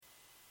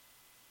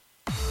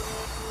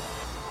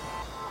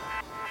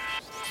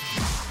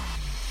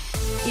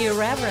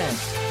Irreverent,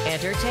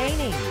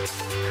 entertaining,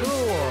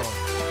 cool.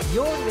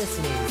 You're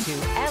listening to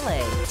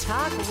LA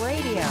Talk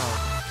Radio.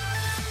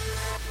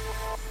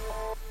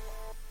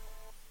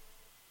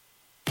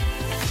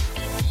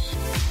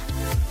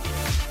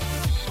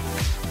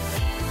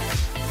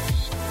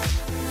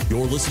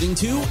 You're listening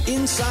to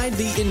Inside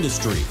the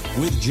Industry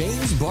with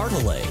James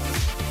Bartolet,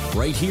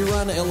 right here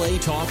on LA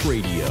Talk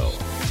Radio.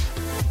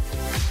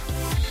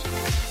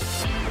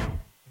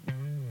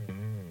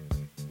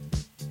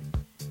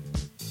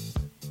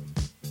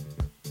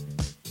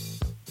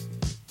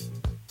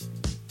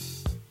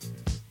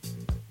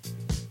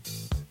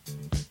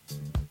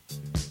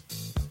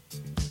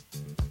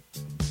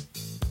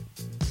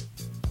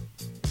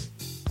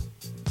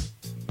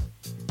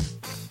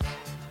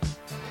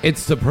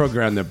 It's the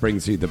program that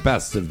brings you the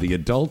best of the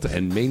adult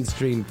and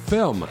mainstream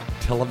film,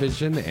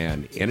 television,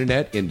 and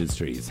internet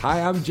industries.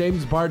 Hi, I'm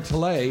James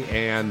Bartolet,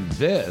 and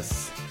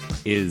this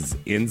is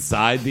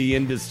Inside the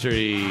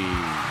Industry.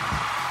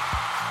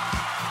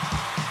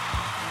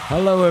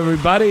 Hello,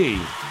 everybody.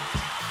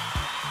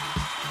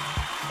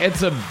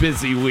 It's a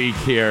busy week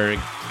here.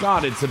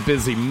 God, it's a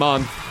busy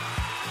month.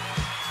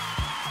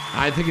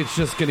 I think it's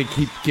just going to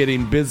keep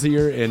getting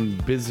busier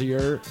and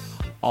busier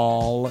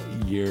all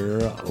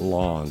year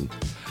long.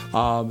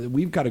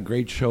 We've got a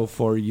great show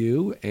for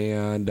you,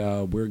 and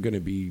we're going to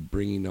be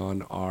bringing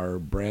on our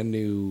brand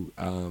new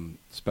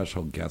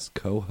special guest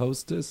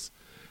co-hostess,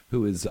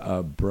 who is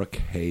Brooke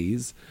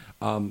Hayes.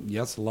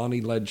 Yes, Lonnie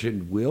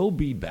Legend will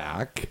be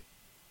back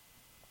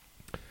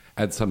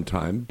at some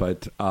time,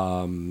 but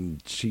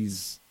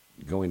she's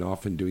going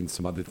off and doing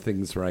some other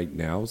things right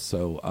now.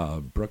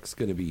 So Brooke's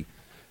going to be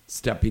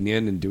stepping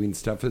in and doing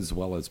stuff, as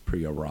well as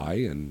Priya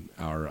Rai and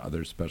our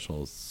other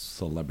special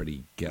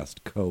celebrity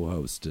guest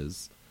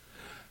co-hostess.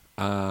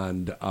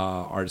 And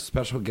our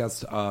special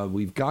guest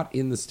we've got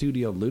in the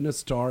studio, Luna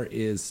Star,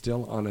 is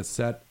still on a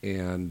set,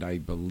 and I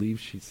believe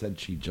she said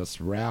she just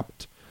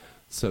wrapped.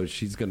 So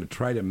she's going to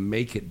try to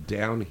make it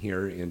down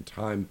here in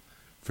time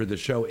for the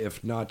show.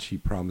 If not, she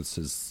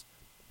promises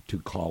to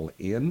call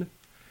in.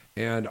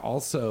 And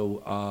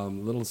also,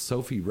 little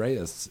Sophie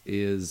Reyes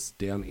is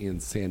down in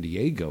San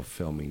Diego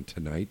filming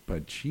tonight,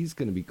 but she's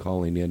going to be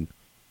calling in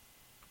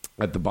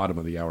at the bottom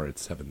of the hour at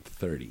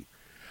 7:30.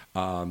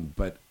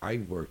 But I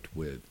worked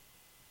with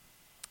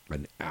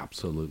an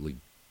absolutely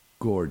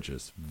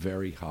gorgeous,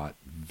 very hot,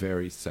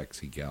 very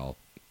sexy gal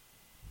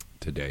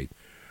today.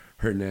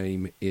 Her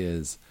name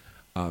is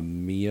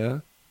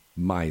Amia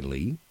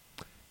Miley.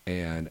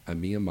 And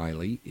Amia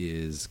Miley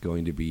is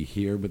going to be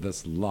here with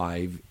us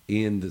live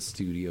in the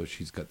studio.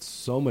 She's got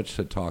so much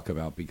to talk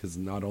about, because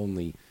not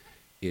only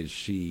is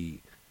she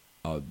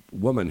a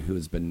woman who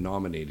has been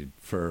nominated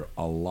for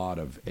a lot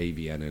of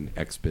AVN and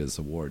XBiz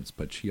awards,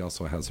 but she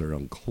also has her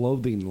own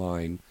clothing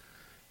line,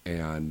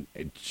 and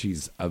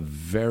she's a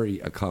very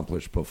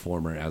accomplished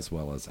performer as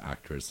well as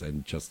actress,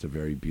 and just a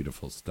very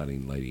beautiful,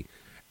 stunning lady.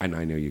 And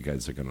I know you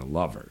guys are going to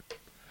love her.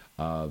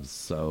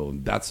 So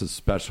that's a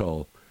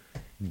special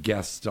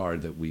guest star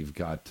that we've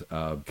got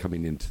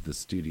coming into the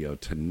studio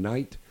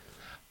tonight.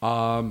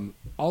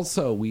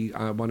 Also,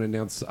 I want to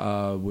announce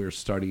we're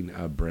starting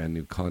a brand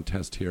new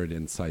contest here at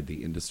Inside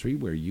the Industry,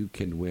 where you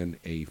can win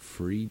a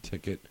free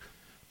ticket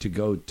to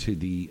go to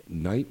the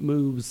Night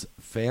Moves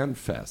Fan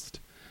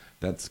Fest.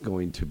 That's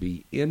going to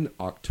be in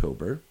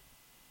October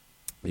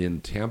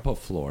in Tampa,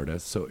 Florida.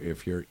 So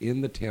if you're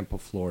in the Tampa,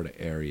 Florida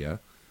area,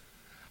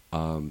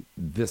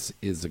 this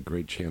is a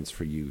great chance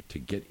for you to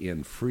get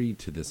in free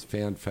to this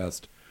fan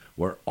fest,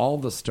 where all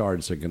the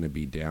stars are going to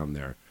be down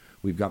there.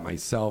 We've got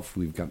myself,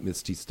 we've got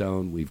Misty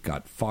Stone, we've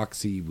got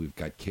Foxy, we've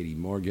got Katie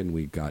Morgan,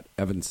 we've got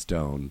Evan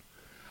Stone,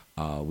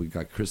 we've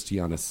got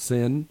Christiana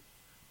Sin,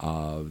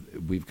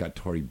 we've got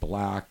Tori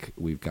Black,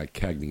 we've got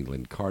Cagney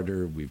Lynn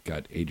Carter, we've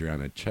got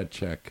Adriana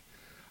Chechek,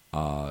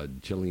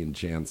 Jillian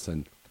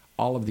Jansen.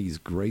 All of these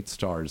great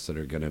stars that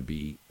are going to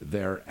be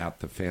there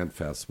at the Fan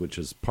Fest, which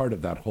is part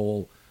of that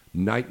whole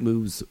Night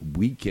Moves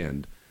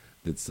weekend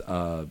that's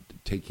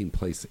taking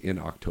place in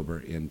October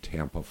in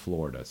Tampa,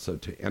 Florida. So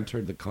to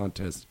enter the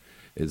contest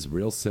is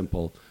real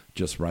simple.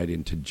 Just write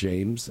into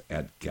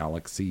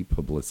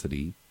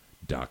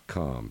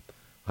james@galaxypublicity.com.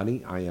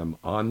 Honey, I am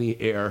on the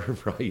air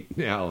right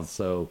now,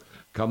 so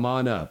come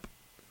on up.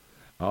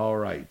 All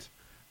right.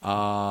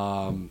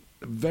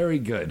 Very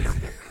good.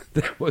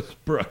 That was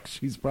Brooke.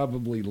 She's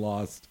probably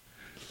lost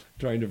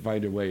trying to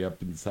find her way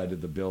up inside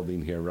of the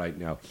building here right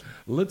now.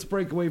 Let's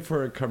break away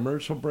for a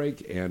commercial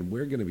break, and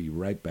we're going to be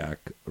right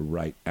back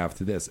right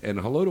after this. And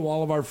hello to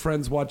all of our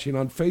friends watching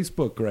on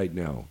Facebook right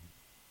now.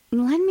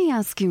 Let me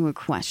ask you a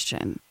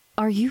question.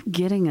 Are you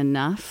getting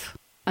enough?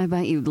 I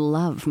bet you'd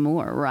love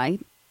more, right?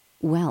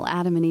 Well,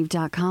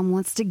 AdamandEve.com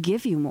wants to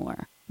give you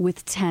more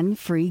with 10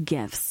 free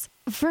gifts.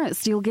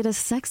 First, you'll get a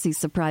sexy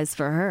surprise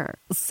for her.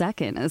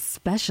 Second, a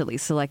specially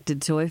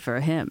selected toy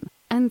for him.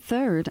 And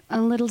third,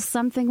 a little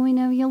something we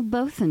know you'll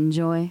both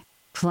enjoy.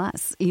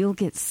 Plus, you'll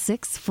get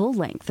 6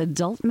 full-length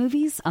adult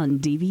movies on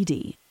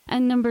DVD.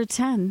 And number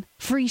 10,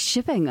 free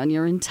shipping on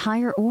your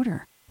entire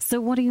order. So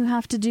what do you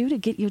have to do to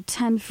get your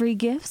 10 free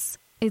gifts?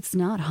 It's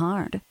not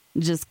hard.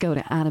 Just go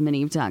to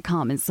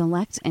adamandeve.com and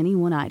select any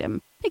one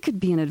item. It could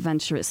be an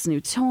adventurous new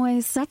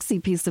toy, sexy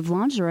piece of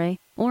lingerie,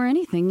 or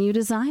anything you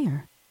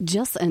desire.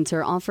 Just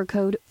enter offer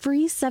code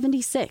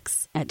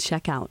FREE76 at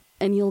checkout,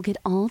 and you'll get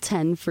all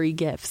 10 free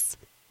gifts.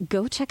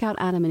 Go check out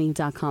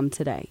adamandeve.com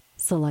today.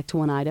 Select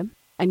one item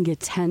and get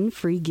 10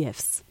 free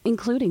gifts,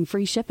 including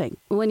free shipping,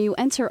 when you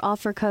enter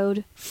offer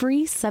code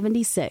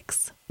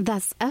FREE76.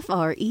 That's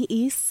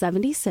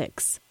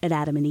FREE76 at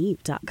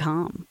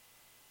adamandeve.com.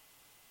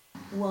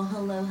 Well,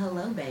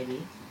 hello,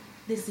 baby.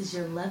 This is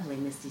your lovely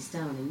Misty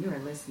Stone, and you're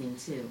listening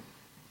to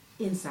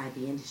Inside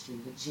the Industry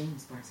with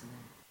James Bartolet.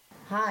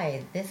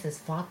 Hi, this is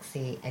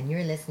Foxy, and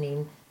you're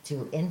listening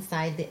to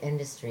Inside the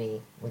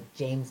Industry with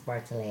James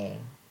Bartolet.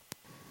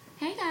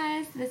 Hey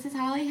guys, this is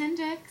Holly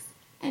Hendricks,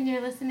 and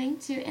you're listening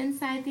to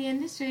Inside the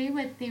Industry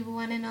with the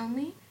one and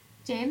only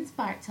James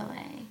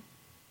Bartolet.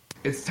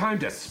 It's time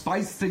to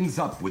spice things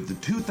up with the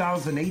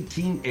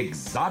 2018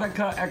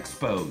 Exotica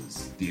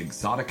Expos. The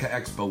Exotica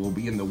Expo will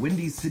be in the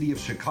Windy City of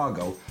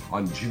Chicago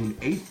on June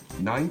 8th,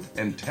 9th,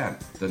 and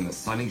 10th. Then the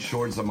sunny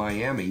shores of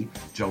Miami,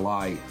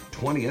 July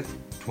 20th,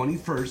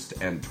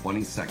 21st, and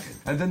 22nd.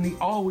 And then the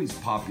always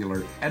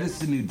popular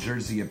Edison, New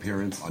Jersey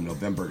appearance on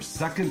November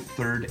 2nd,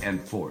 3rd, and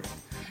 4th.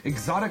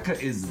 Exotica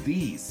is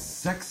the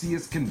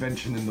sexiest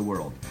convention in the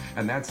world,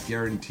 and that's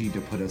guaranteed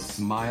to put a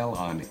smile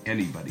on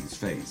anybody's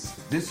face.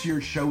 This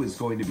year's show is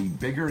going to be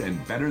bigger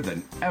and better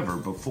than ever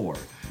before,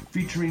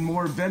 featuring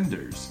more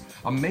vendors,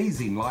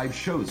 amazing live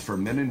shows for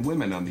men and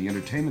women on the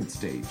entertainment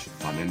stage,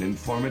 fun and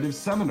informative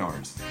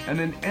seminars, and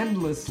an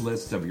endless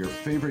list of your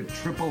favorite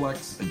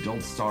XXX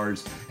adult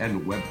stars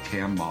and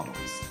webcam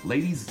models.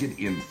 Ladies get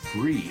in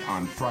free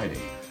on Friday.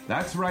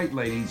 That's right,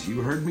 ladies,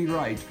 you heard me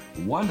right,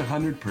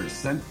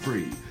 100%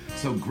 free.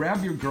 So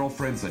grab your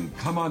girlfriends and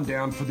come on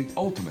down for the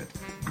ultimate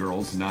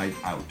girls' night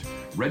out.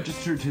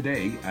 Register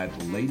today at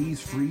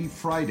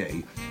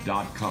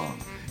ladiesfreefriday.com.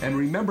 And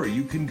remember,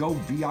 you can go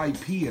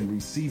VIP and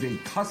receive a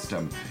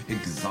custom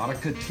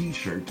Exotica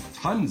t-shirt,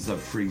 tons of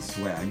free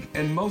swag,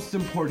 and most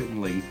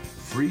importantly,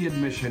 free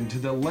admission to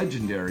the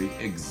legendary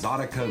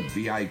Exotica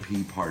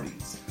VIP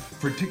parties.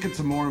 For tickets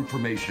and more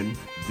information,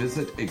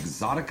 visit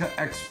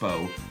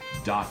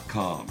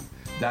exoticaexpo.com.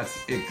 That's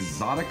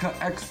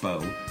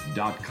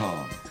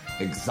exoticaexpo.com.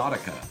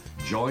 Exotica,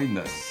 join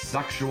the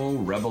sexual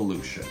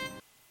revolution.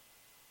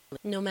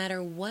 No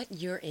matter what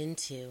you're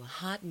into,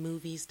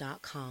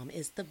 hotmovies.com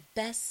is the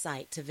best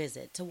site to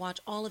visit to watch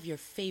all of your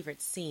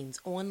favorite scenes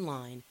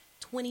online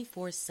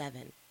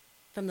 24/7.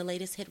 From the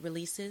latest hit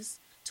releases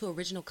to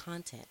original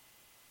content,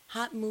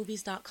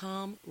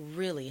 hotmovies.com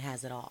really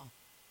has it all.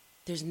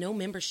 There's no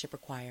membership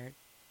required,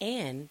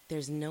 and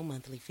there's no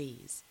monthly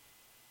fees.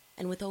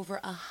 And with over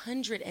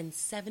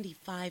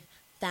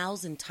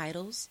 175,000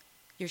 titles,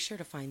 you're sure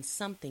to find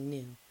something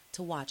new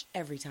to watch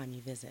every time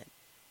you visit.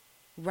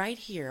 Right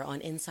here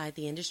on Inside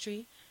the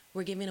Industry,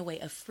 we're giving away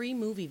a free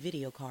movie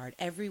video card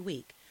every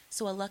week,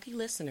 so a lucky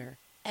listener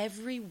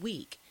every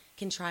week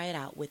can try it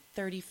out with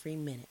 30 free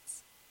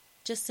minutes.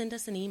 Just send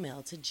us an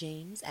email to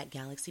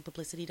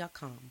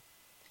james@galaxypublicity.com.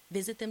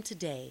 Visit them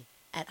today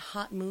at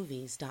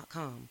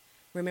hotmovies.com.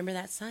 Remember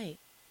that site?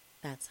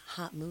 That's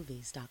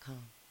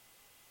hotmovies.com.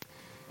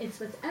 It's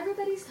what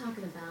everybody's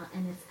talking about,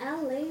 and it's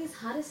LA's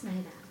hottest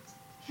night out.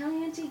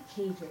 Caliente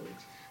Cage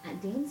Rage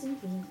at Dames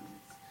and Games.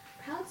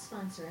 Proud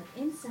sponsor of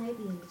Inside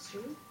the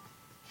Industry,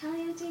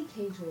 Caliente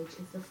Cage Rage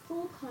is the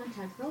full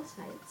contact girls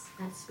fights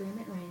at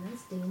Spearmint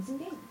Rhino's Dames and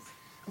Games.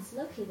 It's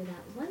located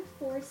at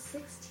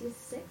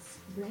 14626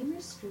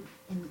 Braemar Street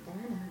in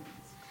Van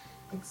Nuys.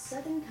 It's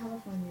Southern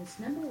California's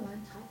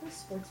 #1 topless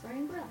sports bar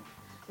and grill.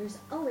 There's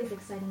always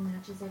exciting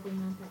matches every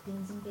month at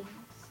Dames and Games.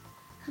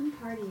 Come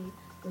party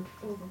with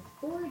over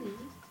 40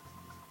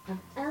 of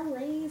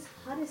LA's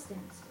hottest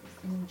dancers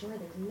and enjoy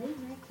their late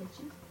night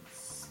kitchen,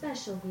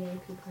 special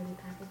VIP party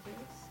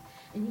packages,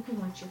 and you can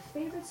watch your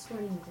favorite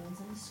sporting events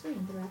on the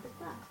screen throughout the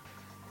club.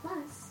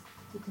 Plus,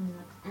 you can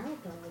rub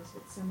elbows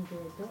with some of the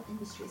adult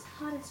industry's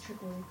hottest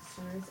XXX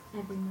stars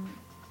every month,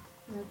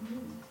 like me,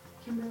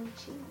 Kimberly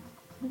Chi.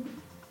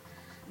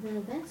 The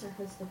events are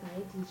hosted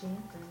by DJ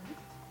Inferno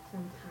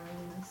from Power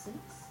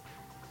 106,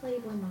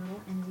 Playboy model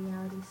and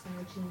reality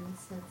star Jan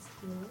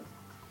Stutz-Hewitt,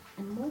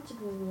 and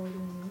multiple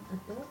award-winning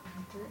adult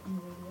actor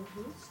and radio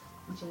host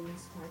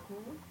James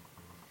Bartolet.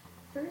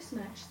 First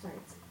match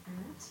starts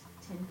at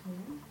 10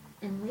 p.m.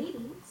 And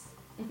ladies,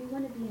 if you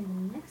want to be in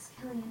the next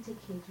Caliente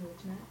Cage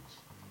Rage match,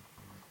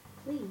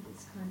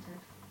 please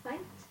contact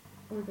Fight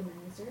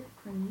Organizer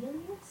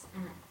Cornelius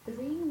at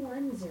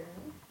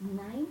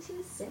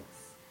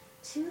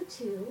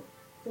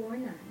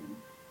 310-926-2249.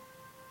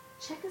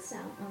 Check us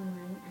out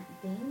online at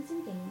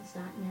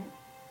damesandgames.net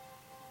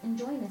and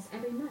join us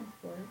every month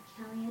for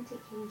Caliente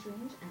Cage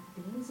Rage at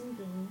Dames and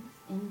Games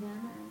in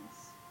Van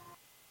Nuys.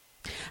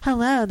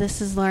 Hello,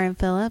 this is Lauren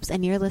Phillips,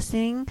 and you're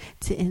listening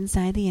to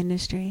Inside the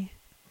Industry.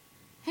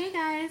 Hey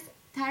guys,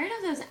 tired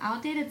of those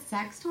outdated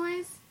sex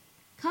toys?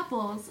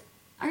 Couples,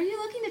 are you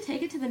looking to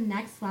take it to the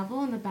next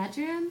level in the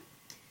bedroom?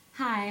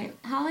 Hi,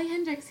 Holly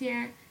Hendricks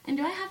here, And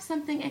do I have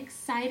something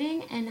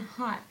exciting and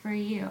hot for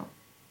you?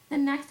 The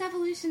next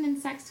evolution in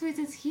sex toys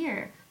is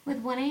here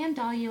with 1AM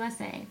Doll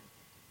USA.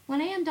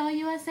 1AM Doll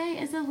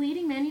USA is the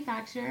leading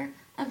manufacturer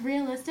of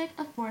realistic,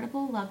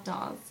 affordable love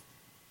dolls.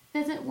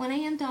 Visit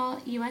 1AM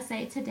Doll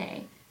USA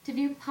today to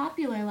view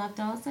popular love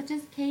dolls such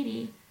as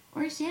Katie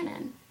or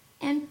Shannon,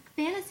 and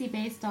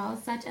fantasy-based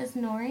dolls such as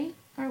Nori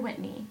or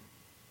Whitney.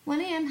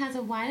 1AM has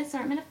a wide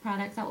assortment of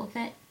products that will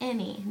fit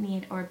any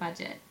need or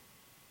budget.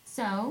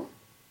 So,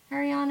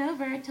 hurry on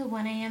over to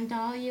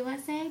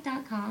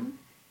 1amdollusa.com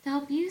to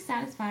help you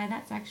satisfy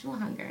that sexual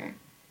hunger.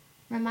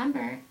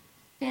 Remember,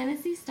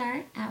 fantasies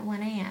start at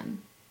 1am.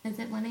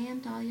 Visit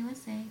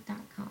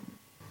 1amdollusa.com.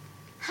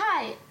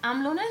 Hi,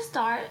 I'm Luna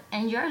Star,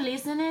 and you're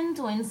listening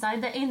to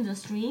Inside the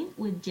Industry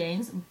with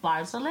James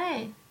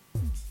Bartolet.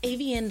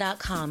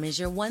 AVN.com is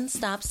your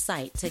one-stop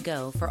site to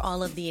go for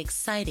all of the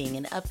exciting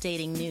and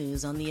updating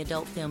news on the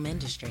adult film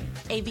industry.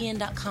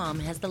 AVN.com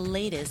has the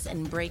latest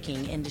and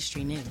breaking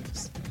industry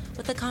news,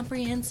 with a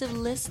comprehensive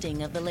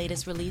listing of the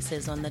latest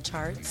releases on the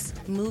charts,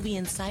 movie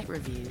and site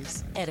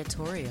reviews,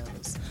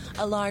 editorials,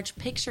 a large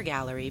picture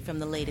gallery from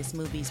the latest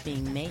movies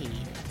being made,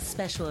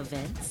 special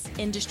events,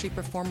 industry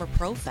performer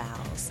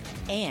profiles,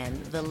 and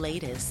the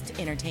latest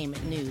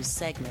entertainment news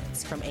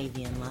segments from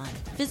AVN Live.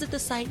 Visit the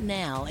site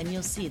now and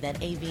you'll see that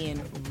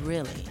AVN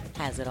really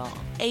has it all.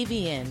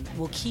 AVN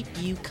will keep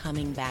you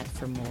coming back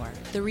for more.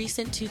 The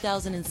recent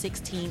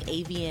 2016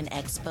 AVN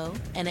Expo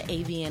and an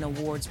AVN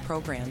Awards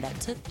program that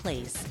took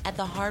place at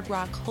the Hard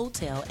Rock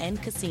Hotel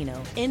and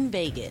Casino in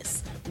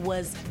Vegas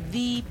was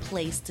the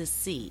place to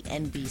see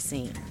and be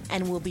seen,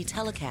 and will be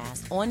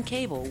telecast on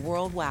cable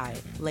worldwide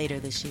later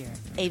this year.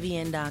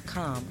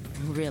 AVN.com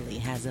really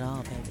has it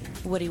all, baby.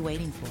 What are you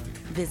waiting for?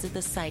 Visit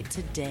the site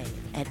today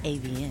at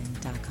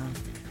AVN.com.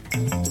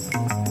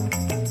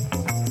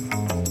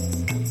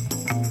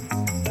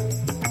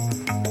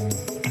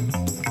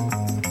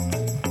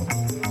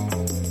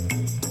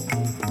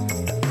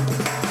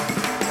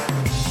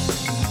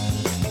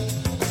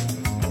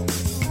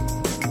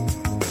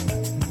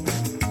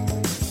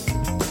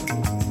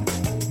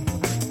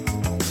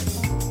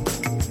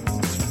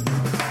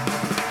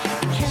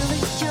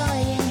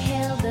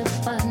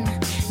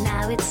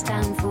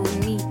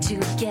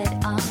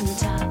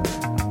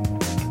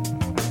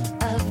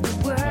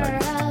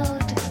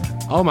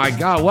 Oh my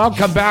God,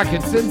 welcome back.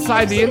 It's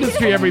Inside the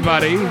Industry,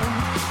 everybody.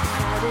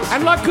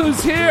 And look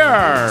who's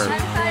here.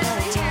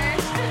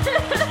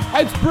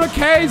 It's Brooke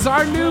Hayes,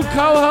 our new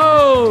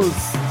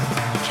co-host.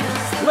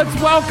 Let's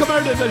welcome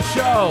her to the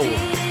show.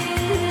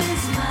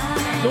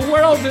 The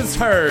world is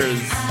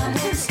hers.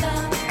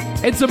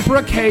 It's a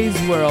Brooke Hayes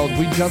world.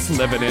 We just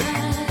live in it.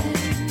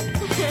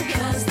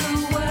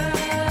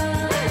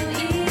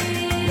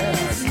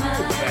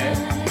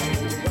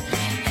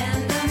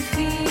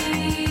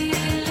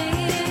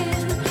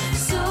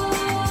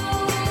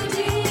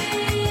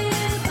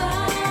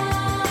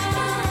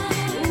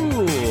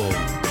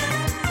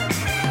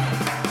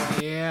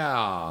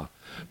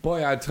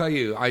 Boy, I tell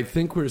you, I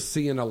think we're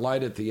seeing a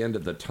light at the end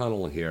of the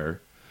tunnel here.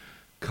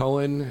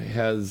 Cohen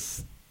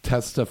has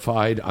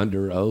testified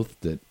under oath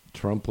that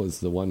Trump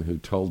was the one who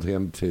told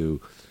him to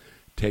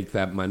take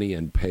that money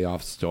and pay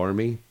off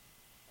Stormy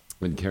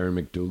and Karen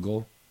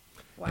McDougal.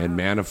 Wow. And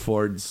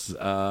Manafort's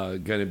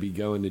going to be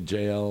going to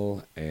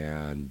jail,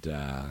 and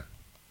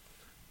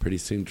pretty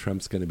soon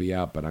Trump's going to be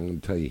out. But I'm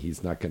going to tell you,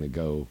 he's not going to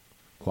go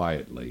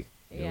quietly.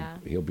 Yeah.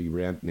 He'll be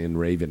ranting and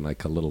raving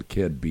like a little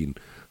kid being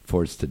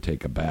forced to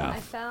take a bath. I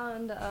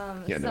found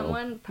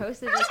someone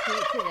posted a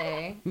tweet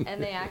today,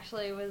 and they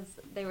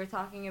were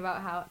talking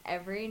about how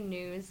every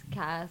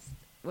newscast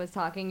was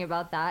talking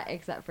about that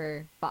except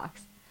for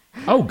Fox.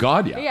 Oh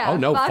God, yeah. Yeah, Oh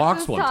no, Fox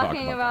was won't talk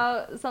talking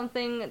about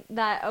something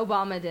that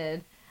Obama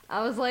did.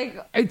 I was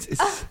like,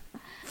 it's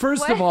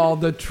first of all,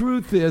 the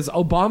truth is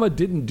Obama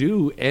didn't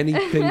do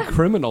anything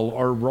criminal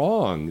or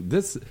wrong.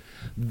 This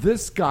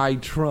guy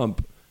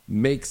Trump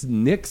makes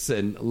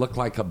Nixon look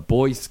like a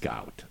Boy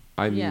Scout.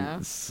 I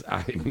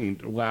mean,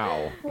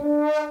 wow.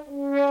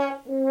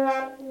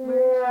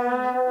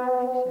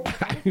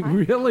 It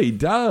really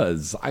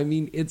does. I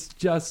mean, it's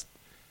just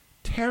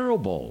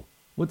terrible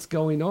what's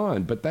going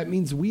on. But that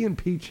means we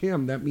impeach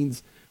him. That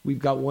means we've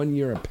got 1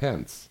 year of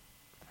Pence.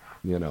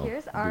 You know.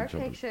 Here's our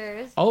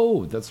pictures.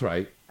 Oh, that's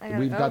right.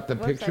 We've got the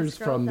pictures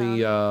from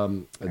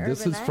the.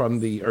 This is from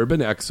the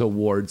Urban X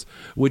Awards,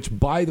 which,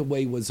 by the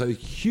way, was a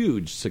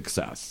huge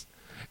success.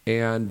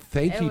 And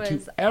thank you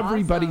to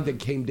everybody that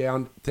came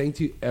down. Thank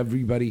you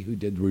everybody who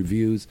did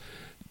reviews.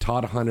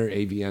 Todd Hunter,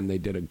 AVN, they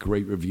did a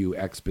great review.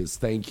 XBiz,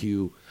 thank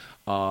you.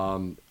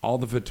 All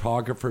the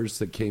photographers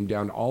that came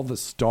down, all the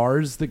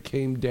stars that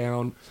came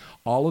down,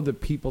 all of the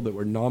people that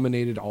were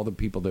nominated, all the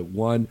people that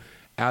won.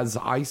 As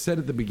I said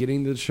at the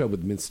beginning of the show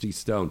with Misty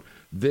Stone,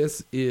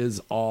 this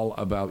is all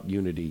about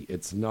unity.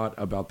 It's not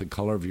about the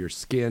color of your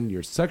skin,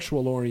 your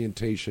sexual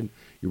orientation,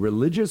 your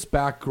religious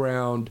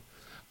background,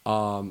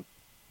 your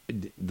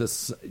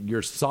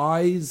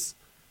size,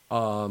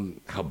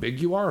 how big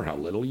you are, how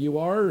little you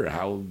are,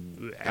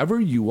 however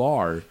you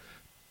are.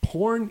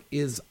 Porn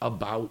is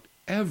about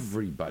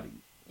everybody.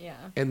 Yeah.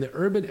 And the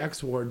Urban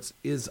X Awards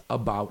is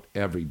about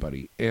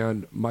everybody.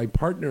 And my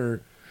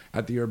partner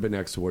at the Urban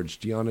X Awards,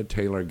 Gianna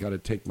Taylor, got to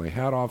take my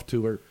hat off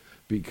to her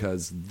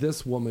because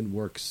this woman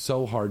works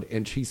so hard,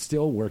 and she's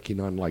still working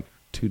on like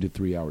 2 to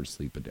 3 hours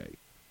sleep a day.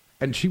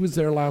 And she was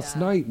there last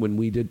night when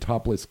we did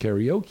topless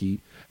karaoke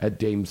at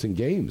Dames and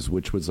Games,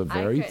 which was a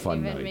very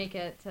fun night. I couldn't even make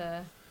it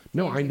to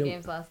Dames and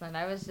Games last night.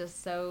 I was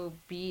just so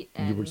beat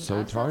and you were so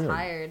I was tired. So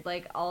tired.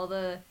 Like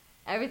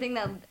everything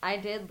that I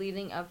did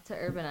leading up to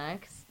Urban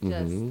X,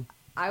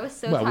 I was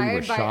so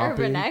tired by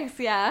Urban X.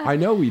 Yeah, I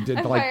know we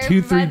did like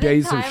 2-3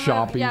 days of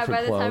shopping for clothes.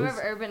 By the time of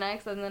Urban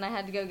X, and then I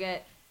had to go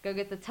get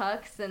the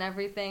tux and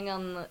everything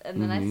and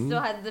then I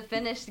still had to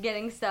finish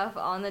getting stuff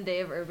on the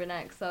day of Urban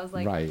X. So I was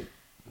like,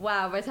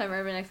 wow. By the time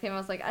Urban X came, I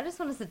was like, I just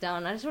want to sit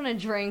down. I just want to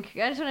drink.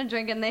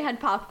 And they had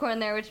popcorn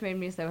there, which made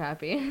me so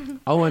happy.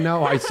 Oh, I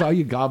know. I saw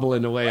you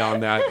gobbling away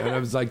on that, and I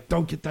was like,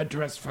 don't get that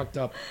dress fucked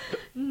up.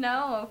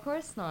 No, of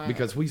course not.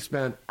 Because we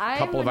spent a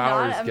couple of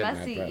hours getting that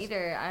dress. I'm not a messy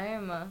eater.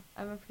 I'm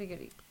a pretty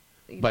good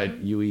eater. But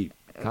you eat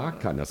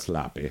kind of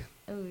sloppy.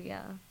 Oh,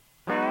 yeah.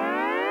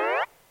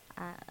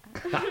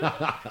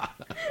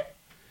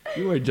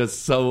 You are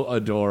just so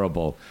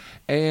adorable.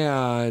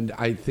 And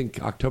I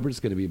think October is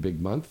going to be a big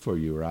month for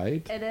you,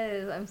 right? It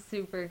is. I'm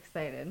super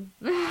excited.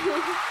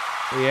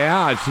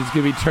 Yeah, she's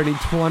going to be turning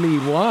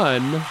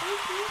 21.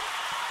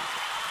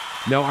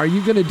 Now, are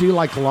you going to do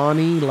like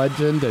Lonnie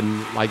Legend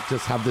and like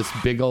just have this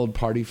big old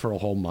party for a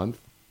whole month?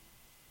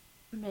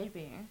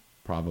 Maybe.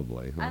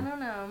 Probably. Huh? I don't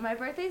know. My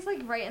birthday's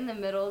like right in the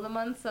middle of the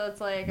month, so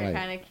it's like I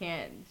kind of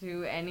can't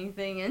do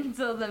anything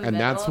until the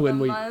middle of the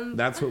month.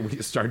 That's when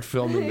we start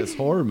filming this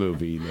horror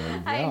movie.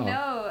 Then. Yeah. I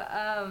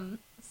know.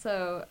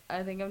 So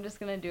I think I'm just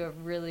gonna do a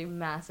really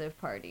massive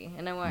party,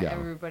 and I want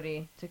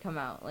everybody to come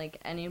out, like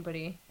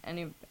anybody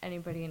and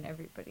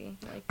everybody.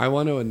 Like, I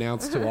want to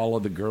announce to all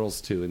of the girls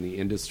too in the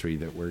industry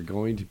that we're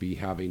going to be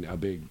having a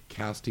big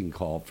casting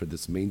call for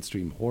this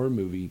mainstream horror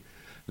movie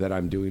that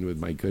I'm doing with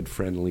my good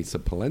friend Lisa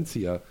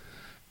Palencia,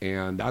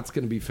 and that's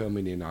going to be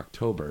filming in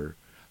October.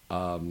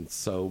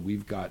 So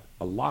we've got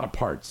a lot of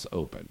parts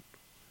open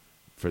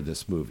for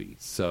this movie.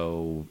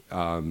 So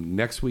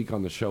next week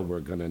on the show, we're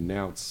going to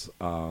announce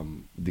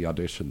the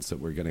auditions that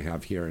we're going to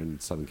have here in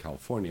Southern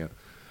California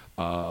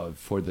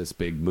for this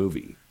big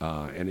movie.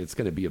 And it's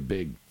going to be a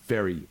big,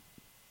 very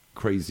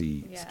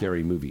crazy,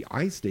 scary movie.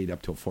 I stayed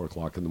up till 4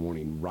 o'clock in the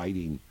morning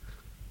writing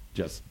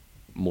just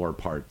more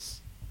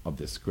parts of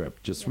this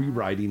script, just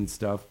rewriting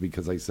stuff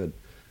because I said,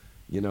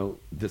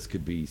 this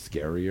could be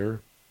scarier.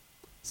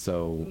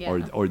 So,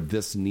 or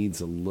this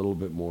needs a little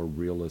bit more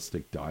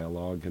realistic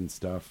dialogue and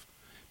stuff.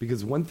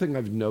 Because one thing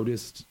I've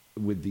noticed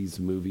with these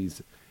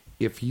movies,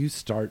 if you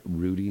start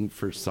rooting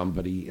for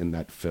somebody in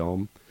that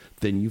film,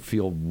 then you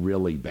feel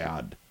really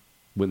bad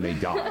when they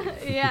die.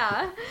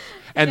 Yeah.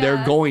 And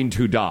they're going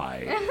to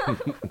die.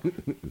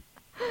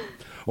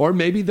 Or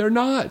maybe they're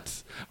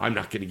not. I'm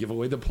not going to give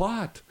away the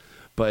plot.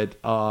 But,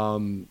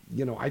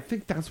 I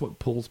think that's what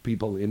pulls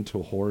people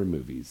into horror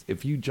movies.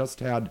 If you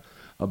just had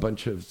a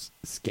bunch of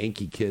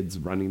skanky kids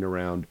running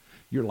around,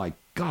 you're like,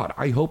 God,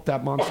 I hope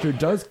that monster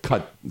does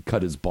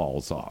cut his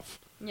balls off.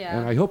 Yeah.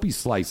 And I hope he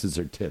slices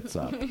her tits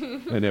up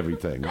and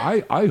everything.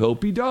 I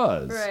hope he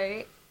does.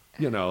 Right.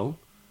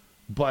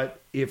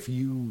 But if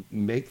you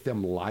make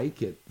them like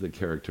the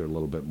character a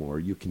little bit more,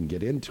 you can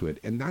get into it.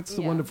 And that's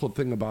the wonderful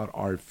thing about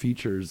our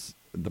features,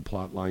 the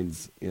plot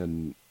lines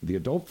in the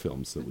adult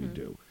films that we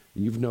do.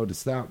 You've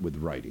noticed that with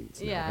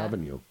writings now,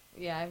 haven't you?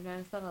 Yeah, I've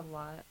noticed that a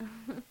lot.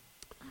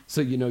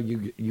 So,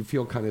 you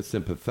feel kind of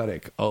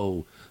sympathetic.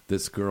 Oh,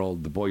 this girl,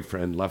 the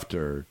boyfriend left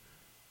her.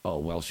 Oh,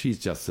 well, she's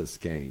just a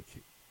skank.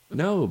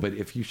 No, but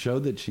if you show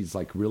that she's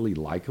like really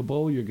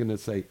likable, you're going to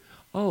say,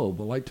 oh,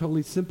 well, I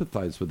totally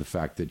sympathize with the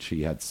fact that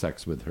she had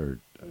sex with her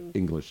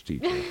English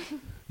teacher.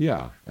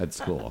 Yeah, at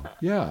school.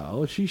 Yeah,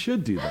 oh, she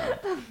should do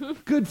that.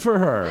 Good for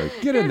her.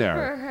 Get in there.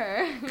 Good for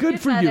her. Good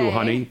for you,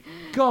 honey.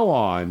 Go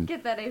on.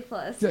 Get that A+.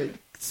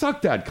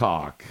 Suck that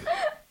cock.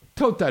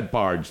 Tote that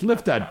barge.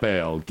 Lift that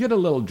bale. Get a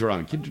little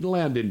drunk. You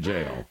land in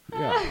jail.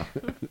 Yeah.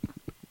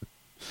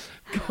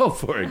 Go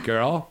for it,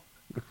 girl.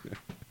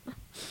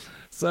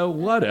 So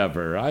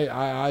whatever.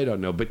 I don't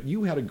know. But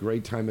you had a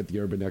great time at the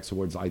Urban X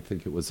Awards. I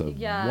think it was a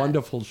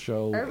wonderful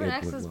show. Urban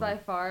X is by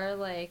far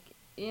like,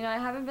 I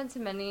haven't been to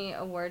many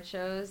award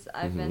shows.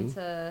 I've been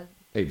to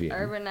AVN.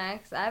 Urban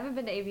X. I haven't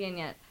been to AVN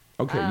yet.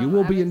 Okay, you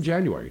will be in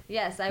January.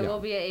 Yes, I will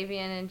be at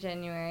AVN in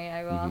January.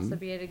 I will also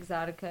be at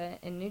Exotica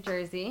in New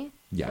Jersey.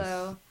 Yes.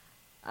 So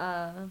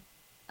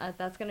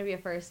that's going to be a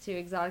first too.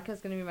 Exotica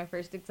is going to be my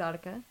first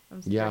Exotica.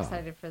 I'm super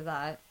excited for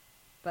that.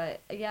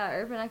 But yeah,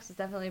 Urban X is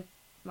definitely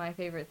my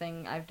favorite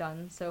thing I've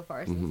done so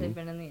far since I've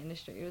been in the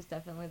industry. It was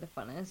definitely the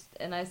funnest.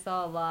 And I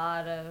saw a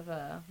lot of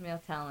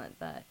male talent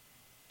that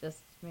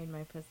just made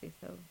my pussy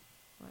so...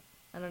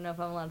 I don't know if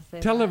I'm allowed to say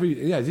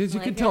that. You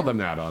can tell them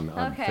that on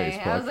okay.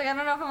 Facebook. I was like, I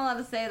don't know if I'm allowed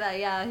to say that.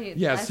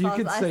 Yeah.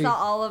 I saw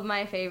all of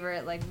my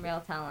favorite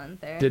male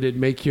talent there. Did it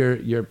make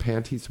your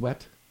panties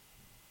wet?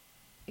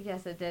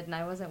 Yes, it did, and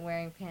I wasn't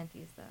wearing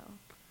panties though.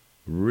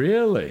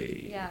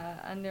 Really? Yeah,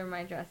 under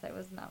my dress I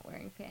was not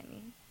wearing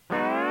panties.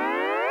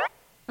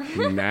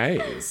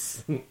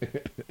 Nice.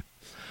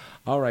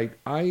 All right,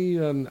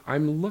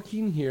 I'm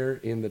looking here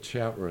in the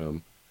chat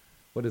room.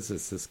 What is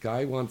this? This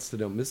guy wants to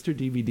know, Mr.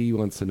 DVD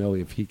wants to know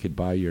if he could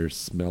buy your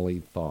smelly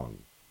thong.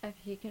 If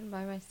he can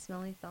buy my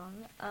smelly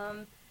thong?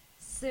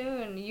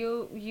 Soon.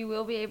 You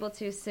will be able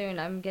to soon.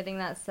 I'm getting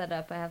that set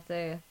up. I have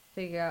to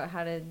figure out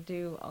how to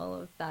do all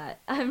of that.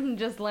 I'm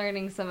just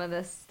learning some of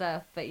this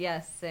stuff, but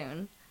yes,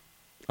 soon.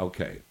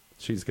 Okay,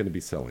 she's going to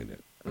be selling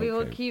it.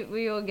 Okay.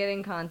 We will get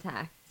in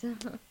contact.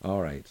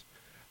 All right.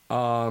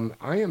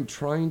 I am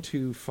trying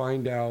to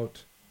find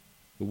out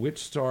which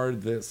star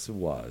this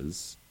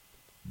was,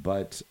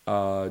 but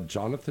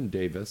Jonathan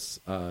Davis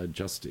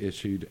just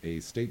issued a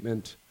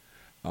statement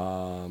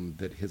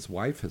that his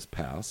wife has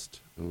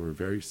passed, and we're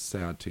very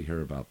sad to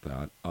hear about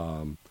that.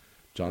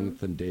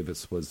 Jonathan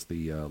Davis was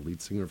the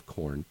lead singer of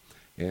Korn,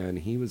 and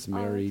he was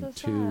married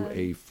to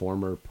a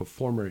former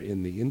performer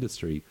in the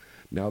industry.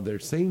 Now, they're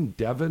saying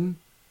Devon,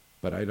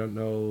 but I don't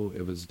know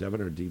if it was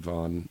Devon or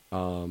Devon.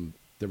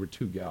 There were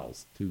two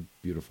gals, two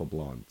beautiful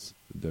blondes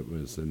that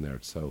was in there.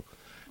 So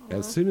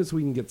as soon as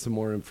we can get some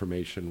more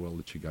information, we'll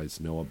let you guys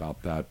know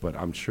about that. But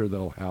I'm sure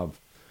they'll have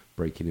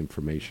breaking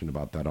information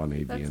about that on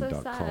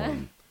avn.com.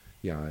 So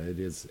yeah, it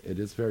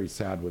is very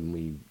sad when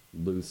we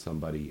lose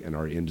somebody in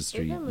our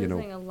industry. We've been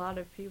losing a lot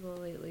of people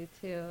lately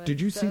too.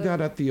 Did you see that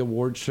at the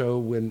award show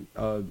when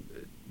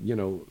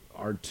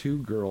our two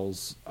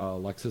girls,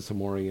 Alexis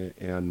Amore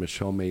and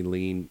Michelle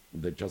Maylene,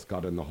 that just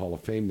got in the Hall of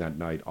Fame that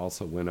night,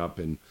 also went up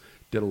and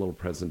did a little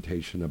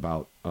presentation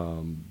about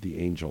the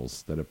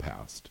angels that have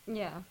passed.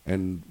 Yeah.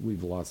 And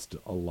we've lost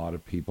a lot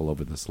of people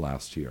over this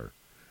last year,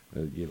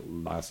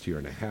 last year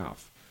and a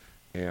half.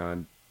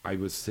 And I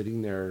was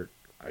sitting there.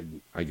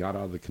 I got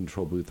out of the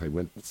control booth. I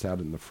went and sat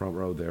in the front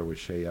row there with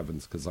Shay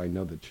Evans because I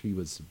know that she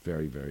was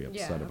very, very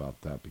upset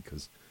about that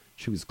because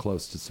she was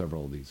close to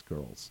several of these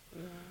girls.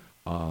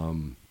 Yeah.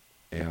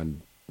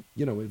 And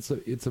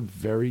it's a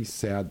very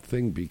sad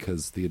thing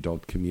because the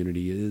adult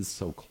community is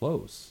so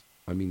close.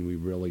 I mean, we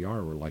really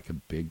are. We're like a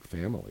big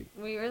family.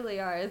 We really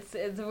are. It's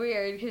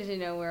weird because,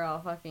 we're all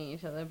fucking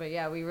each other. But,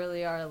 yeah, we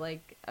really are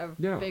like a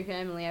big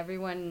family.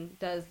 Everyone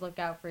does look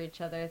out for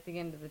each other at the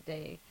end of the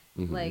day.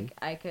 Mm-hmm. Like,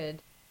 I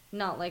could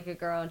not like a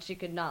girl and she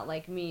could not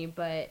like me.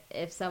 But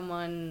if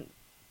some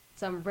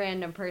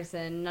random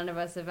person none of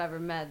us have ever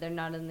met, they're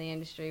not in the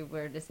industry,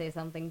 were to say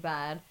something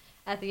bad,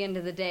 at the end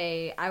of the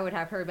day, I would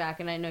have her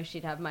back and I know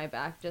she'd have my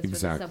back. Just for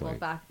the simple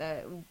fact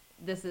that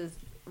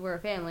we're a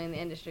family in the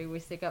industry. We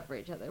stick up for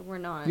each other. We're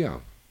not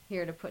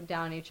here to put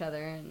down each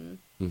other and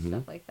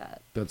stuff like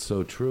that. That's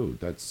so true.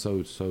 That's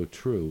so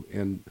true.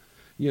 And,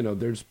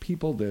 there's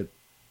people that,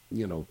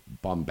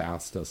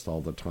 bombast us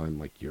all the time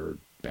like you're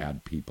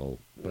bad people.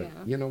 But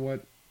you know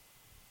what?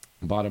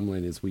 Bottom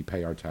line is we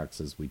pay our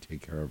taxes. We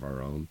take care of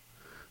our own.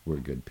 We're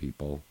good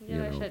people.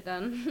 Yeah, our shit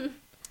done.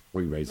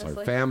 We raise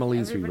our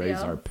families. We raise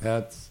our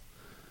pets.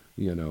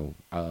 We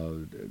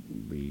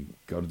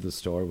go to the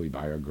store. We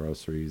buy our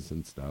groceries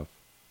and stuff.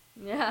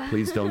 Yeah.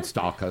 Please don't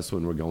stalk us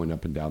when we're going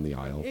up and down the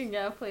aisles.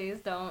 Yeah, please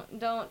don't.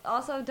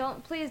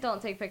 Please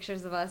don't take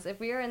pictures of us. If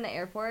we are in the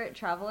airport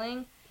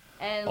traveling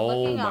and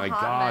looking a hot mess.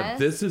 Oh my God,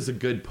 this is a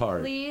good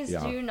part. Please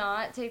do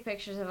not take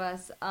pictures of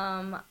us.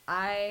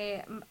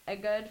 A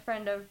good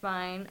friend of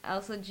mine,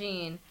 Elsa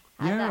Jean,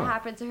 had that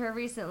happen to her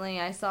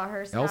recently. I saw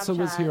her Snapchat. Elsa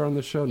was here on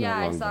the show not long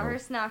ago. Yeah, I saw her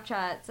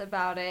Snapchats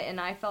about it, and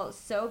I felt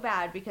so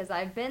bad because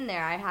I've been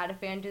there. I had a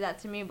fan do that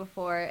to me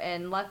before,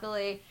 and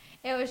luckily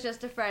it was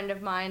just a friend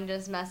of mine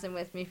just messing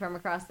with me from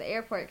across the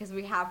airport because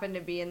we happened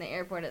to be in the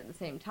airport at the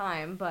same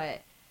time.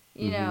 But,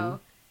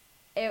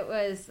 it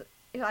was...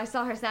 I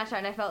saw her Snapchat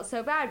and I felt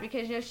so bad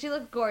because, she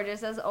looked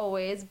gorgeous as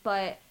always,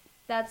 but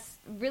that's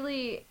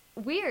really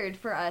weird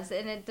for us,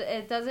 and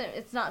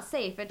it's not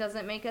safe. It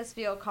doesn't make us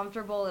feel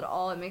comfortable at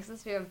all. It makes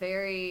us feel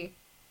very,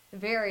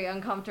 very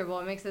uncomfortable.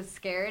 It makes us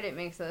scared. It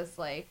makes us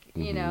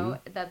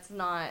that's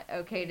not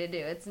okay to do.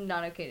 It's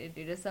not okay to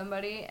do to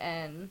somebody.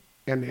 And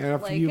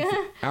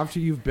after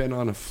you've been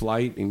on a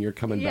flight and you're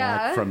coming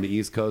back from the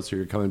East Coast or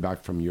you're coming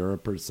back from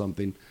Europe or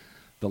something,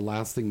 the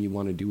last thing you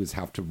want to do is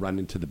have to run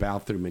into the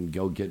bathroom and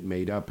go get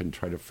made up and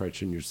try to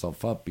freshen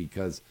yourself up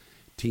because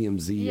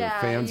TMZ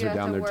or fans are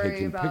down there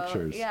taking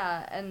pictures.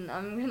 Yeah, and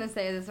I'm going to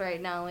say this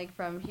right now,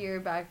 from here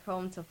back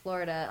home to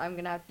Florida, I'm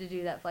going to have to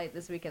do that flight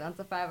this weekend. That's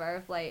a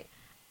 5-hour flight.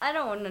 I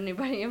don't want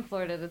anybody in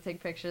Florida to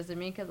take pictures of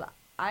me because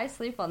I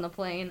sleep on the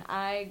plane.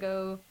 I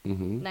go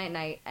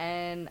night-night,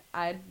 and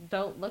I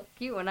don't look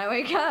cute when I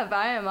wake up.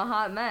 I am a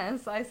hot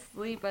mess. I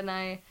sleep, and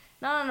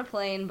not on a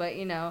plane, but,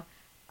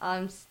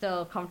 I'm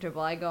still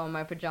comfortable. I go in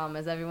my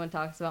pajamas. Everyone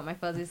talks about my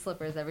fuzzy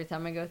slippers every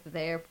time I go to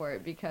the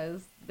airport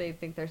because they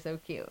think they're so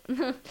cute.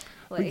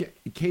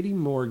 Katie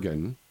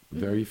Morgan,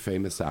 very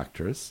famous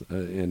actress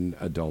in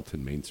adult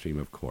and mainstream,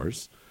 of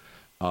course.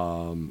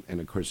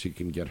 And, of course, you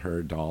can get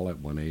her doll at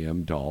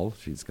 1AM Doll.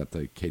 She's got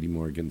the Katie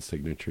Morgan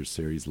Signature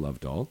Series Love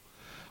Doll.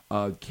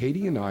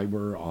 Katie and I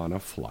were on a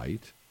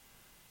flight,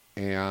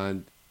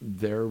 and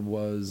there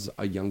was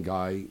a young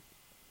guy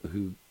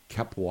who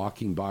kept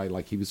walking by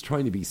like he was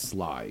trying to be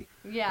sly.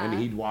 Yeah. And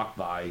he'd walk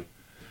by, and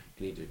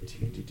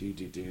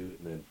he'd do, and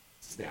then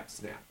snap.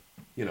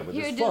 You know, with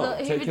his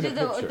phone, he would do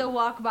picture. the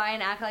walk by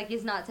and act like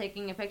he's not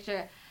taking a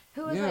picture.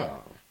 Who was it?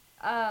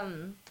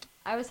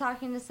 I was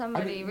talking to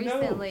somebody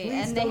recently,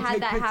 and they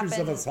had that happen.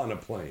 Pictures of us on a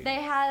plane.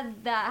 They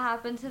had that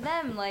happen to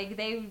them. Like,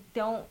 they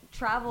don't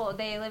travel.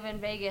 They live in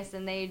Vegas,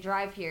 and they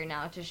drive here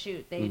now to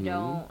shoot. They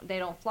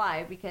don't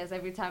fly, because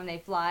every time they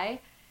fly,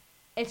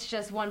 it's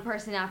just one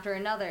person after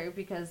another,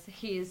 because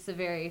he's a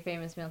very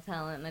famous male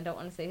talent, and I don't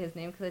want to say his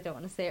name because I don't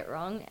want to say it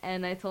wrong.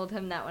 And I told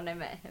him that when I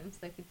met him,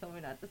 so he told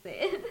me not to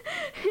say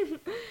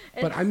it.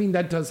 But I mean,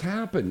 that does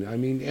happen. I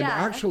mean, and Yeah.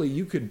 actually,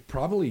 you could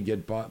probably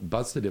get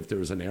busted if there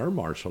was an air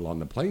marshal on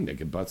the plane. They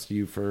could bust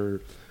you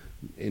for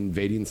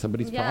invading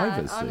somebody's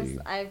privacy.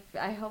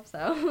 I hope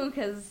so,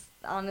 because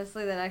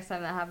honestly, the next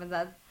time that happens,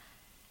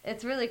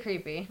 it's really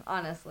creepy.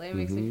 Honestly, it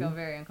makes me feel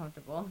very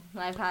uncomfortable.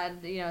 I've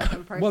had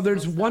some personal. Well,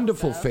 there's stuff,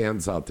 wonderful so.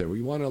 fans out there.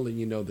 We want to let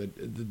you know that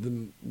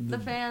The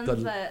fans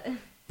that.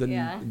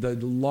 the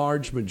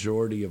large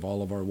majority of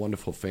all of our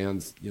wonderful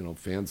fans,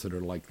 fans that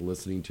are like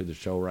listening to the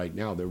show right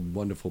now, they're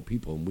wonderful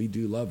people, and we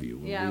do love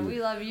you. Yeah, we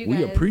love you We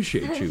guys.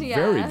 appreciate you Yeah.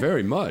 very,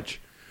 very much.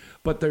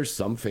 But there's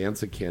some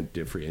fans that can't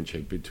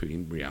differentiate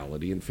between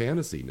reality and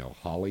fantasy. Now,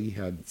 Holly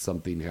had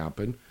something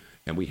happen,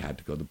 and we had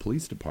to go to the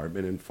police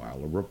department and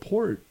file a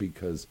report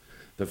because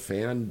the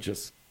fan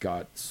just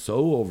got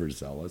so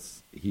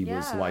overzealous. He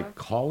was like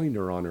calling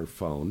her on her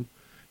phone.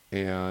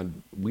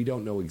 And we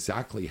don't know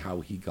exactly how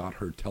he got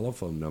her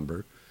telephone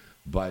number,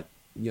 but,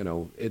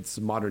 it's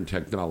modern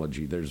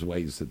technology. There's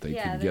ways that they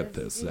can get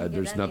this.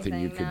 There's nothing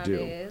you could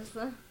do.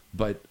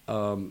 But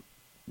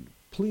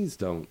please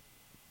don't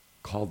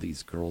call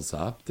these girls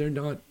up.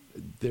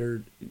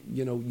 You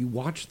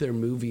watch their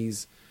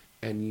movies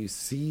and you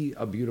see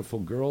a beautiful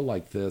girl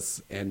like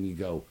this and you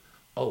go,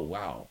 oh,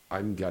 wow,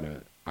 I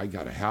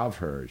gotta have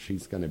her.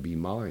 She's going to be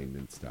mine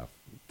and stuff.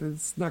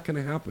 That's not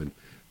going to happen.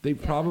 They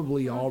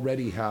probably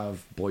already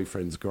have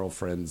boyfriends,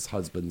 girlfriends,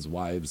 husbands,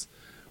 wives,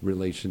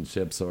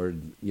 relationships, or,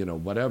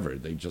 whatever.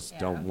 They just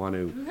don't want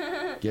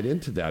to get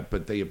into that.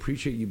 But they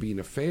appreciate you being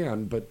a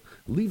fan, but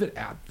leave it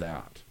at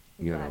that.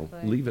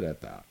 Leave it at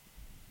that.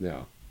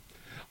 Yeah.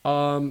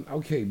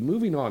 Okay,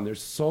 moving on.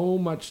 There's so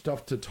much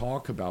stuff to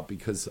talk about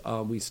because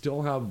we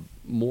still have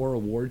more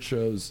award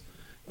shows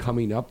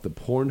coming up. The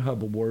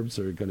Pornhub Awards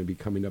are going to be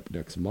coming up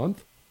next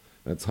month.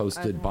 That's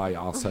hosted by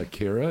Asa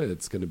Akira.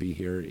 It's going to be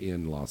here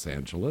in Los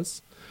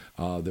Angeles.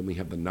 Then we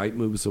have the Night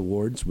Moves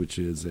Awards, which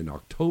is in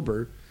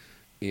October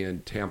in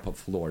Tampa,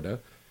 Florida.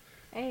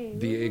 Hey.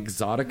 The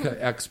Exotica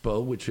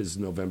Expo, which is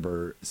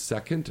November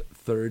 2nd,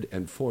 3rd,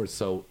 and 4th.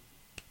 So,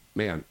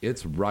 man,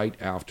 it's right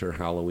after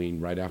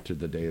Halloween, right after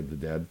the Day of the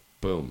Dead.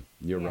 Boom.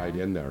 You're right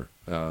in there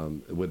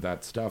with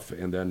that stuff.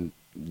 And then,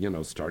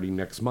 starting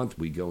next month,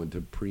 we go into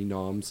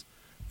pre-noms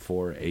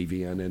for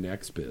AVN and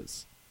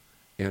XBiz.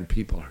 And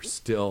people are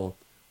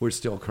we're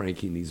still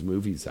cranking these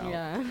movies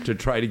out to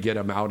try to get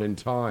them out in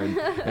time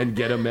and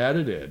get them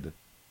edited.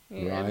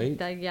 Right?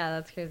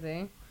 That's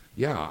crazy.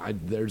 Yeah,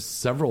 there's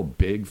several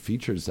big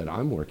features that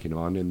I'm working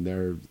on, and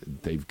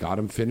they've got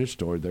them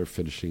finished or they're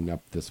finishing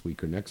up this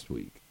week or next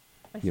week.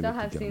 I still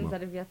have scenes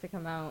that have yet to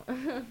come out.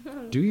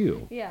 Do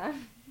you? Yeah.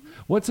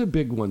 What's a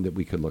big one that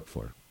we could look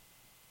for?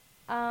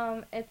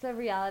 It's a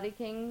Reality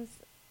Kings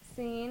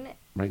scene.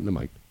 Right in the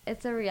mic.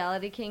 It's a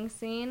Reality Kings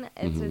scene.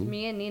 It's with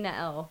me and Nina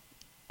L.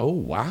 Oh,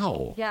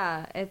 wow.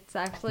 Yeah, it's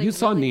actually. You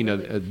saw Nina.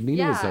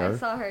 Nina was there. Yeah, I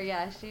saw her.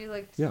 Yeah, she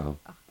looked. Yeah.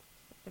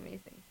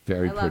 Amazing.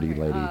 Very pretty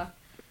lady.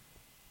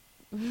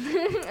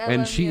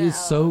 And she is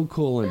so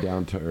cool and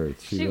down to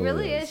earth. She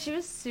really is. She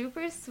was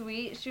super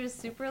sweet. She was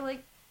super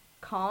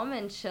calm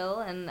and chill,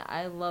 and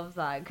I love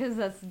that because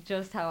that's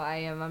just how I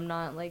am. I'm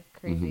not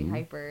crazy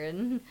hyper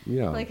and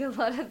like a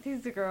lot of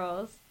these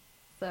girls.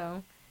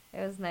 So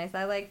it was nice.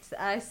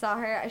 I saw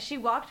her. She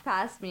walked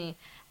past me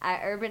at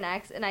Urban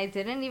X, and I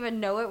didn't even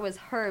know it was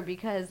her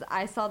because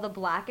I saw the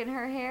black in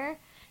her hair.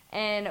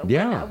 And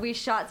when we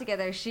shot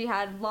together, she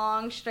had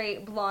long,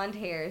 straight blonde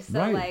hair.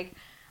 So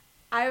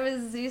I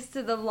was used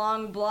to the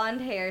long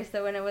blonde hair.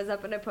 So when it was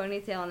up in a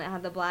ponytail and it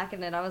had the black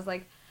in it, I was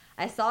like,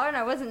 I saw her and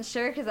I wasn't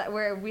sure because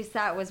where we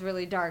sat was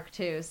really dark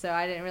too. So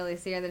I didn't really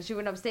see her. And then she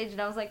went up stage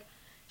and I was like,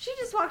 she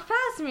just walked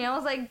past me. I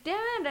was like, damn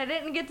it, I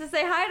didn't get to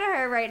say hi to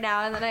her right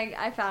now. And then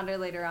I found her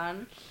later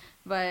on.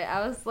 But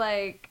I was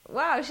like,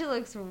 wow, she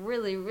looks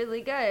really,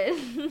 really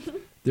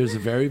good. There's a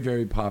very,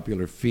 very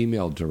popular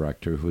female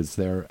director who was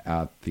there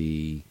at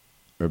the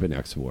Urban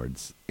X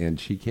Awards. And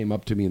she came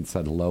up to me and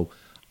said hello.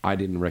 I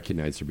didn't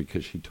recognize her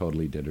because she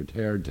totally did her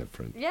hair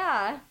different.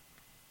 Yeah.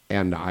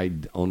 And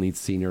I'd only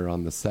seen her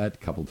on the set a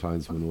couple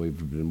times when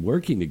we've been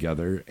working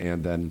together.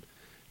 And then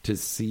to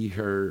see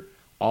her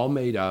all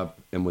made up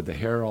and with the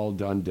hair all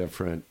done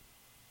different,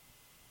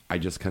 I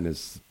just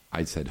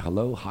I said,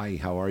 hello, hi,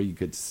 how are you?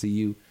 Good to see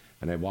you.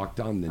 And I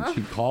walked on. Then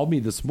she called me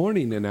this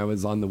morning and I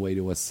was on the way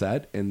to a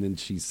set. And then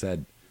she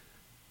said,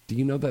 do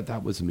you know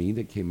that was me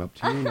that came up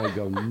to you? And I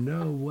go,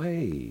 no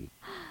way.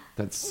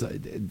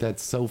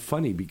 That's so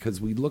funny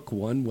because we look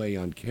one way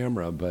on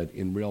camera, but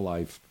in real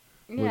life,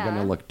 we're going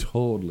to look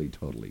totally,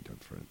 totally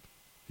different.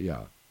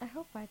 Yeah. I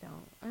hope I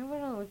don't. I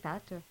wouldn't look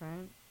that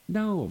different.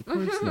 No, of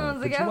course not. I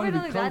was like, I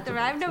wouldn't look that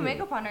different. I have no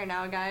makeup on right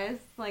now, guys.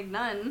 Like,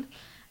 none.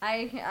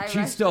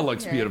 She still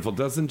looks beautiful,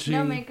 doesn't she?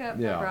 No makeup,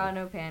 no bra,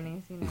 no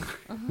panties, you know.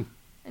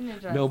 And a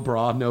dress. No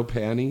bra, no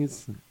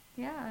panties?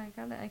 Yeah,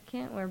 I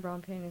can't wear bra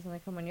and panties when I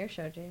come on your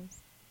show, James.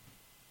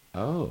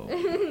 Oh.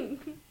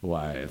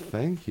 Why,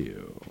 thank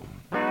you.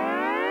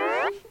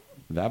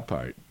 That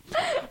part.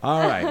 All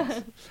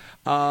right.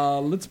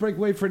 Let's break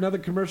away for another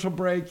commercial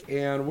break,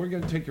 and we're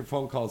going to take your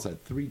phone calls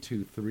at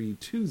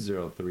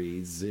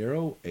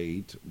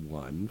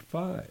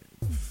 323-203-0815.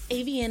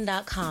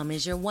 AVN.com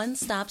is your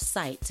one-stop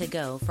site to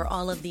go for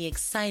all of the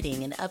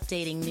exciting and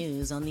updating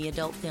news on the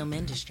adult film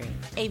industry.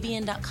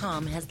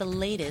 AVN.com has the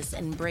latest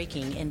and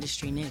breaking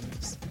industry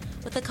news,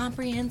 with a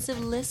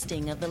comprehensive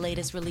listing of the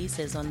latest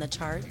releases on the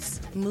charts,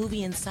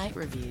 movie and site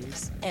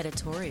reviews,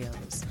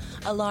 editorials,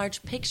 a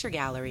large picture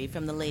gallery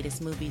from the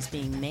latest movies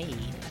being made,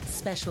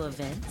 special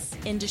events,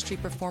 industry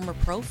performer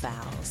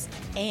profiles,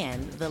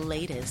 and the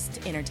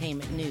latest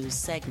entertainment news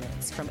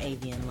segments from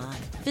AVN Live.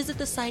 Visit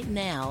the site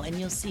now and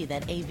you'll see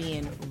that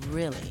AVN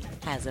really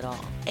has it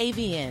all.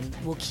 AVN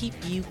will keep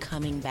you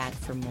coming back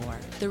for more.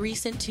 The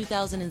recent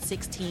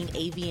 2016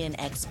 AVN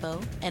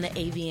Expo and an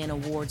AVN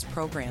Awards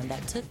program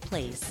that took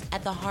place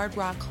at the Hard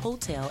Rock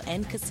Hotel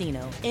and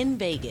Casino in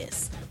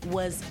Vegas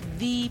was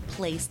the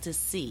place to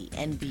see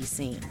and be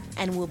seen,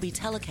 and will be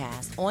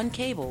telecast on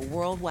cable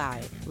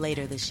worldwide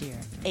later this year.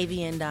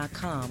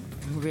 AVN.com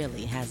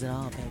really has it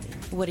all, baby.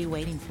 What are you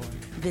waiting for?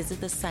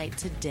 Visit the site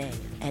today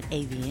at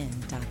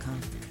AVN.com.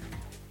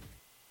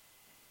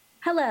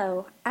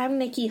 Hello, I'm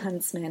Nikki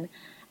Huntsman,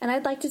 and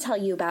I'd like to tell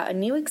you about a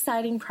new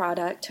exciting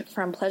product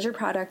from Pleasure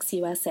Products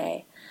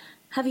USA.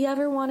 Have you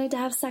ever wanted to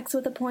have sex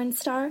with a porn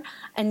star?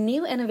 A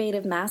new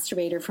innovative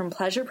masturbator from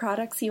Pleasure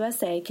Products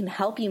USA can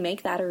help you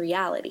make that a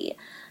reality.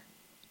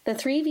 The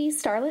 3V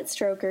Starlet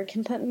Stroker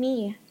can put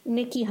me,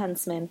 Nikki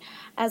Huntsman,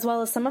 as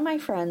well as some of my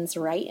friends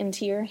right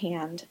into your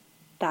hand.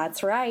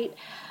 That's right.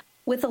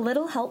 With a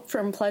little help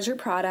from Pleasure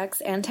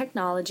Products and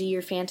technology,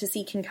 your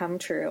fantasy can come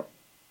true.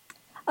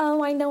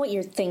 Oh, I know what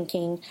you're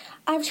thinking.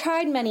 I've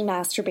tried many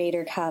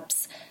masturbator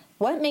cups.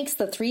 What makes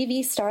the 3V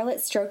Starlet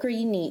Stroker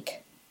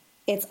unique?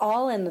 It's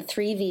all in the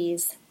 3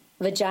 V's: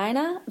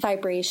 vagina,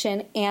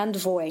 vibration, and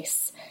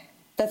voice.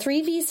 The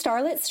 3V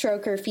Starlet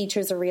Stroker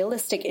features a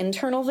realistic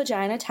internal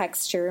vagina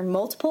texture,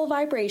 multiple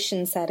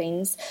vibration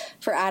settings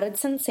for added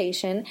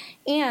sensation,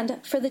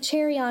 and for the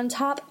cherry on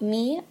top,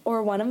 me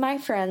or one of my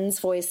friends'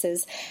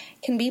 voices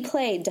can be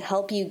played to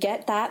help you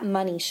get that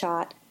money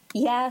shot.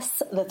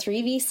 Yes, the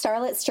 3V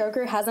Starlet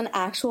Stroker has an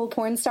actual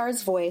porn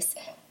star's voice.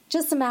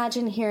 Just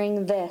imagine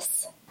hearing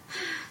this.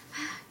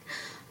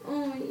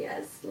 Oh,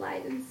 yes,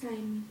 slide inside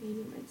me,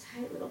 baby, my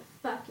tight little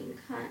fucking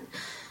cunt.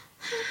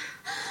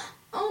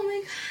 Oh,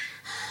 my God.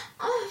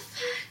 Oh,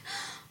 fuck.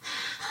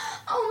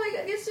 Oh, my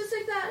God, it's just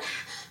like that.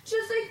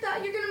 Just like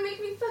that. You're gonna make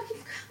me fucking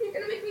come. You're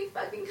gonna make me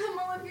fucking come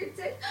all over your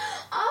dick.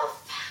 Oh,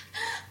 fuck.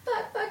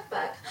 Fuck, fuck,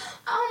 fuck.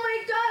 Oh,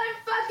 my God, I'm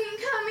fucking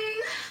coming.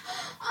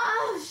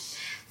 Oh, shit.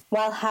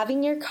 While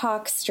having your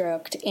cock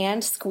stroked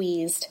and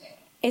squeezed.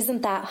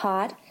 Isn't that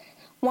hot?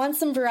 Want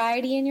some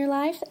variety in your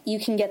life? You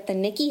can get the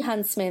Nikki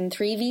Huntsman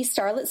 3V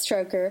Starlet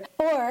Stroker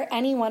or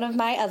any one of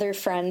my other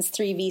friends'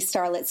 3V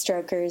Starlet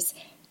Strokers.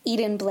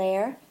 Eden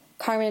Blair,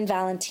 Carmen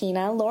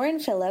Valentina, Lauren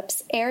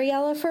Phillips,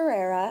 Ariella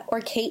Ferreira, or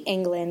Kate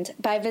England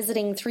by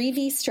visiting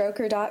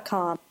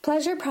 3vstroker.com.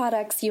 Pleasure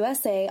Products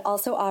USA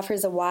also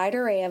offers a wide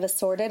array of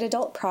assorted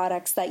adult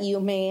products that you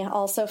may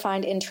also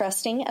find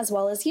interesting as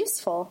well as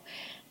useful.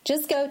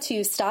 Just go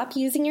to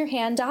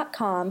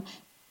stopusingyourhand.com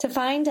to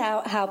find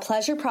out how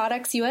Pleasure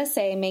Products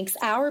USA makes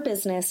our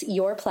business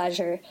your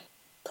pleasure.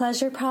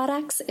 Pleasure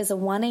Products is a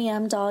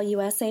 1AM Doll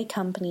USA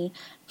company.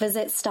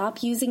 Visit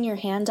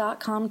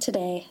stopusingyourhand.com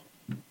today.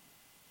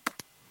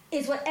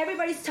 It's what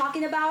everybody's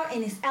talking about,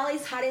 and it's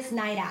LA's hottest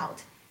night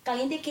out.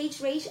 Caliente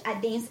Cage Rage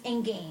at Dames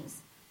and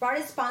Games.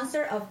 Proud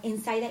sponsor of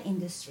Inside the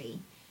Industry.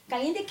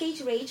 Caliente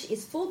Cage Rage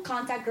is full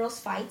contact girls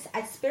fights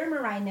at Spirit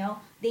Marino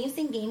Dames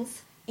and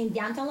Games in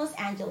downtown Los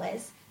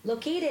Angeles,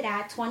 located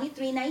at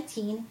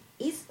 2319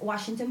 East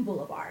Washington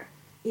Boulevard.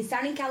 It's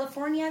Southern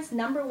California's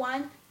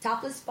 #1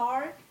 topless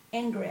bar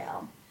and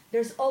grill.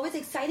 There's always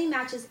exciting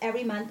matches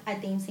every month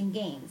at Dames and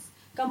Games.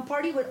 Come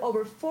party with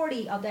over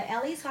 40 of the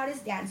LA's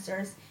hottest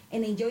dancers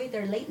and enjoy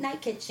their late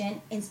night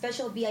kitchen and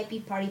special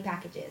VIP party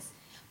packages.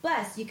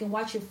 Plus, you can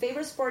watch your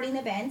favorite sporting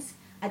events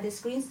at the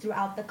screens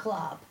throughout the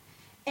club.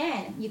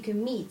 And you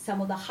can meet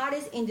some of the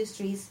hottest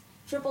industries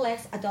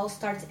XXX adult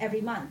stars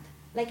every month,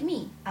 like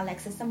me,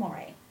 Alexis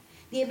Zamore.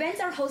 The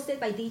events are hosted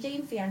by DJ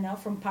Inferno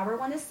from Power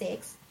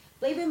 106,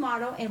 Playboy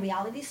model and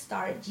reality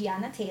star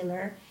Gianna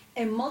Taylor,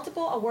 and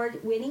multiple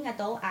award-winning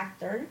adult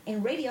actor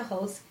and radio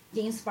host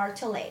James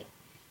Bartolet.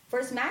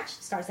 First match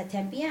starts at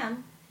 10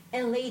 p.m.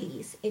 And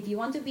ladies, if you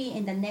want to be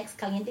in the next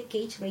Caliente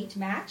Cage Rage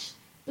match,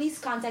 please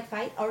contact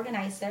fight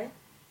organizer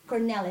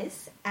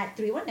Cornelis at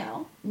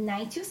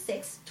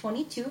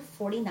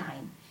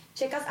 310-926-2249.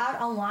 Check us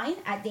out online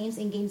at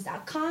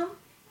damesandgames.com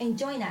and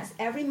join us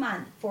every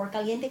month for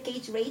Caliente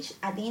Cage Rage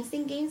at Dames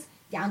and Games,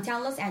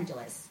 downtown Los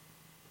Angeles.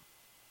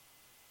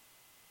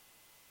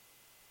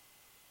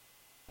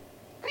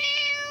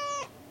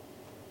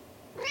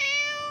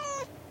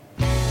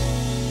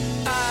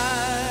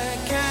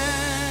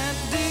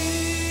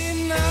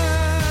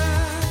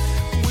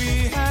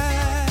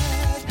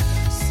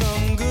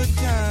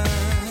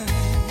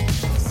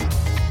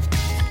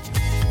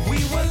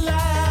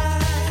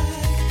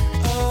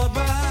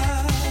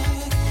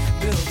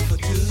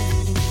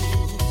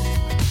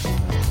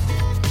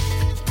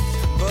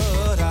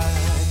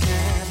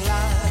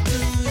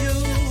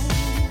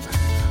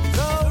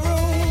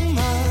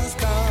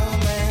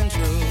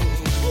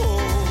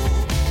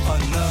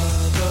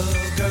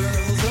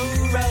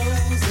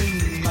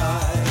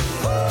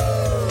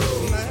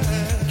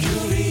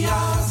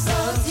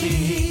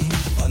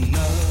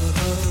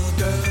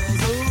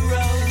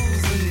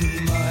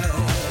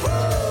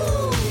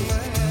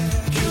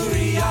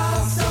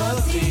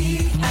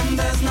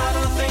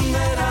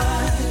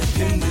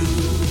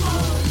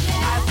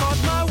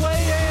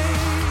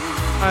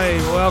 Hi,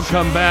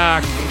 welcome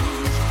back.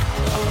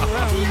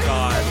 Oh,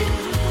 God.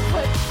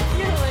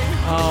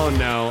 Oh,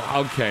 no.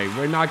 Okay,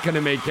 we're not going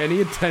to make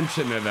any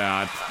attention to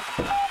that.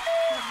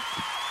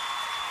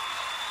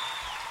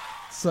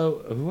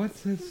 So, what's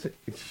this?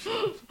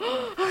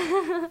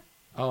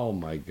 Oh,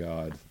 my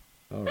God.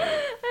 All right.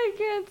 I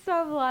can't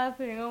stop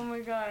laughing. Oh,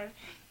 my God.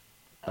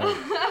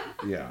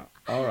 Yeah,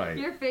 all right.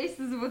 Your face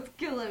is what's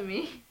killing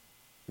me.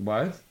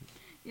 What?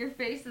 Your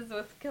face is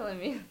what's killing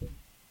me.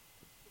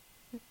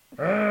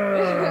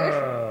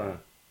 I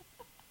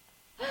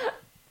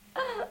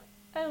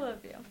love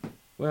you.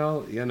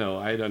 Well,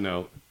 I don't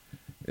know.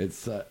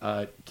 It's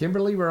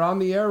Kimberly, we're on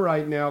the air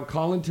right now.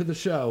 Call into the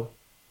show.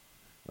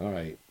 All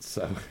right,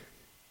 so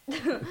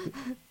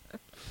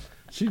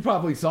she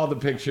probably saw the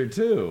picture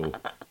too.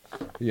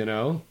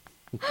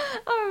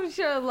 I'm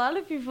sure a lot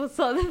of people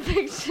saw the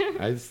picture.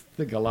 I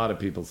think a lot of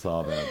people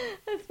saw that.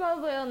 It's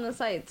probably on the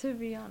site, to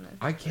be honest.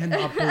 I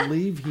cannot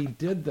believe he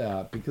did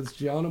that because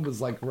Gianna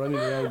was like running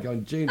around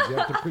going, James, you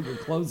have to put your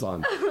clothes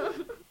on.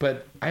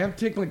 But I have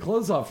to take my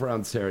clothes off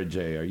around Sarah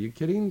J. Are you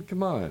kidding?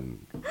 Come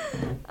on.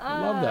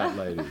 I love that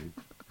lady.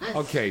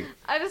 Okay,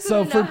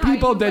 so for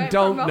people that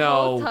don't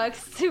know,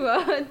 tux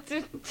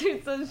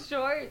to some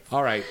shorts.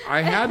 All right,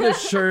 I had the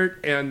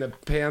shirt and the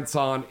pants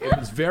on. It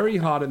was very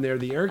hot in there.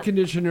 The air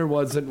conditioner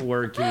wasn't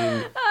working.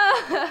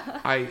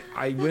 I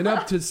went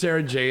up to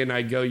Sarah J and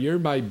I go, "You're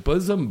my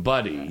bosom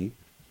buddy,"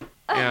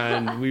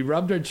 and we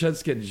rubbed our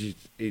chests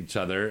against each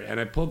other. And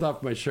I pulled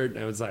off my shirt and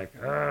I was like,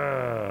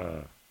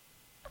 "Ah,"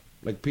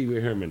 like Pee Wee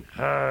Herman,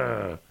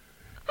 "Ah."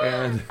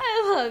 And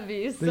I love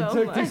you so much.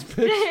 They took this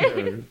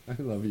picture. I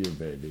love you,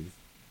 baby.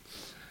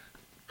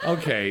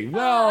 Okay,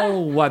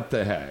 well, what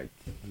the heck?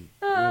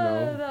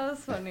 That was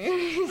funny.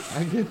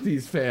 I get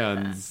these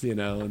fans,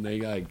 and they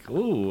like,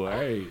 "Ooh,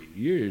 hey,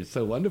 you're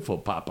so wonderful,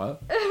 Papa."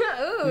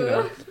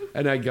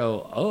 And I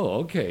go, "Oh,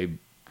 okay,"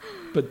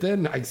 but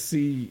then I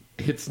see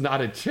it's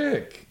not a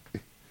chick,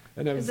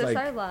 and I was like, "Is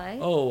this our live?"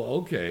 "Oh,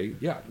 okay,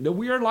 yeah. No,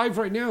 we are live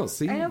right now.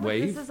 See, I know, but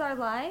wave. this is our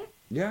live.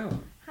 Yeah.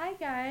 Hi,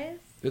 guys.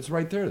 It's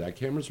right there. That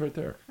camera's right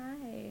there.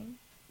 Hi.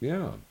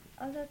 Yeah.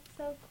 Oh, that's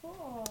so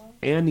cool.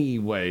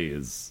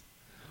 Anyways.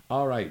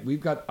 All right. We've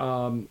got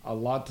a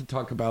lot to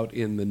talk about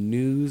in the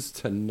news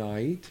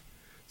tonight.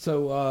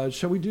 So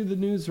shall we do the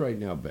news right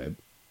now, babe?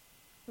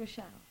 We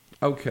shall.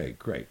 Okay,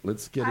 great.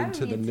 Let's get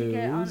into the news. I need to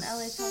get on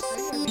LA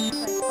Talk Radio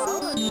because I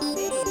followed the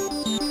page,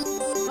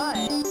 but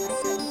I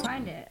couldn't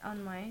find it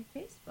on my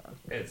Facebook.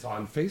 It's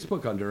on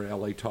Facebook under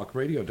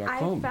LATalkRadio.com.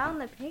 I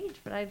found the page,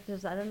 but I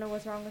don't know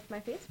what's wrong with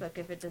my Facebook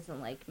if it doesn't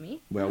like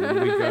me. Well,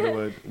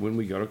 when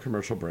we go to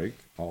commercial break,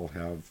 I'll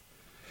have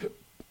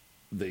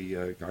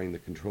the guy in the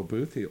control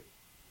booth. He'll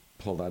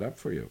pull that up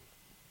for you.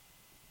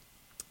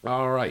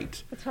 All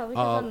right. It's probably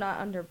because I'm not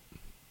under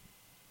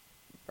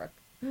Brooke.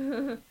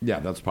 Yeah,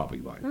 that's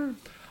probably why.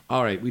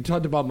 All right. We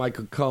talked about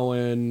Michael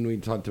Cohen. We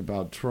talked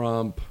about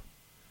Trump.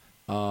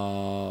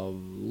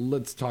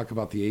 Let's talk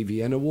about the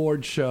AVN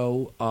Award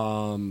show.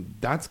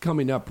 That's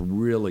coming up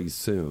really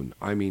soon.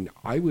 I mean,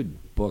 I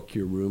would book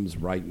your rooms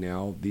right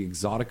now. The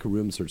Exotica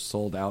rooms are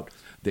sold out.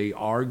 They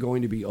are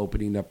going to be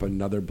opening up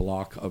another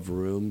block of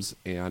rooms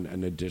and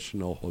an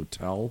additional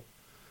hotel.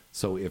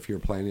 So if you're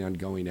planning on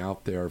going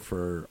out there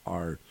for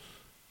our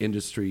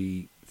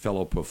industry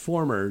fellow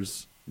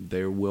performers,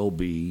 there will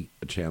be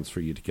a chance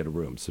for you to get a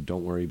room. So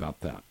don't worry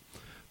about that.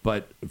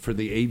 But for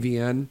the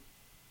AVN,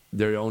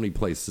 their only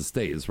place to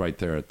stay is right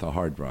there at the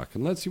Hard Rock,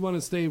 unless you want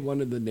to stay at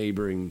one of the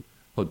neighboring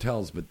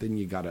hotels, but then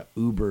you got to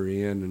Uber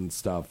in and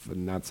stuff,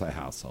 and that's a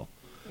hassle.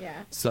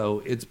 Yeah.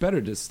 So it's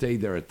better to stay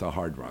there at the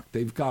Hard Rock.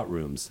 They've got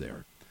rooms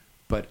there,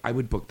 but I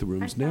would book the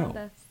rooms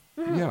now.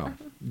 Yeah.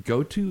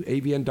 Go to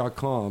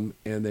avn.com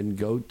and then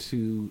go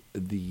to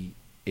the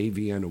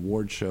AVN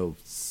Award Show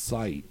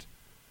site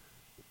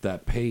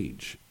that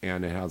page,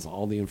 and it has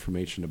all the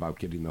information about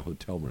getting the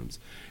hotel rooms.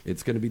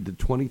 It's going to be the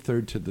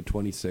 23rd to the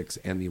 26th,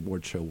 and the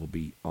award show will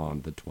be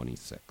on the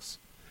 26th.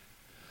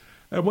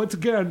 And once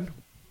again,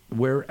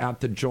 we're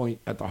at the Joint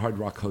at the Hard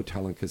Rock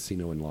Hotel and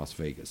Casino in Las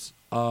Vegas.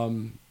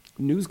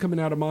 News coming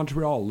out of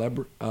Montreal.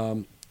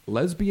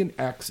 Lesbian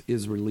X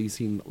is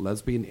releasing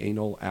Lesbian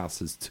Anal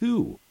Asses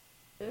 2.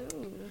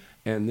 Ooh.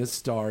 And this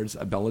stars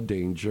Abella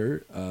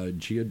Danger,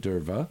 Gia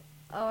Derva,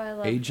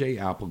 AJ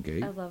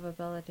Applegate. I love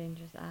Abella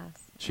Danger's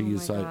ass.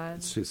 She's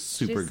she's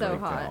super so great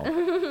hot.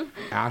 gal.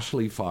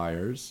 Ashley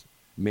Fires,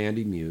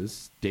 Mandy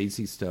Muse,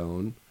 Daisy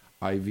Stone,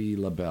 Ivy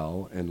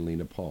LaBelle, and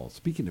Lena Paul.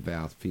 Speaking of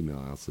female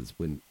asses,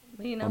 when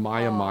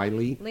Amaya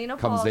Miley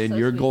comes in,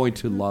 you're going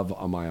to love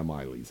Amaya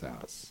Miley's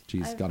ass.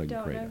 She's got a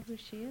great ass. Who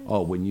she is.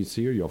 Oh, when you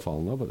see her, you'll fall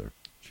in love with her.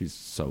 She's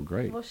so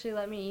great. Will she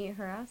let me eat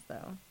her ass,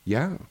 though?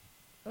 Yeah.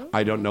 Ooh.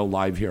 I don't know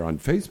live here on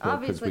Facebook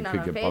because Obviously we not could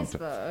on get bumped.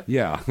 Facebook.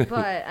 Yeah.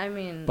 But, I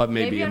mean... But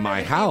maybe in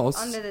my house.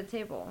 Under the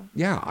table.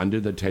 Yeah, under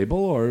the table,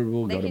 or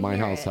we'll They go to can my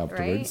hear house it,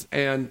 afterwards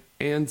right?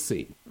 and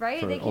see. Right?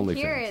 for They can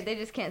hear OnlyFans. it. They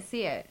just can't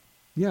see it.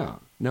 Yeah.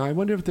 Now, I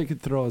wonder if they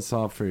could throw us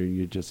off for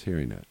you just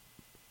hearing it.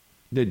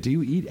 Do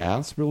you eat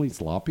ass really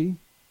sloppy?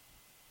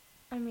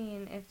 I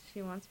mean, if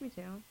she wants me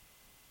to.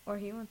 Or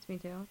he wants me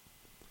to.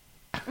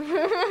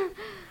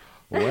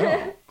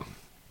 Well,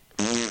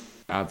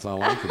 that's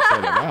all I can say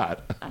to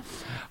that.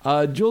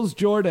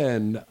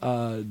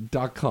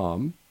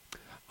 JulesJordan.com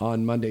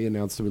on Monday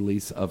announced the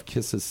release of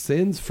Kiss of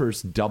Sin's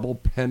first double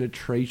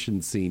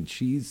penetration scene.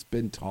 She's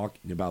been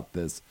talking about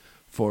this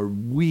for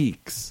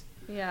weeks.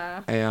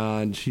 Yeah.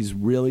 And she's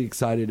really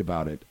excited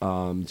about it.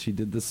 She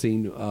did the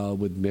scene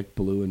with Mick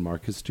Blue and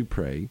Marcus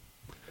Dupree.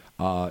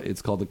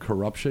 It's called The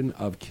Corruption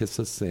of Kiss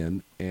of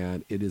Sin,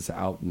 and it is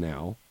out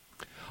now.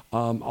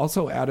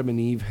 Also, Adam and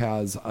Eve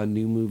has a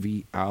new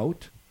movie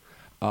out.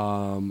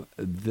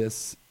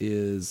 This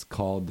is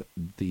called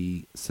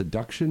The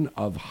Seduction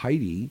of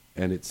Heidi,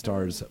 and it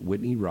stars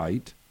Whitney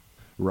Wright,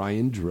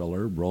 Ryan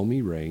Driller,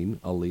 Romy Rain,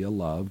 Aaliyah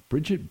Love,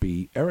 Bridget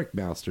B., Eric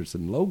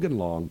Masterson, Logan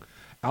Long,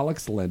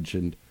 Alex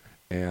Legend,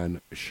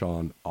 and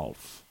Sean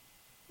Alf.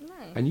 Nice.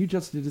 And you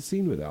just did a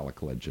scene with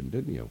Alec Legend,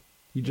 didn't you?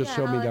 You just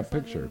showed me Alex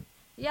that picture. Legend.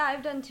 Yeah,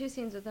 I've done 2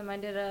 scenes with him. I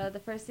did the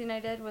first scene I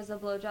did was a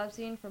blowjob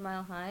scene for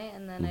Mile High,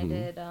 and then I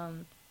did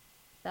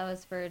that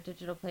was for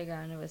Digital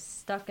Playground. It was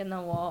Stuck in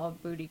the Wall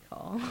Booty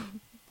Call.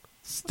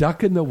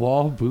 Stuck in the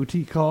Wall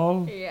Booty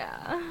Call?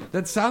 Yeah.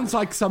 That sounds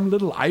like some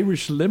little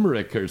Irish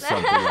limerick or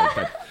something like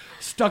that.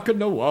 Stuck in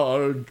the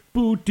wall,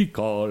 booty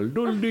call,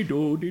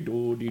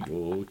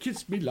 do-de-do-de-do-de-do.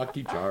 Kiss me,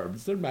 Lucky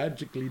Charms, they're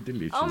magically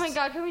delicious. Oh my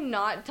god, can we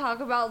not talk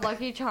about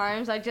Lucky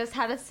Charms? I just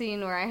had a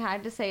scene where I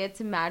had to say it's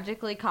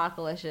magically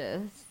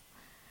cockalicious.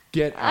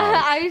 Get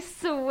out. I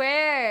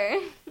swear.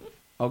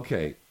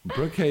 Okay,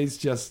 Brooke Hayes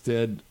just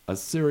did a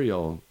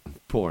cereal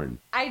porn.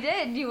 I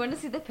did. Do you want to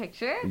see the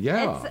picture?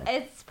 Yeah.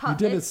 You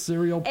did a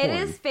cereal porn.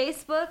 It is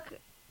Facebook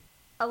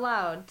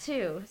allowed,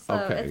 too. So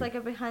Okay. it's like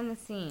a behind the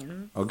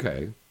scenes.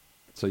 Okay.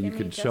 So you Give me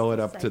can just show a it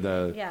up to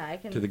the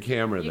second. to the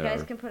camera you there. You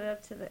guys can put it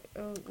up to the...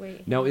 Oh,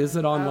 wait. Now, is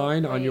it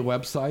online on your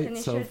wait. website, Can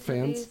you so show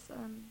fans? titties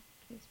on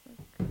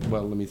Facebook?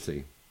 Well, let me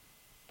see.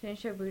 Can you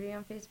show booty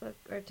on Facebook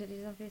or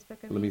titties on Facebook?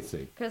 Let me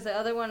see. Because the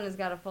other one has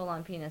got a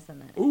full-on penis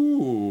in it.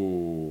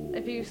 Ooh.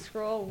 If you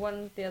scroll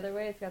one the other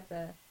way, it's got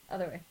the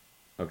other way.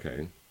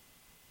 Okay.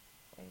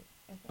 Wait,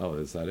 Oh,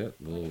 is that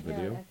it? The little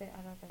video? I don't think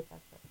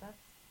that's it. That's...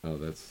 Oh,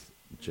 that's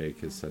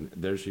Jake has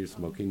sent. There's you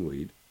smoking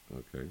weed.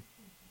 Okay.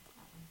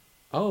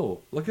 Oh,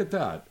 look at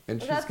that. And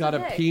she's That's got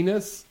the a dick.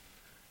 penis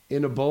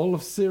in a bowl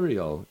of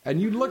cereal.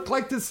 And you look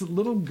like this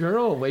little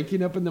girl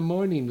waking up in the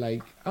morning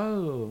like,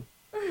 oh,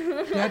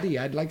 Daddy,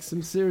 I'd like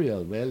some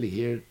cereal. Well,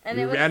 here, And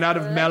we it was ran out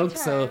of Lucky milk,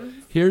 so Charms.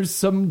 here's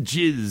some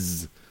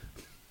jizz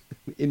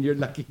in your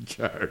Lucky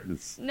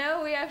Charms.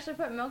 No, we actually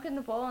put milk in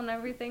the bowl and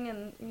everything,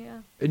 and yeah.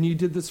 And you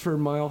did this for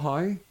Mile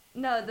High?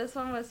 No, this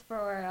one was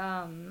for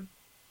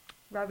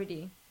Robbie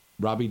D.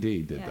 Robbie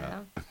D did Yeah.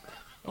 that.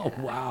 Oh,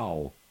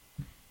 wow.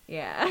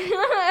 Yeah.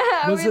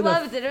 Was we it a-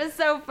 loved it. It was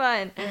so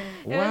fun. It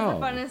Wow. was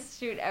the funnest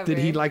shoot ever. Did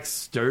he like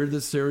stir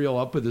the cereal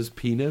up with his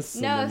penis?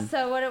 and No, then-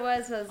 so what it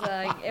was it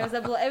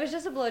was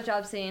just a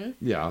blowjob scene.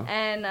 Yeah.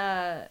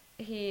 And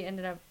he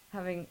ended up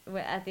having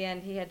at the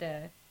end he had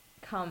to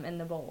come in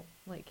the bowl,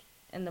 like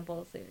in the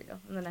bowl of cereal.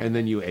 And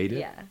then you ate it?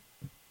 Yeah.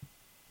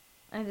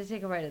 I had to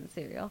take a bite of the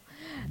cereal.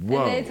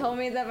 Whoa. And they told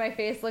me that my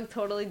face looked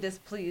totally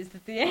displeased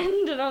at the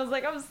end. And I was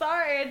like, I'm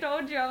sorry, I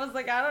told you. I was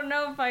like, I don't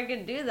know if I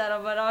can do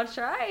that, but I'll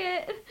try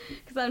it.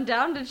 Because I'm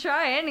down to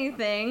try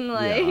anything.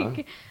 Like,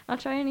 Yeah. I'll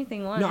try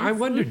anything once. No, I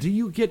wonder, do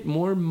you get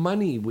more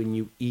money when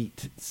you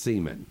eat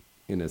semen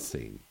in a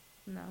scene?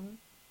 No.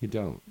 You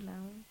don't? No.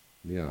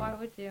 Yeah. Why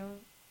would you?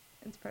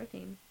 It's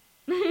protein.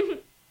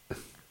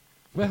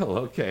 Well,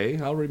 okay.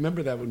 I'll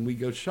remember that when we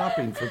go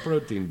shopping for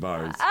protein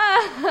bars.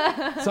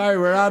 Sorry,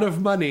 we're out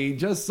of money.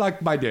 Just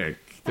suck my dick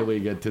till we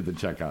get to the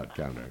checkout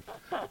counter.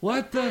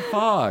 What the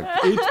fuck?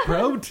 It's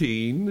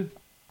protein.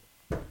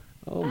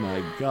 Oh,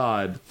 my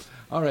God.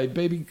 All right,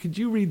 baby, could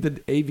you read the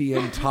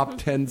AVN top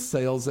 10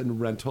 sales and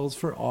rentals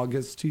for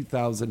August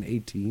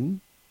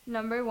 2018?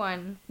 Number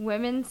 1,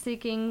 Women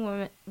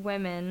Seeking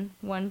Women,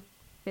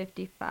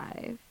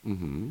 155.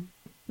 Mm-hmm.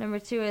 Number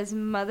 2 is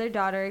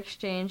Mother-Daughter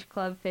Exchange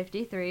Club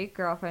 53,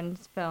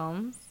 Girlfriends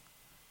Films.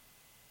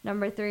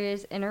 Number 3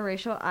 is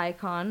Interracial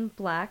Icon,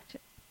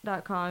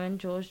 Blacked.com and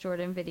Jules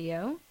Jordan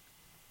Video.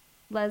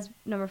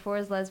 Number 4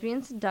 is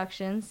Lesbian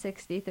Seduction,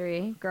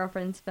 63,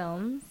 Girlfriends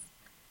Films.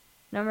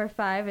 Number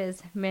 5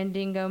 is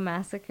Mandingo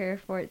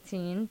Massacre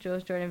 14,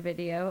 Jules Jordan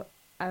Video.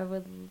 I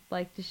would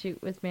like to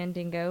shoot with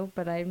Mandingo,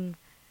 but I'm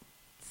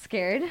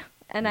scared.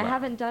 And I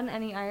haven't done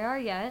any IR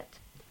yet.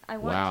 I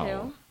want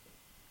to.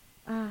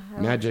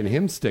 Imagine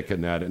him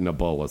sticking that in a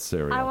bowl of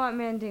cereal. I want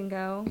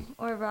Mandingo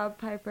or Rob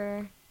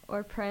Piper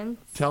or Prince.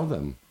 Tell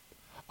them.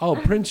 Oh,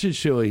 Prince is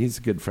Shua. He's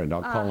a good friend.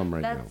 I'll call him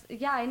right now.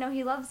 Yeah, I know.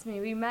 He loves me.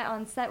 We met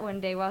on set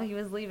one day while he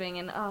was leaving,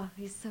 and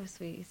he's so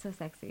sweet. He's so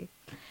sexy.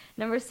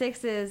 Number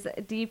 6 is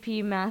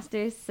DP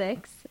Masters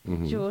 6,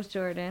 Jules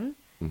Jordan.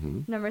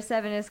 Mm-hmm. Number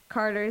 7 is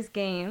Carter's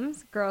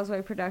Games, Girls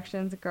Way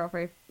Productions,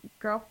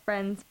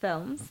 Girlfriends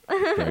Films.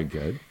 Very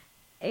good.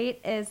 8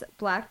 is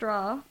Black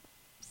Raw,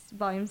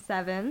 Volume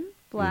 7,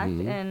 Blacked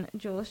and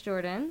Jules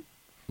Jordan.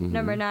 Mm-hmm.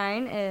 Number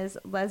 9 is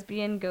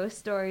Lesbian Ghost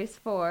Stories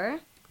 4.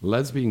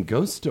 Lesbian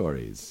Ghost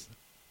Stories.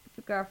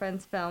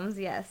 Girlfriends Films,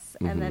 yes.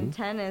 And then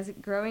 10 is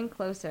Growing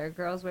Closer,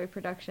 Girls Way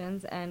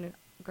Productions and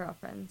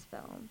Girlfriends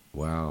Film.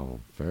 Wow,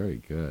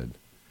 very good.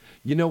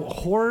 You know,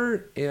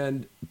 horror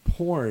and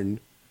porn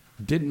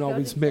didn't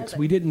always mix.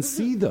 We didn't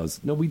see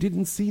those. No, we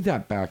didn't see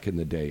that back in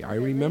the day. I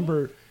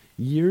remember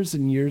years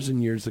and years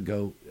and years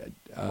ago.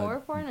 Horror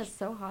porn is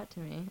so hot to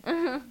me.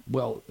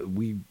 Well,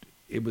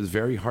 it was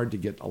very hard to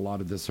get a lot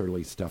of this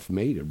early stuff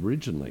made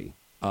originally.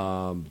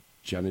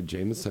 Jenna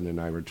Jameson and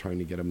I were trying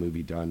to get a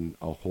movie done,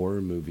 a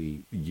horror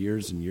movie,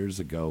 years and years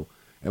ago,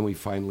 and we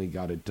finally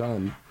got it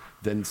done.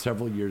 Then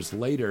several years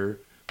later,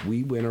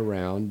 we went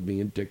around,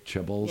 me and Dick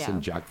Chibbles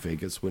and Jack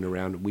Vegas went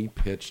around, we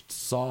pitched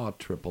Saw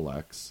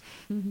XXX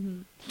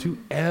to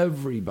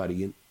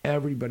everybody, and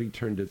everybody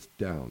turned us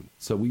down.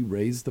 So we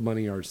raised the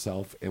money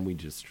ourselves, and we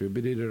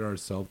distributed it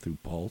ourselves through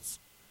Pulse.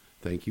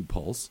 Thank you,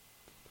 Pulse.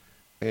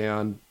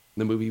 And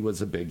the movie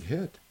was a big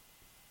hit.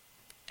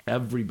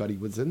 Everybody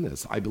was in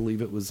this. I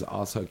believe it was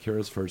Asa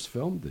Akira's first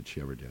film that she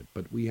ever did.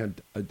 But we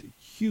had a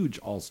huge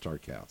all-star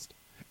cast.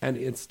 And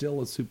it's still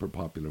a super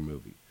popular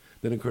movie.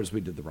 Then, of course, we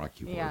did the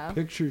Rocky Horror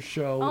Picture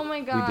Show. Oh, my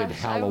gosh. We did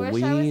Halloween. I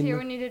wish I was here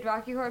when you did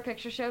Rocky Horror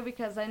Picture Show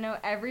because I know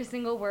every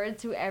single word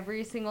to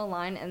every single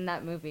line in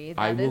that movie.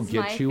 I will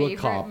get you a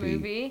copy.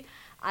 Movie.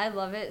 I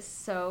love it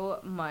so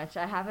much.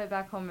 I have it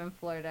back home in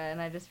Florida, and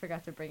I just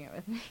forgot to bring it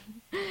with me.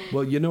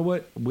 Well, you know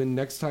what?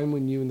 Next time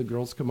when you and the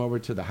girls come over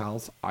to the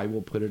house, I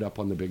will put it up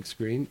on the big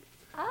screen,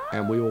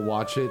 and we will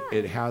watch it.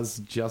 It has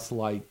just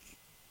like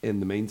in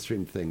the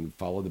mainstream thing,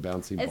 Follow the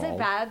Bouncing Ball. Is it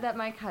bad that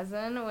my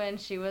cousin, when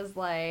she was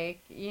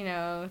like,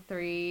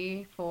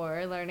 3,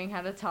 4, learning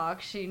how to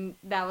talk,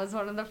 that was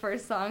one of the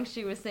first songs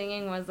she was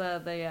singing was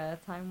the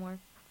Time Warp?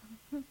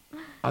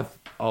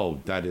 Oh,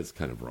 that is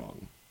kind of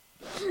wrong.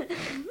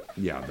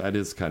 Yeah, that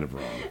is kind of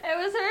wrong. It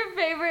was her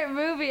favorite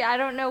movie. I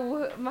don't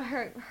know,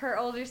 her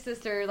older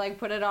sister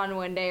put it on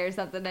one day or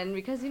something, and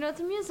because it's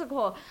a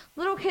musical,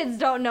 little kids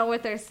don't know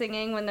what they're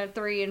singing when they're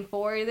 3 and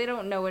 4. They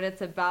don't know what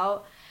it's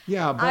about.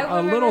 Yeah, but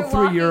a little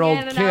 3-year-old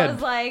kid. I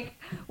was like,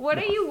 "What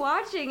are you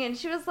watching?" And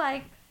she was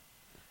like,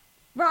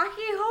 "Rocky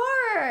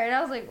Horror," and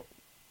I was like,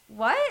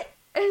 "What?"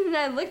 And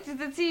I looked at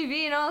the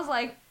TV and I was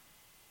like,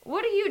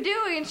 "What are you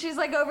doing?" And she's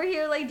over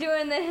here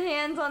doing the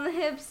hands on the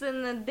hips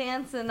and the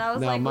dance, and I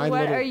was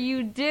 "What are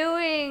you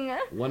doing?"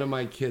 One of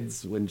my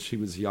kids, when she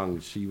was young,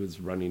 she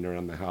was running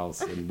around the house,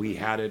 and we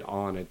had it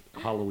on at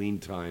Halloween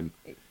time,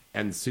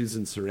 and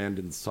Susan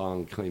Sarandon's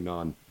song came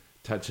on,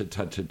 "Touch it,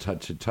 touch it,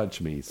 touch it,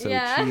 touch me." So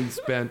she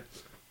spent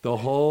the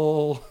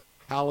whole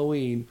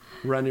Halloween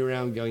running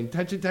around going,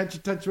 "Touch it, touch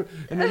it, touch me."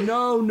 And then,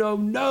 no,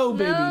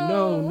 baby,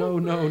 no.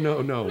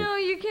 No,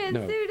 you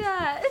can't do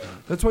that.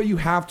 That's why you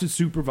have to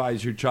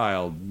supervise your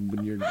child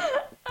when you're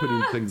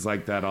putting things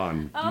like that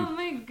on. Oh,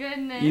 my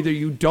goodness. Either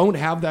you don't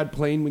have that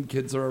playing when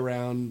kids are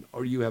around,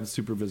 or you have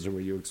supervision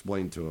where you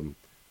explain to them.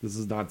 This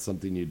is not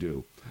something you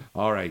do.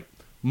 All right.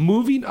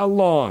 Moving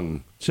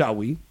along, shall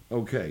we?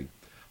 Okay.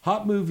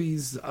 Hot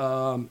Movies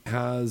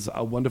has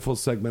a wonderful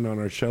segment on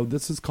our show.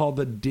 This is called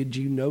the Did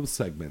You Know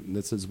segment. And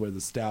this is where the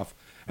staff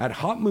at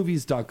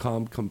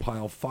hotmovies.com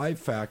compile 5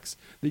 facts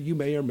that you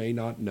may or may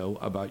not know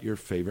about your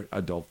favorite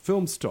adult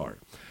film star.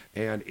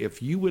 And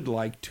if you would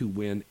like to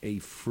win a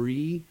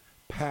free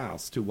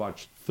pass to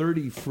watch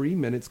 30 free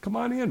minutes, come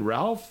on in,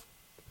 Ralph.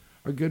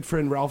 Our good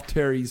friend Ralph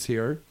Terry's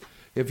here.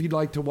 If you'd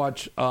like to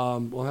watch,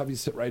 we'll have you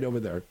sit right over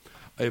there.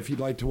 If you'd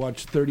like to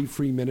watch 30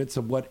 free minutes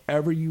of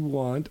whatever you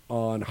want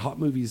on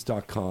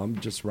hotmovies.com,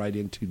 just write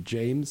into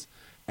James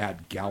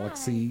at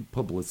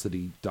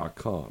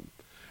galaxypublicity.com.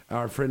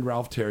 Our friend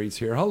Ralph Terry's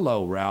here.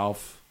 Hello,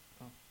 Ralph.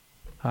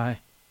 Hi.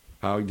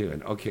 How are you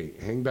doing? Okay,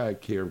 hang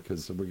back here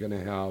because we're going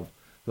to have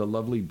the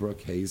lovely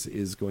Brooke Hayes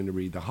is going to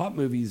read the Hot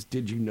Movies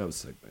Did You Know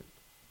segment.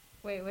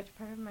 Wait, which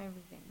part am I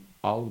reading?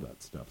 All of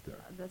that stuff there.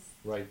 This.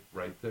 Right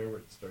there where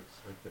it starts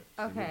right there.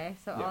 Okay,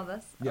 so all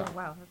this? Yeah. Oh,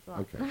 wow, that's a lot.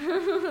 Okay.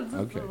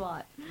 That's a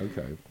lot.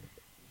 Okay.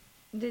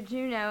 Did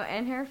you know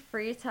in her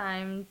free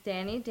time,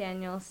 Danny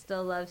Daniels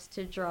still loves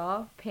to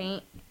draw,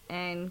 paint,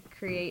 and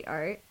create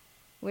art,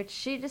 which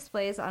she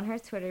displays on her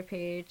Twitter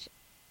page,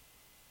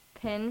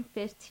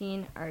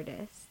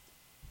 Pin15Artist.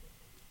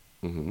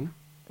 Mm-hmm.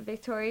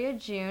 Victoria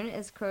June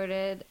is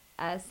quoted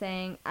as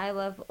saying, "I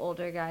love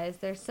older guys.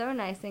 They're so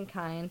nice and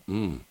kind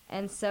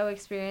and so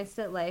experienced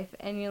at life,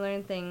 and you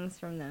learn things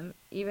from them,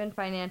 even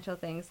financial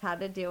things, how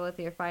to deal with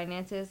your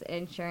finances,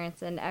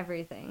 insurance, and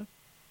everything.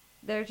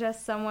 They're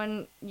just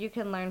someone you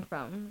can learn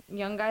from.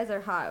 Young guys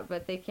are hot,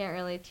 but they can't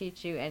really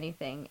teach you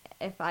anything.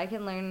 If I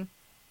can learn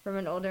from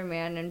an older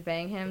man and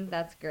bang him,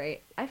 that's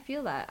great." I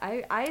feel that.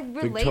 I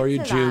relate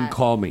Victoria to June, that.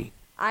 call me.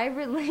 I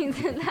relate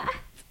to that.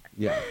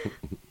 Yeah.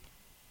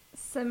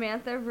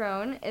 Samantha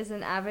Roan is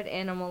an avid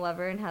animal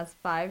lover and has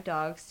 5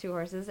 dogs, 2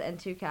 horses, and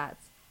 2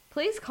 cats.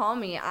 Please call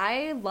me.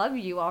 I love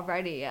you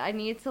already. I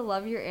need to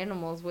love your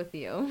animals with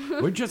you.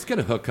 We're just going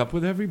to hook up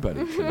with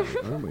everybody tonight,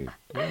 aren't we?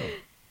 Yeah.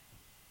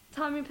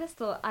 Tommy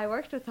Pistol. I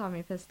worked with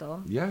Tommy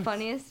Pistol. Yes.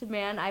 Funniest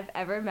man I've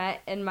ever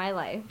met in my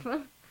life.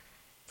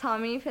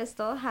 Tommy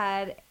Pistol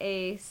had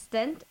a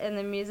stint in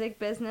the music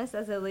business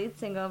as a lead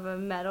singer of a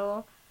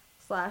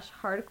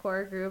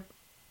metal/hardcore group,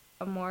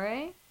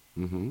 Amore.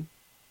 Mm-hmm.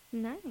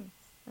 Nice.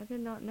 I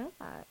did not know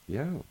that.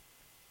 Yeah.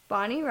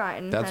 Bonnie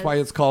Rotten. That's why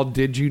it's called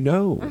Did You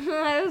Know?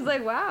 I was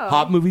like, wow.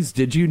 Hot Movies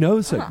Did You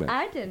Know segment.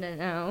 I didn't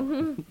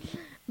know.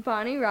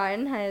 Bonnie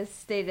Rotten has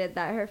stated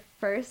that her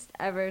first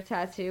ever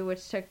tattoo,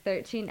 which took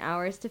 13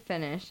 hours to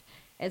finish,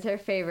 is her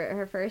favorite.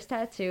 Her first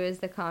tattoo is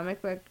the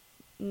comic book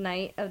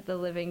Night of the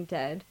Living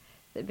Dead,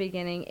 the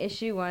beginning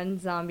issue 1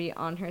 zombie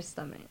on her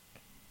stomach.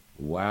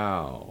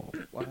 Wow.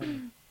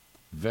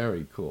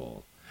 Very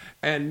cool.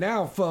 And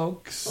now,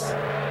 folks,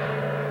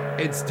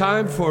 it's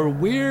time for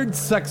Weird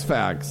Sex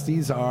Facts.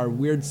 These are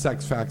weird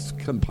sex facts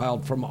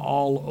compiled from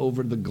all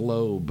over the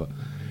globe.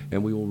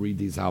 And we will read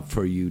these out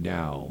for you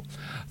now.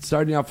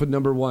 Starting off with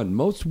number 1.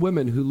 Most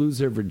women who lose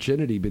their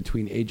virginity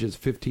between ages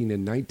 15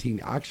 and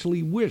 19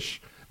 actually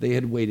wish they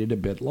had waited a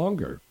bit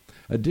longer.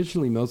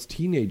 Additionally, most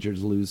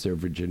teenagers lose their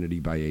virginity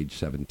by age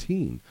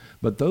 17.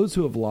 But those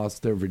who have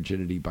lost their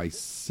virginity by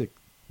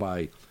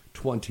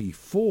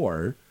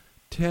 24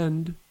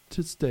 tend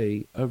to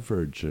stay a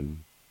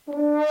virgin.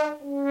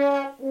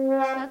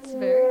 That's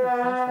very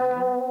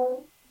refreshing.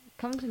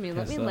 Come to me.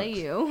 Let me lay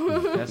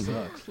you. That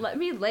sucks. Let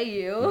me lay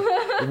you.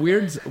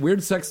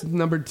 Weird sex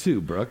number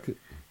 2, Brooke.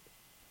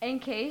 In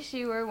case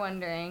you were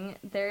wondering,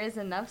 there is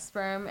enough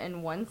sperm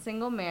in one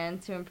single man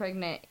to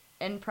impregnate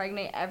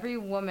every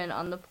woman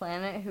on the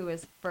planet who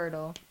is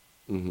fertile.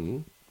 Mm-hmm.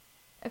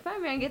 If my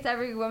man gets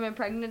every woman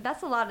pregnant,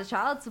 that's a lot of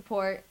child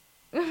support.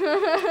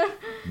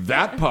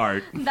 That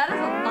part. That is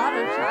a lot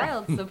of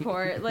child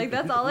support. Like,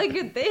 that's all I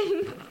could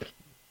think.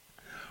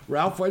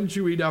 Ralph, why don't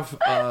you read off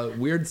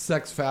weird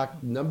sex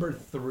fact number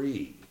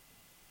 3?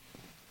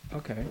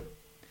 Okay.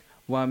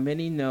 While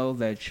many know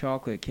that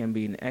chocolate can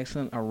be an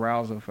excellent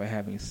arousal for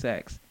having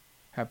sex,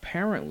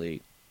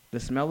 apparently the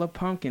smell of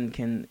pumpkin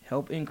can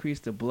help increase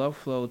the blood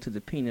flow to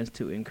the penis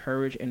to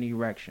encourage an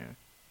erection.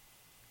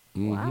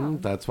 Mm-hmm. Wow.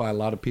 That's why a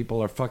lot of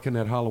people are fucking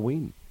at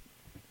Halloween.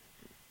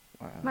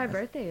 Wow. My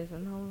birthday is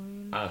on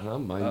Halloween. Uh-huh,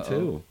 mine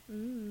too.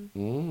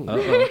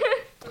 Uh-oh.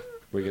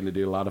 We're going to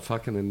do a lot of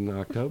fucking in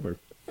October.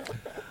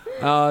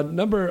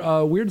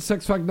 Weird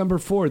sex fact number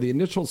 4. The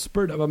initial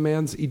spurt of a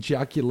man's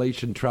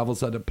ejaculation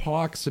travels at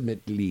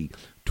approximately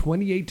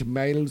 28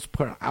 miles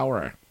per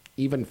hour,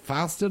 even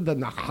faster than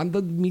the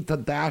 100-meter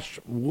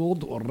dash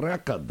world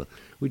record,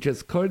 which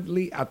is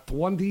currently at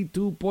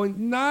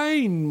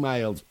 22.9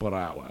 miles per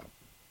hour.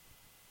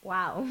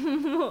 Wow.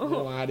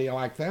 Well, how do you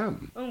like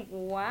them?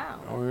 Wow.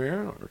 Oh,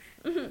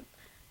 yes.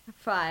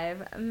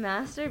 5.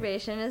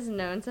 Masturbation is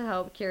known to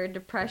help cure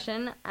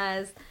depression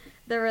as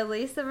the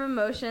release of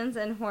emotions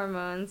and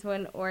hormones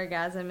when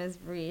orgasm is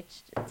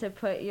reached to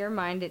put your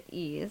mind at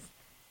ease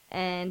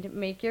and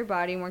make your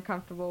body more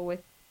comfortable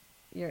with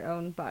your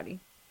own body.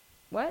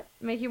 What?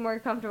 Make you more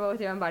comfortable with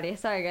your own body.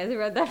 Sorry, guys. I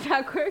read that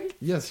backwards.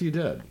 Yes, you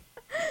did.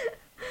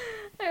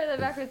 I read that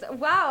backwards.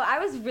 Wow, I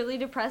was really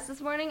depressed this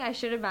morning. I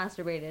should have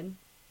masturbated.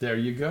 There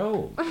you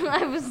go.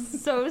 I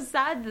was so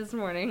sad this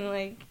morning.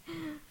 Like...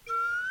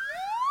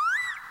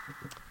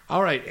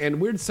 All right,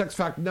 and weird sex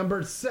fact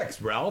number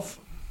 6, Ralph.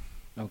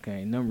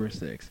 Okay, number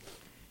 6.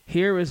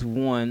 Here is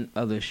one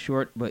of the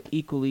short but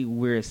equally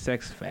weird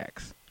sex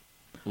facts.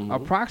 Mm-hmm.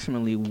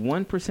 Approximately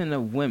 1%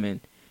 of women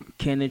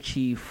can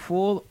achieve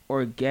full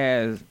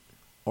orgasm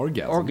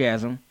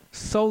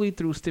solely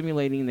through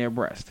stimulating their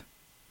breast.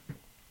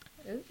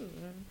 Ooh.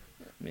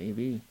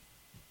 Maybe.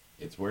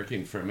 It's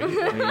working for me.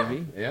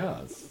 Maybe.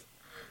 Yes.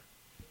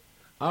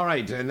 All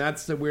right, and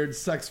that's the weird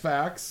sex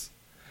facts.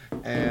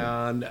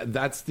 And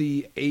that's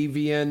the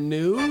AVN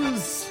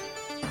News.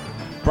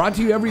 Brought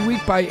to you every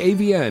week by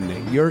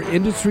AVN, your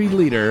industry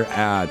leader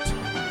at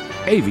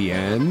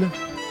avn.com.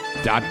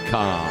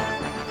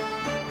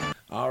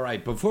 All right.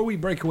 right. Before we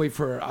break away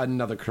for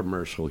another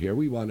commercial here,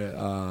 we want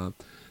to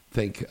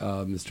thank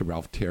Mr.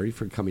 Ralph Terry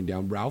for coming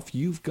down. Ralph,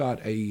 you've got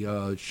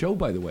a show,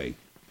 by the way,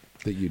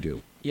 that you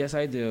do. Yes,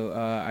 I do.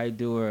 I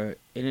do an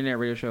internet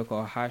radio show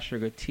called Hot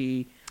Sugar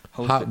Tea.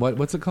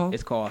 What's it called?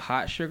 It's called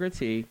Hot Sugar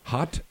Tea.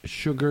 Hot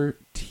Sugar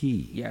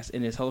Tea. Yes,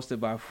 and it's hosted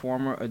by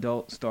former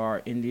adult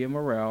star India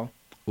Morel.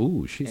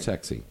 Ooh, she's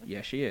sexy.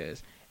 Yes, she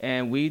is.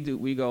 And we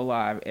go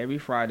live every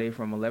Friday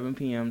from 11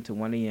 p.m. to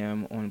 1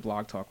 a.m. on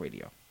Blog Talk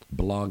Radio.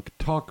 Blog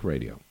Talk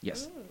Radio.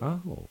 Yes.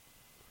 Oh,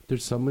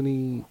 there's so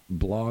many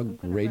blog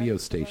radio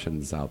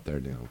stations out there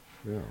now.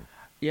 Yeah.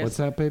 Yes. What's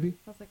that, baby?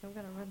 I was like, I'm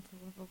gonna run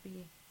to Level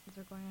B since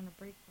we're going on a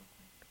break real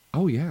quick.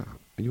 Oh yeah,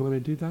 you want to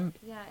do that?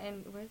 Yeah,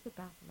 and where's the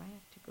bathroom? I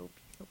have to go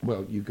pee so bad.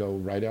 Well, you go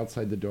right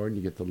outside the door and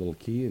you get the little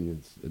key,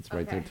 and it's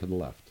right there Okay. to the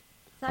left.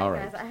 Sorry, All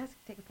right. guys, I have to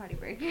take a potty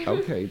break.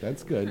 Okay,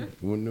 that's good.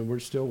 We're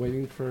still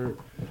waiting for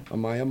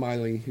Amaya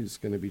Miley, who's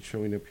going to be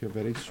showing up here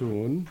very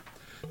soon.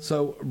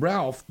 So,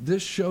 Ralph,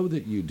 this show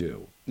that you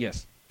do,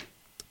 yes,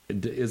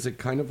 is it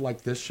kind of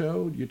like this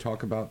show? You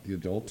talk about the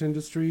adult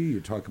industry, you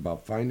talk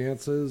about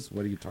finances.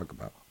 What do you talk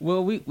about?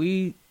 Well,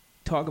 we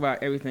talk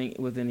about everything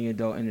within the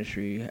adult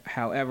industry.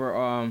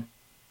 However,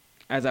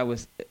 as I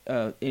was,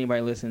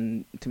 anybody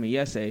listened to me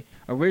yesterday,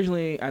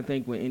 originally I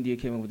think when India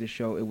came up with the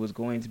show, it was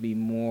going to be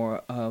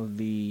more of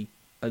the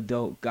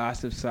adult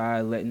gossip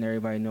side, letting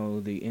everybody know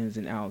the ins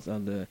and outs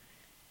of the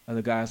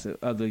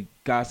gossip of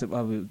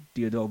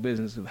the adult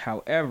business.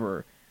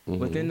 However,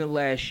 within the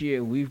last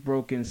year, we've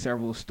broken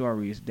several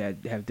stories that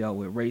have dealt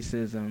with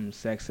racism,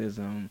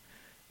 sexism,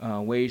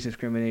 wage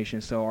discrimination.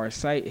 So our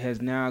site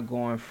has now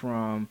gone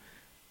from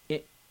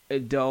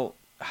adult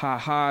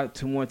ha-ha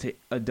to more to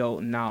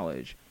adult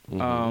knowledge.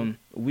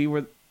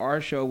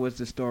 Our show was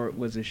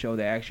the show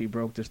that actually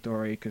broke the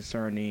story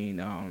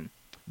concerning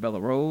Bella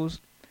Rose.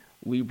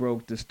 We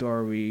broke the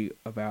story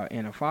about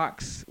Anna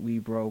Fox. We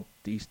broke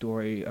the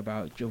story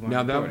about Giovanni.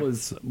 Now that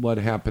was what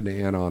happened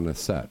to Anna on the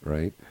set,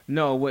 right?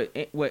 No,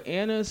 what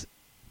Anna's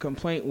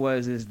complaint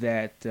is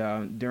that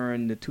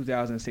during the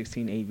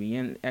 2016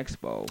 AVN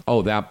Expo.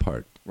 Oh, that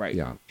part. Right.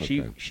 Yeah.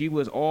 Okay. She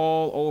was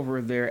all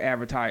over their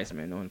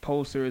advertisement on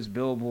posters,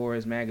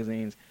 billboards,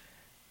 magazines.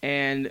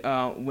 And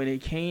when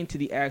it came to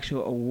the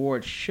actual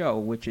award show,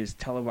 which is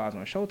televised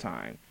on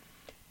Showtime,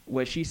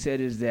 what she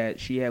said is that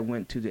she had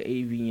went to the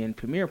AVN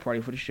premiere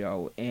party for the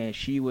show, and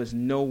she was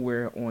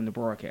nowhere on the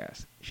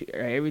broadcast.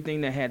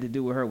 Everything that had to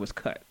do with her was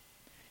cut,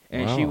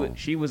 and Wow.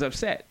 she was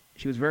upset.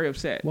 She was very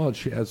upset. Well,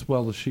 as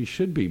well as she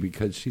should be,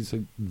 because she's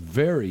a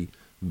very,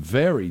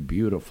 very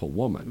beautiful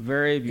woman.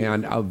 Very beautiful.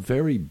 And a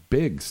very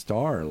big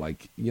star.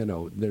 Like,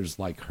 there's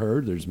like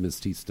her, there's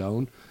Misty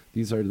Stone.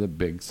 These are the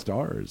big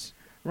stars.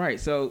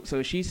 Right. So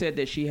she said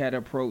that she had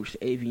approached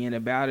AVN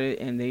about it,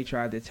 and they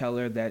tried to tell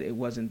her that it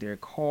wasn't their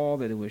call,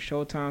 that it was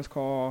Showtime's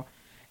call.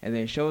 And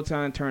then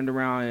Showtime turned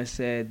around and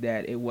said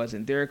that it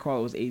wasn't their call,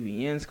 it was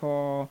AVN's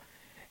call.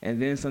 And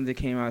then something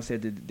came out and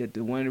said that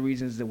one of the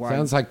reasons why...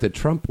 Sounds like the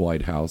Trump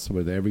White House,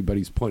 where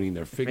everybody's pointing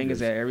their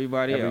fingers at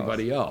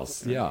everybody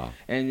else. Yeah.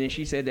 And then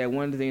she said that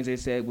one of the things they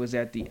said was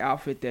that the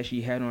outfit that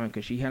she had on,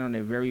 because she had on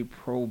a very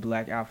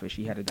pro-black outfit.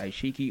 She had a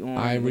daishiki on.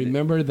 I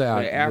remember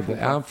that, with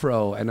the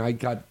afro, and I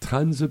got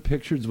tons of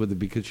pictures with it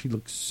because she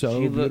looked so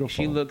beautiful.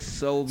 She looked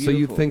so beautiful. So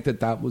you think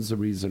that was the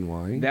reason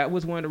why? That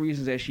was one of the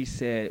reasons that she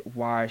said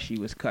why she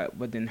was cut.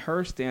 But then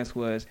her stance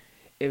was,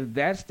 if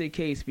that's the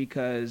case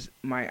because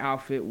my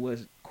outfit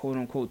was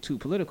quote-unquote too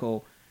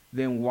political,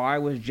 then why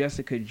was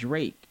Jessica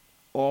Drake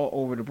all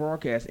over the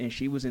broadcast and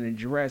she was in a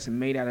dress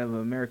made out of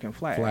an American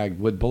flag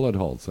with bullet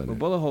holes in it? With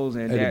bullet holes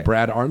in it. And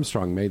Brad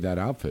Armstrong made that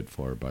outfit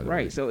for her, by the way.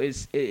 Right, so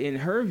in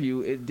her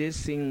view, it did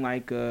seem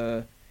like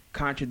a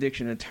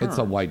contradiction of terms. It's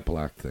a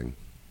white-black thing,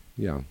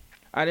 yeah.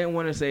 I didn't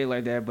want to say it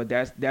like that, but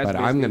that's but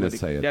I'm going to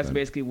say it. That's then.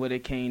 basically what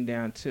it came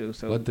down to.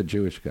 So let the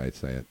Jewish guy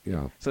say it.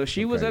 Yeah. So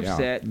she was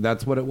upset. Yeah.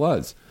 That's what it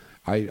was.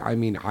 I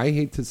mean, I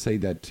hate to say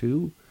that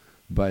too,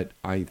 but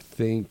I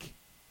think,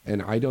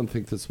 and I don't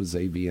think this was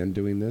AVN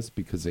doing this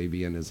because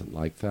AVN isn't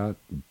like that.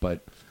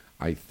 But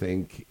I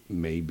think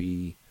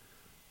maybe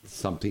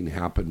something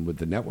happened with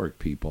the network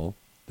people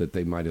that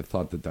they might have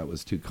thought that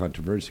was too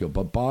controversial.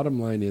 But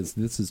bottom line is,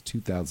 this is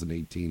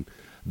 2018.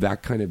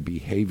 That kind of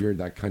behavior,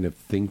 that kind of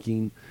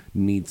thinking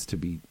needs to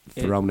be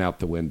thrown out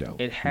the window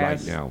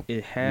right now.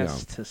 It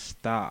has to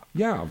stop.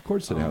 Yeah, of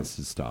course it has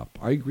to stop.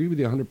 I agree with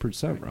you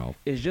 100%, Ralph.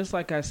 It's just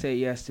like I said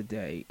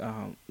yesterday.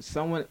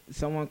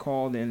 Someone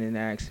called in and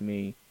asked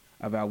me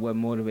about what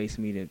motivates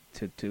me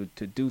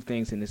to do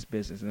things in this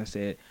business. And I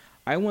said,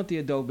 I want the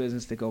adult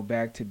business to go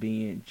back to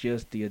being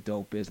just the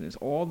adult business.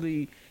 All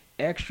the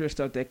extra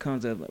stuff that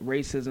comes of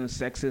racism,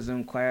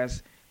 sexism,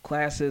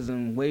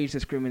 classism, wage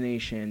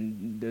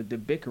discrimination, the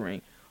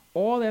bickering,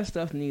 all that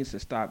stuff needs to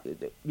stop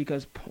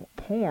because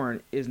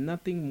porn is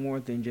nothing more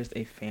than just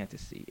a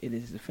fantasy. It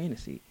is a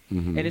fantasy,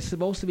 and it's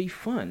supposed to be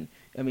fun.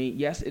 I mean,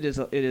 yes, it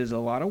is a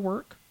lot of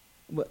work,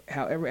 but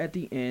however, at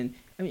the end,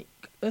 I mean,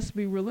 let's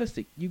be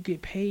realistic. You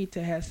get paid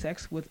to have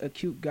sex with a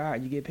cute guy.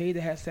 You get paid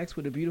to have sex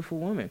with a beautiful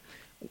woman.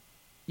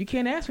 you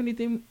can't ask for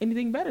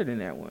anything better than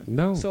that one.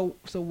 No. So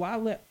why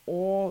let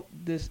all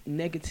this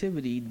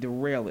negativity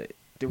derail it?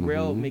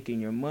 Derail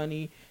making your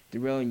money,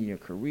 derailing your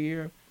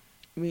career.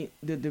 I mean,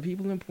 the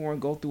people in porn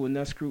go through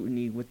enough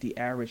scrutiny with the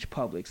average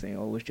public, saying,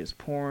 "Oh, it's just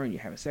porn.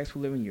 You're having sex for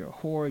a living. You're a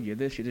whore. You're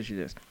this. You're this. You're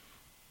this."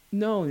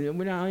 No,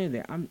 we're not any of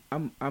that.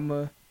 I'm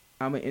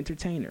an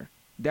entertainer.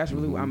 That's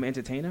really I'm an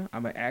entertainer.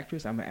 I'm an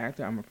actress. I'm an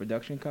actor. I'm a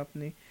production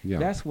company. Yeah.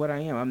 That's what I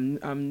am.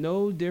 I'm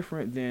no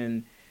different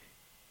than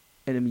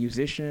a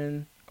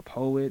musician, a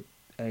poet,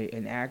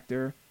 an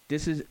actor.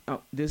 This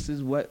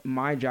is what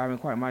my job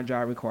requires. My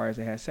job requires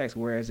to have sex.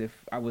 Whereas if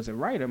I was a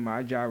writer,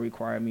 my job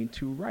required me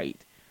to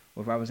write.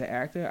 Or if I was an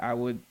actor,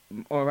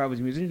 or if I was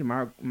a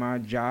musician, my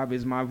job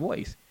is my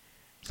voice.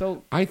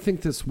 So I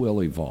think this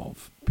will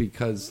evolve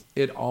because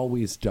it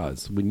always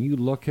does. When you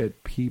look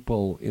at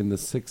people in the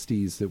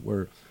 60s that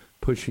were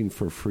pushing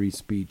for free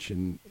speech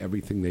and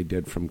everything they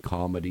did, from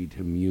comedy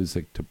to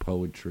music to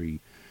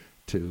poetry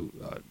to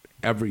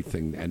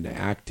everything, and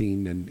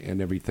acting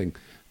and everything,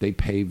 they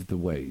paved the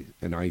way.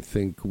 And I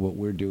think what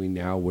we're doing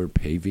now, we're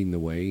paving the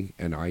way.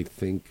 And I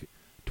think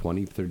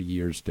 20, 30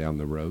 years down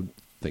the road,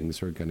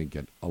 things are going to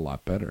get a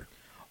lot better.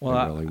 Well,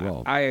 they really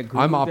will. I agree.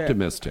 I'm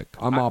optimistic.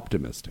 I'm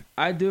optimistic.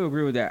 I do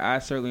agree with that. I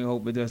certainly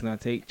hope it does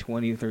not take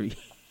 20,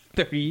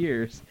 30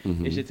 years.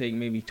 It should take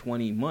maybe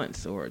 20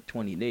 months or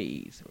 20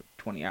 days or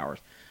 20 hours.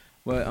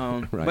 But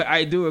right. But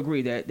I do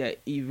agree that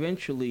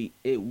eventually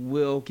it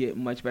will get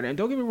much better. And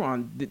don't get me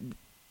wrong,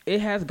 it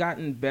has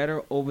gotten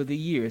better over the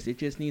years. It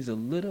just needs a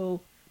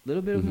little bit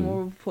of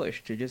more of a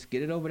push to just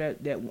get it over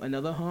that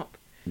another hump.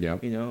 Yeah.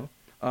 You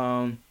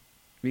know,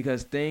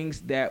 because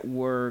things that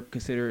were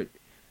considered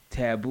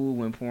taboo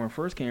when porn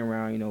first came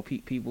around, you know,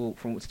 people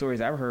from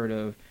stories I've heard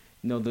of,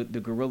 you know, the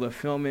guerrilla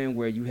filming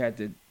where you had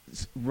to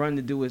run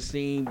to do a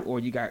scene, or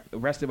you got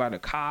arrested by the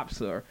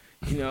cops, or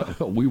you know.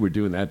 We were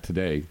doing that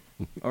today.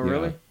 Oh,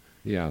 really?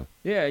 Yeah.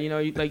 Yeah, you know,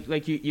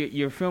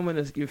 you're filming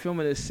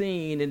a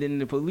scene, and then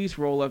the police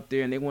roll up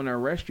there and they want to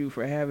arrest you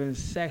for having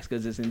sex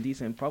because it's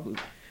indecent in public,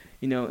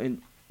 you know,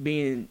 and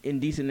being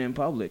indecent in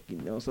public, you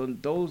know. So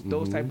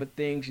those type of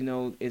things, you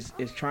know, is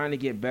trying to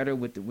get better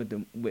with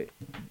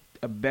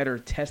a better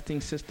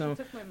testing system,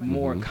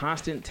 more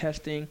constant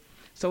testing.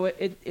 So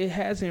it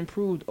has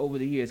improved over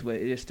the years, but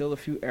there's still a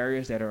few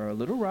areas that are a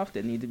little rough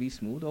that need to be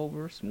smoothed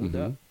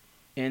up.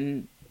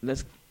 And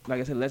let's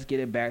get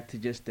it back to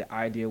just the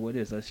idea of what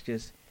it is. Let's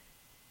just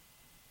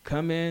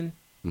come in,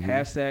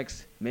 have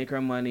sex, make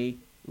our money,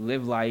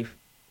 live life,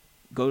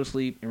 go to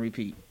sleep, and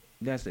repeat.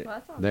 That's it.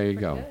 Well, that there you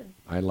go. Good.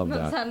 I love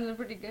that. That sounded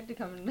pretty good to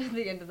come to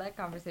the end of that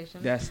conversation.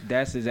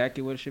 That's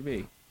exactly what it should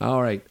be.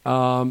 All right.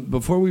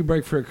 Before we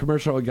break for a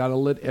commercial, I got to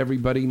let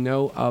everybody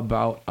know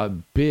about a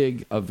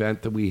big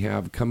event that we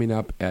have coming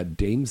up at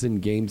Dames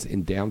and Games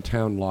in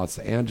downtown Los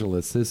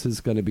Angeles. This is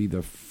going to be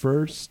the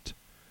first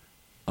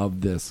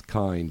of this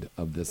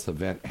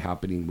event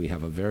happening. We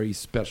have a very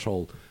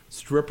special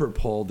stripper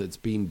pole that's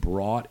being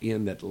brought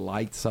in that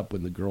lights up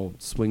when the girl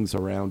swings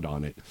around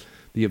on it.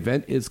 The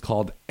event is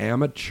called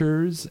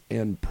Amateurs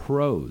and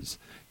Pros,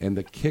 and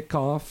the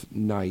kickoff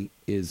night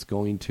is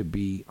going to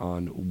be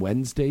on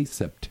Wednesday,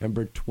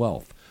 September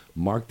 12th.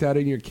 Mark that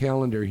in your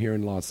calendar here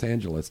in Los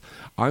Angeles.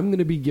 I'm going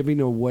to be giving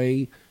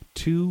away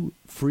 2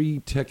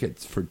 free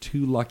tickets for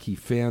 2 lucky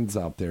fans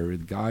out there,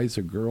 guys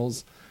or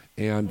girls.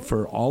 And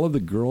for all of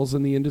the girls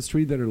in the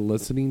industry that are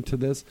listening to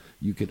this,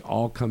 you could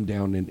all come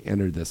down and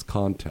enter this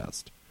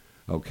contest.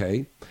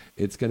 Okay?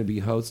 It's going to be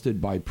hosted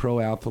by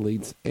pro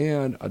athletes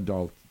and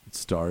adult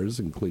stars,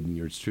 including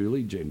yours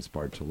truly, James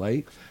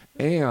Bartolet.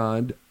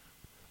 And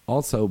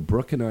also,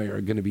 Brooke and I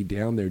are going to be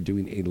down there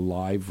doing a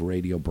live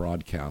radio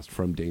broadcast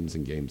from Dames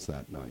and Games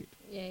that night.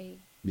 Yay.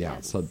 Yeah,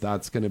 yes. So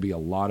that's going to be a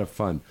lot of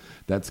fun.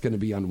 That's going to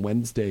be on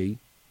Wednesday,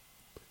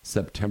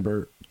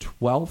 September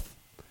 12th.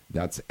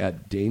 That's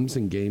at Dames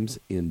and Games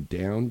in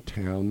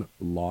downtown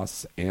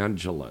Los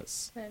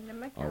Angeles.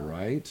 All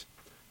right.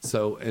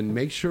 So, and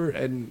make sure,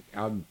 and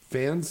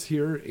fans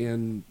here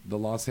in the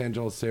Los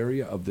Angeles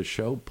area of the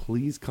show,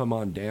 please come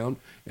on down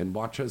and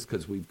watch us,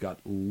 because we've got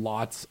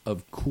lots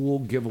of cool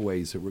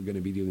giveaways that we're going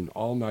to be doing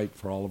all night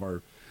for all of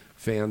our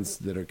fans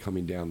that are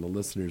coming down, the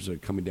listeners that are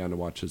coming down to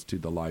watch us do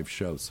the live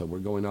show. So we're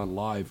going on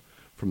live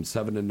from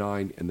 7 to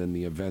 9, and then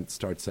the event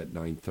starts at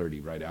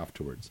 9:30 right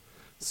afterwards.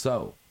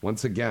 So,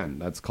 once again,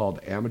 that's called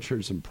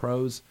Amateurs and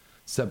Pros,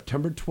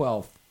 September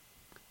 12th.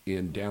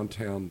 In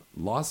downtown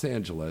Los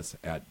Angeles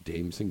at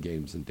Dames and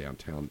Games in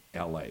downtown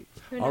L.A.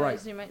 Who knows? All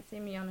right. You might see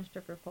me on a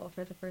stripper pole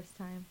for the first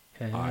time.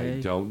 Hey. I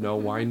don't know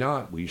why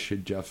not. We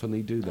should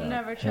definitely do that.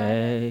 Never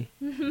tried.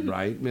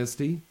 Right,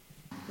 Misty?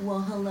 Well,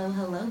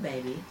 hello,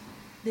 baby.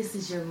 This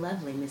is your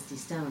lovely Misty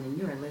Stone, and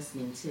you're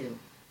listening to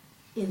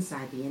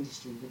Inside the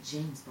Industry with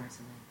James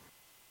Bartolet.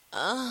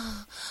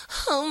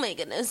 Oh my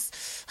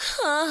goodness.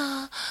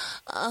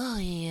 Oh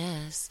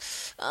yes.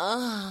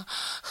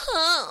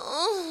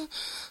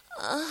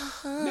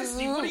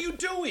 Misty, what are you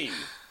doing?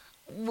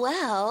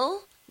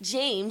 Well,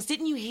 James,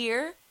 didn't you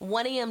hear?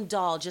 1AM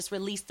Doll just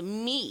released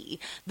me,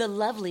 the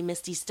lovely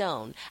Misty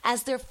Stone,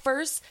 as their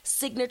first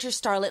signature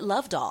Starlet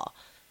Love doll.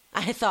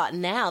 I thought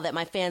now that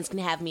my fans can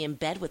have me in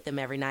bed with them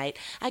every night,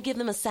 I'd give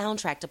them a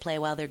soundtrack to play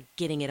while they're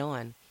getting it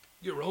on.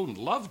 Your own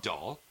love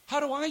doll? How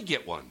do I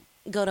get one?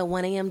 Go to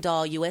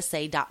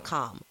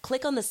 1amdollusa.com,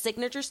 click on the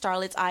Signature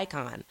Starlets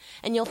icon,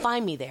 and you'll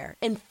find me there.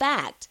 In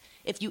fact,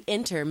 if you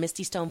enter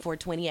Misty Stone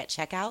 420 at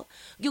checkout,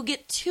 you'll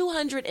get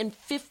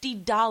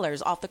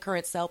 $250 off the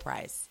current sale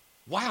price.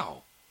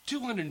 Wow,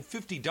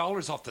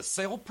 $250 off the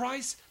sale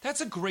price?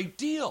 That's a great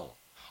deal.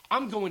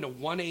 I'm going to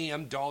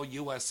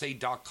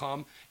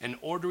 1amdollusa.com and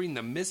ordering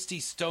the Misty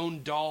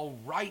Stone doll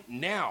right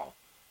now.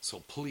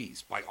 So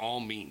please, by all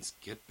means,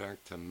 get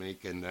back to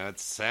making that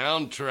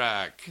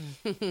soundtrack.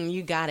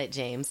 You got it,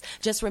 James.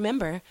 Just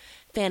remember,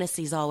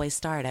 fantasies always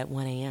start at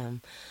 1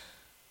 a.m.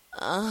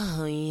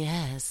 Oh,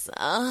 yes.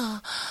 Oh.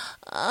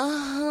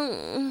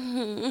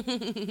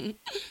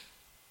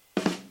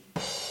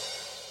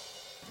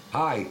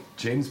 Hi,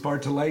 James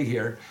Bartolet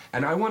here,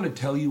 and I want to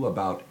tell you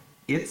about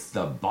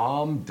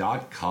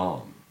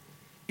It'sTheBomb.com.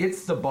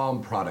 It's the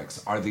Bomb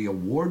products are the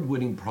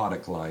award-winning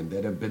product line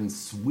that have been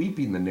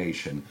sweeping the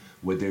nation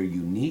with their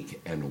unique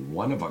and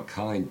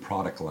one-of-a-kind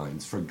product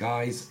lines for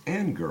guys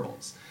and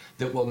girls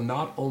that will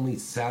not only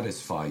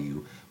satisfy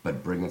you,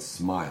 but bring a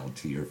smile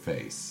to your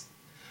face.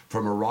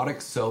 From erotic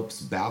soaps,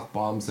 bath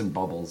bombs and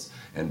bubbles,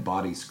 and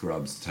body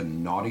scrubs to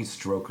naughty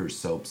stroker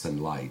soaps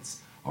and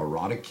lights,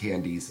 erotic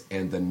candies,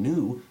 and the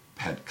new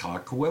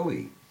Petcock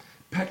Willie.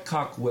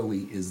 Petcock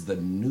Willie is the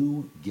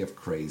new gift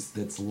craze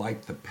that's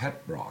like the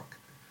pet rock.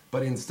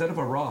 But instead of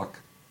a rock,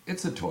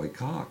 it's a toy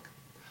cock.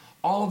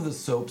 All of the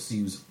soaps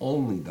use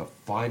only the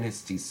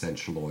finest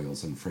essential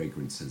oils and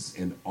fragrances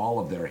in all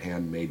of their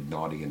handmade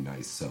naughty and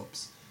nice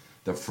soaps.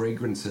 The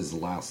fragrances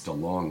last a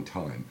long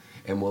time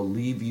and will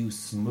leave you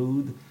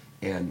smooth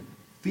and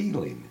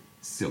feeling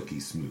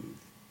silky smooth.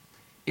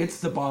 It's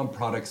the Bomb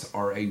products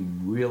are a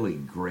really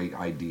great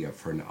idea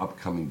for an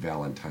upcoming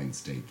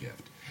Valentine's Day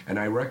gift, and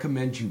I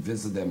recommend you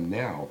visit them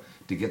now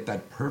to get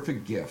that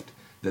perfect gift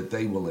that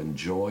they will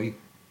enjoy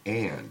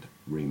and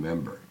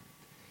remember.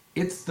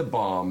 It's the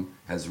Bomb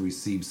has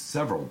received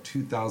several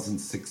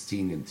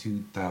 2016 and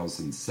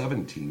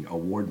 2017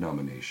 award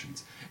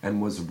nominations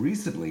and was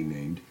recently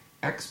named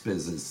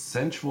XBiz's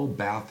Sensual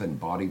Bath and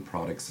Body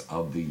Products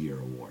of the Year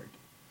Award.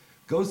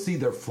 Go see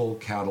their full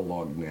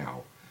catalog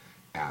now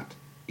at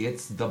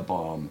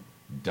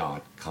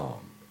It'sTheBomb.com.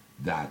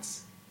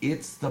 That's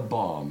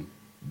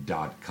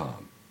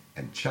It'sTheBomb.com.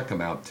 And check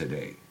them out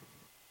today.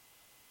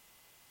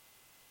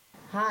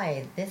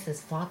 Hi, this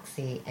is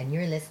Foxy, and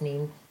you're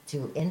listening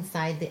to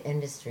Inside the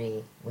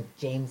Industry with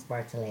James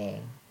Bartolet.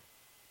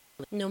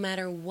 No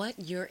matter what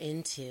you're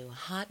into,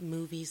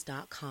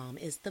 HotMovies.com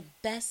is the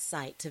best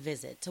site to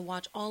visit to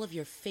watch all of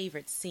your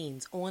favorite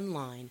scenes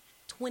online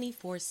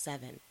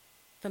 24/7.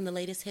 From the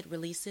latest hit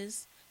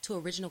releases to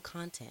original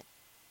content,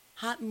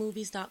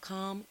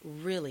 HotMovies.com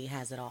really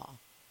has it all.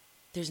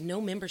 There's no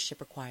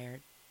membership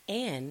required,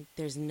 and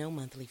there's no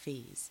monthly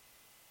fees.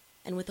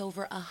 And with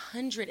over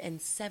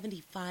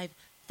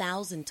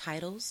 175,000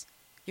 titles,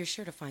 you're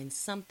sure to find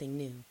something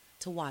new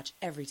to watch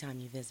every time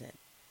you visit.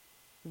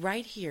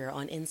 Right here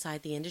on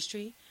Inside the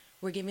Industry,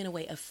 we're giving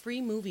away a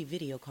free movie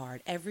video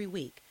card every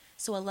week,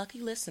 so a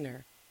lucky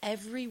listener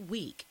every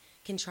week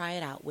can try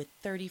it out with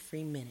 30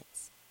 free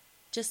minutes.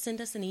 Just send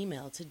us an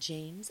email to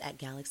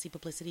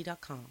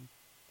james@galaxypublicity.com.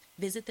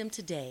 Visit them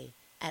today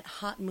at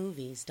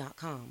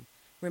hotmovies.com.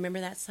 Remember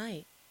that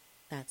site?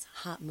 That's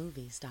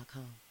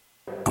hotmovies.com.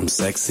 I'm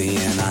sexy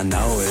and I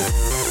know it.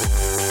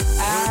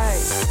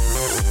 Aye.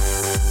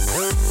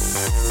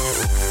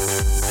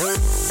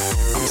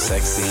 I'm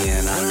sexy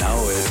and I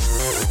know it.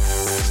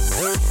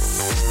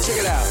 Check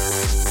it out.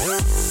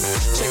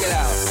 Check it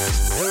out.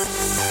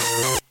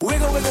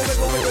 Wiggle, wiggle,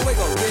 wiggle, wiggle,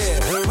 wiggle, yeah.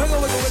 Wiggle,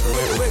 wiggle, wiggle,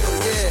 wiggle, wiggle,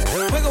 yeah.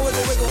 Wiggle,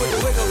 wiggle, wiggle,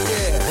 wiggle, wiggle,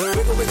 yeah.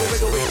 Wiggle, wiggle,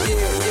 wiggle, wiggle,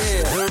 yeah,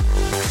 yeah.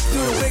 Do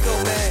the wiggle,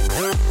 man.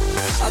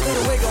 I do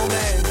the wiggle,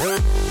 man.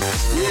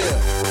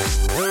 Yeah.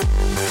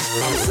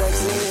 I'm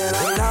sexy and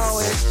I know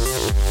it.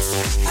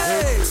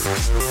 Hey.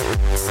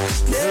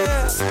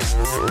 Yeah.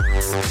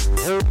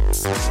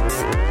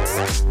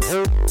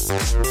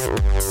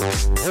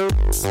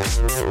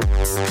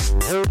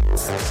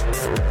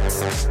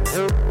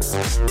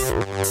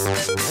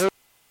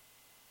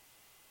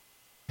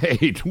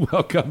 Hey,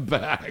 welcome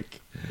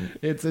back.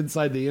 It's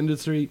Inside the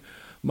Industry.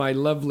 My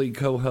lovely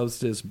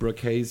co-hostess,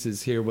 Brooke Hayes,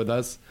 is here with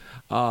us.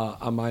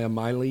 Amaya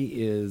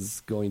Miley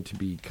is going to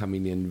be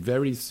coming in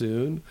very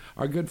soon.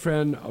 Our good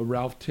friend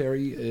Ralph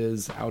Terry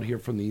is out here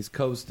from the East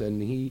Coast,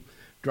 and he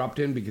dropped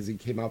in because he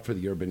came out for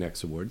the Urban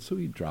X Awards, so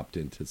he dropped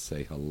in to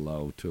say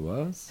hello to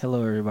us.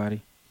 Hello,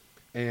 everybody.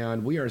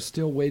 And we are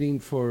still waiting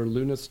for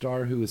Luna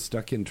Star, who is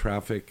stuck in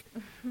traffic,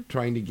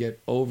 trying to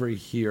get over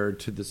here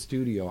to the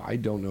studio. I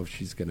don't know if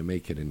she's going to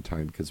make it in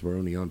time because we're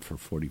only on for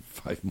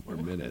 45 more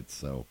minutes,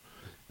 so...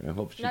 I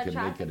hope she No, can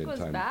make it in traffic was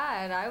time.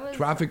 bad.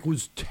 Traffic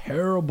was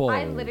terrible.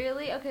 I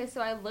literally,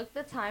 so I looked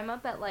the time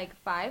up at like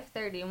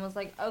 5:30 and was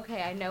like,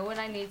 okay, I know when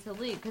I need to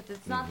leave because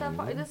it's not that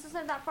far. This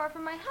isn't that far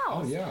from my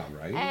house. Oh, yeah,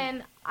 right?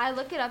 And I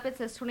look it up, it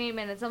says 28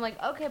 minutes. I'm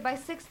like, okay, by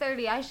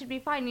 6:30 I should be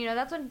fine. You know,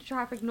 that's when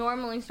traffic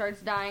normally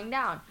starts dying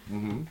down.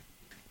 Mm-hmm.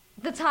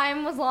 The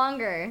time was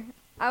longer.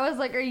 I was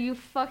like, are you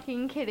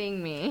fucking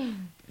kidding me?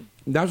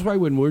 That's why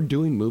when we're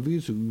doing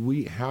movies,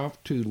 we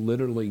have to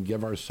literally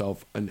give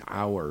ourselves an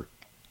hour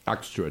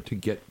extra to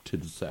get to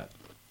the set.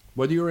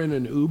 Whether you're in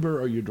an Uber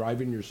or you're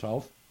driving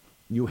yourself,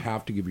 you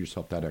have to give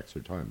yourself that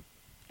extra time.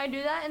 I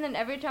do that, and then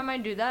every time I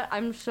do that,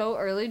 I'm so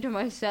early to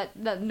my set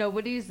that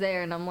nobody's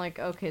there, and I'm like,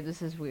 okay,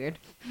 this is weird.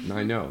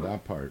 I know,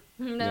 that part.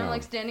 And then I'm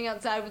like standing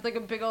outside with like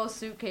a big old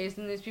suitcase,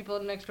 and these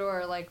people next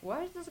door are like,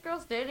 why is this girl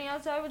standing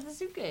outside with a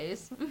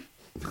suitcase?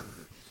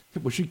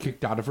 Was she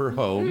kicked out of her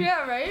home?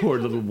 Yeah, right? Poor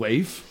little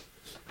waif.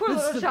 Poor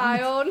little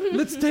child.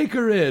 Let's take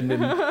her in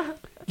and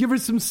give her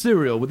some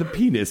cereal with a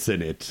penis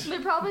in it. They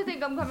probably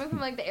think I'm coming from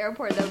like the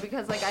airport though,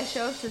 because like I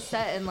show up to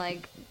set in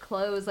like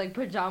clothes, like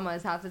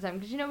pajamas half the time,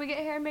 because you know we get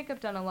hair and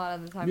makeup done a lot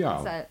of the time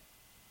on set.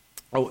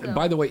 Oh, and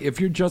by the way, if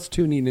you're just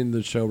tuning in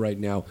the show right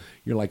now,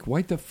 you're like,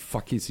 why the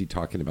fuck is he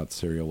talking about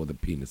cereal with a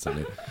penis in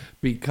it?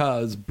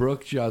 Because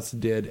Brooke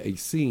just did a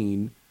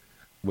scene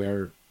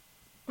where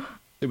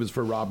it was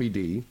for Robbie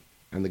D,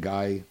 and the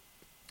guy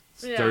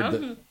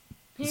stirred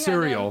the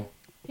cereal.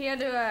 He had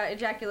to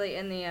ejaculate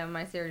in the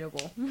my cereal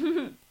bowl.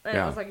 And it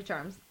was like a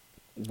Charms.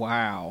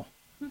 Wow.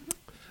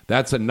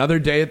 That's another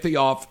day at the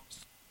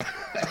office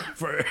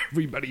for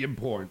everybody in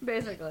porn.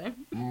 Basically.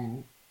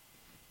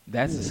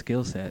 That's a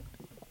skill set.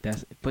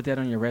 Put that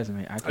on your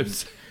resume.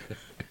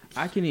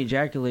 I can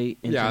ejaculate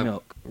into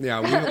milk.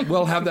 Yeah,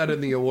 we'll have that in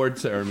the award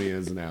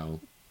ceremonies now.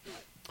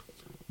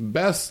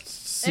 Best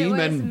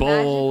semen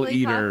bowl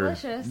eater.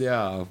 Cocklicious.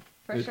 Yeah.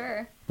 For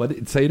sure.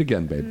 But say it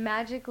again, babe.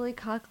 Magically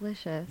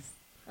cocklicious.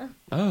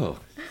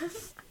 Oh.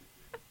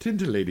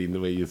 Titillating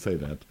the way you say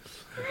that.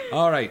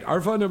 All right.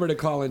 Our phone number to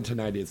call in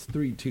tonight is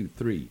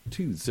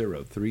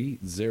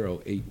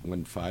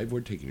 323-203-0815. We're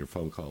taking your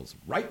phone calls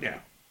right now.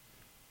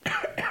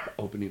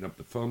 Opening up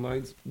the phone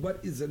lines. What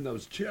is in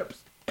those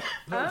chips?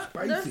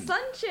 They're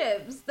Sun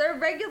Chips. They're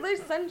regular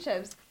Sun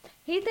Chips.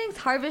 He thinks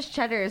Harvest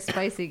Cheddar is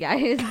spicy,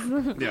 guys.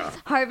 Yeah.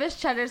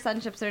 Harvest Cheddar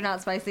Sun Chips are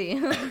not spicy.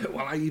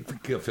 Well, I eat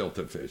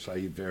filter fish. I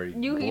eat very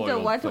You eat the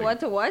what?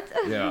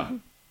 Yeah.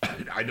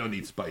 I don't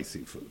eat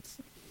spicy foods.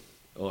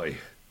 Oi.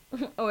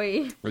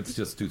 Oi. It's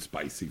just too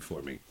spicy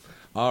for me.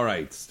 All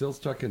right. Still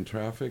stuck in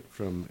traffic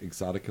from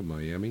Exotica,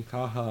 Miami.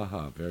 Ha, ha,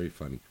 ha. Very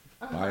funny.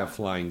 Buy a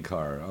flying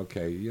car.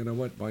 Okay. You know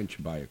what? Why don't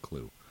you buy a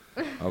Clue?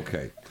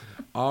 Okay.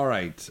 All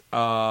right.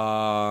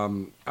 All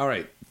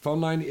right.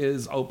 Phone line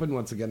is open.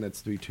 Once again,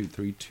 that's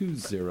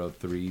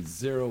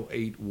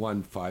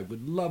 323-203-0815.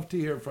 Would love to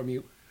hear from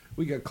you.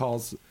 We got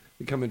calls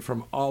coming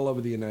from all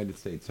over the United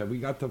States. Have we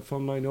got the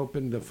phone line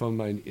open? The phone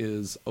line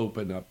is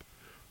open up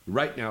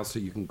right now so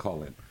you can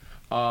call in.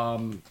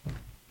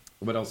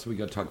 What else we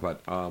got to talk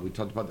about? We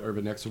talked about the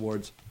Urban X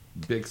Awards.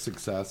 Big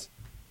success.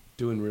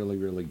 Doing really,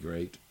 really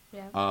great.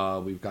 Yeah.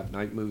 We've got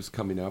Night Moves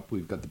coming up.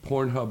 We've got the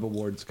Pornhub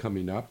Awards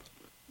coming up.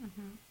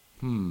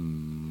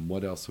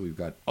 What else we've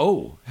got?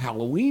 Oh,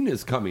 Halloween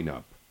is coming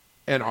up.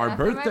 And our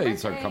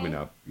birthdays are coming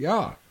up.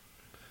 Yeah.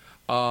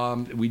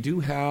 We do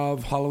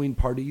have Halloween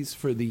parties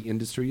for the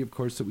industry, of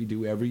course, that we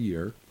do every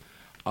year.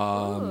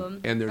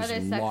 And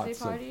there's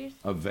lots of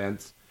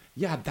events.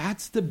 Yeah,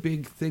 that's the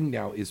big thing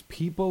now is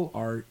people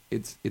are,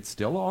 it's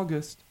still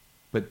August,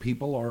 but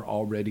people are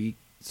already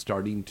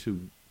starting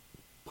to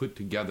put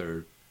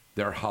together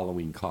their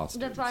Halloween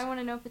costumes. That's why I want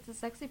to know if it's a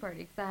sexy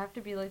party, because I have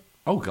to be like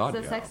the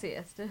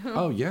sexiest.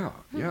 Oh, yeah.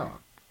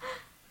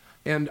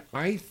 And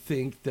I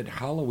think that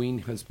Halloween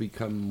has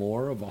become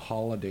more of a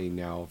holiday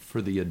now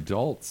for the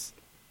adults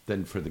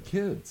than for the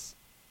kids.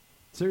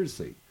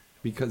 Seriously.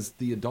 Because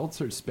the adults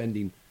are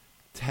spending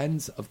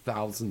tens of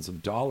thousands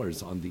of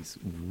dollars on these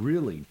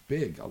really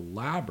big,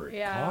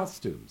 elaborate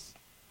costumes.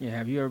 Yeah,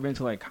 have you ever been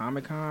to like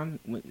Comic-Con?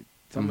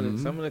 Some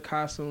of the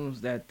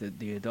costumes that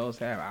the adults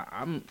have,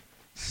 I'm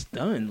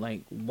stunned.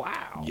 Like,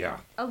 wow. Yeah.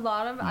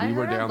 I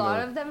heard a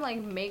lot of them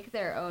like make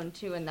their own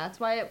too, and that's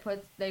why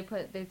they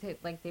put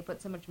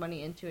so much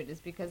money into it, is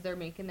because they're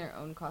making their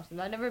own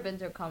costumes. I've never been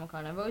to a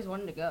Comic-Con. I've always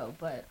wanted to go,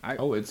 but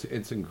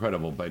it's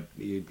incredible. But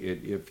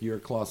if you're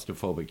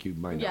claustrophobic, you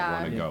might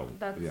not want to go.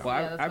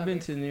 I've been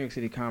to New York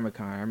City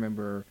Comic-Con. I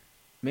remember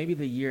maybe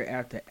the year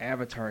after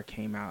Avatar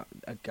came out,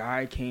 a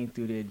guy came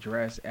through there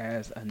dressed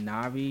as a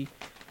Na'vi.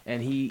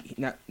 And he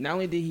not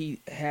only did he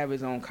have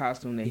his own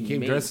costume that he came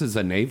made, dressed as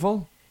a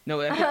naval.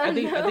 No, I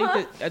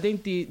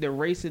think the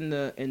race in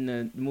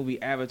the movie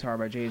Avatar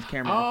by James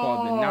Cameron are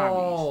called the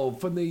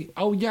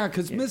Na'vis.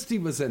 Because Misty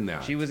was in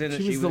that. She was in.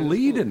 She was the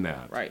lead in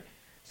that. Right.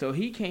 So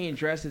he came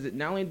dressed as it.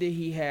 Not only did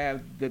he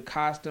have the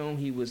costume,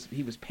 he was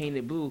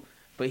painted blue,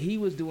 but he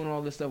was doing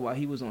all this stuff while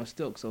he was on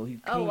stilts. So he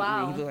he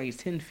looked like he's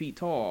 10 feet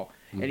tall,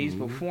 and he's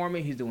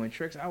performing. He's doing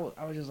tricks. I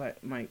was just like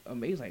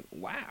amazed, like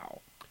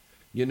wow.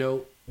 You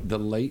know, the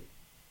late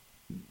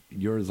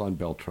Yorizon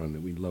Beltran,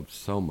 that we love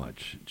so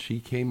much, she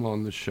came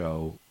on the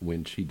show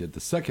when she did the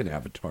second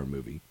Avatar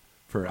movie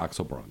for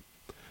Axel Braun.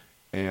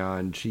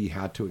 And she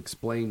had to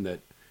explain that,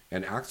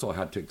 and Axel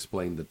had to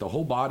explain that the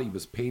whole body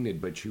was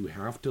painted, but you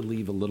have to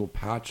leave a little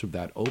patch of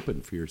that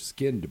open for your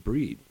skin to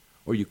breathe,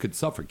 or you could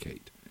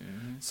suffocate.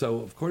 Mm-hmm. So,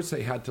 of course,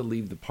 they had to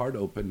leave the part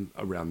open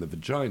around the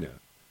vagina.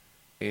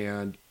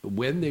 And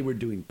when they were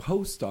doing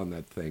post on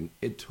that thing,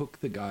 it took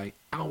the guy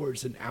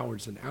hours and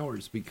hours and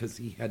hours because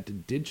he had to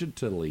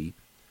digitally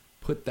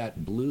put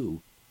that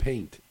blue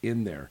paint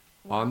in there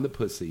on the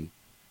pussy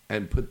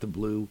and put the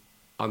blue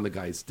on the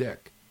guy's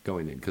dick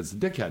going in, because the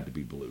dick had to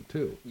be blue,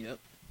 too. Yep.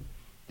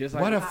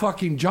 What a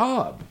fucking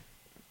job!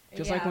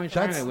 Just like when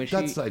China,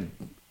 Just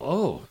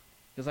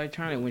like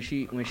China, when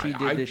she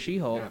did the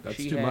She-Hulk, that's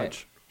too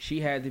much. She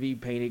had to be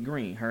painted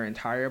green. Her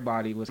entire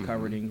body was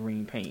covered in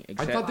green paint.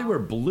 I thought they were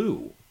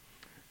blue.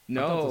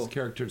 No, I thought those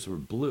characters were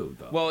blue,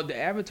 though. Well, the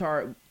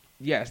Avatar,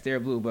 yes, they're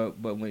blue, but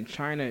when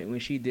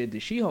she did the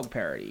She-Hulk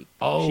parody,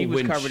 she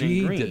was covered in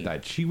green. When she did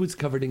that, she was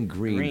covered in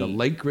green. The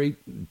late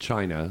great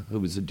China,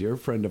 who was a dear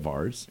friend of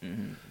ours,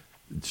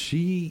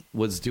 she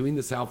was doing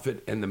this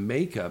outfit, and the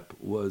makeup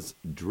was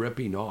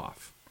dripping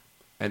off.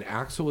 And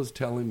Axel was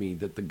telling me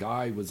that the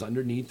guy was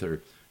underneath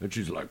her, and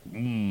she's like,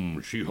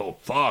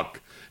 She-Hulk,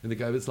 fuck. And the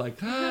guy was like,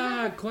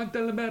 quanta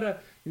la mera.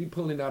 And he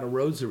pulling out a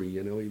rosary,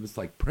 he was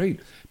like praying,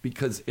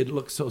 because it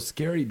looked so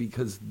scary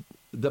because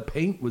the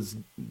paint was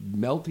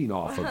melting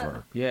off of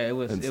her. Yeah, it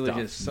was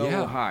just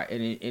so hot.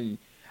 And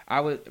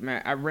I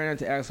ran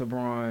into Axel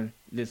Braun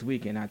this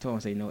weekend. I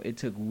told him, it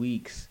took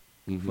weeks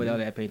for all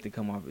that paint to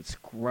come off.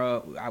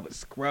 I would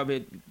scrub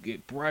it,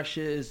 get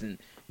brushes and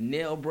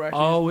nail brushes.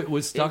 Oh, it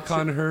was stuck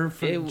on her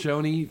for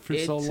Joni for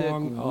so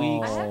long.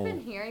 Weeks. I have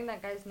been hearing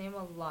that guy's name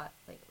a lot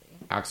lately.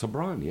 Axel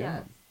Braun,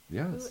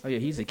 Yes. Oh yeah,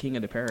 he's the king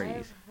of the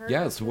parodies.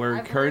 Yes,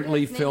 we're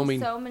currently filming.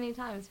 So many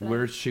times.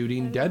 We're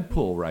shooting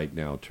Deadpool right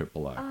now.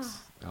 XXX.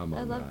 I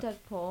love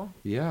Deadpool.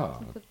 Yeah.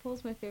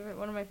 Deadpool's one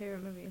of my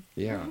favorite movies.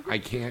 Yeah, I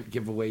can't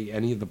give away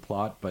any of the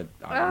plot, but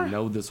I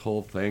know this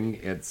whole thing.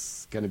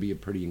 It's going to be a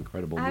pretty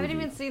incredible movie. I haven't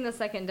even seen the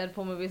second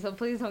Deadpool movie, so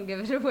please don't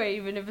give it away,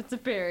 even if it's a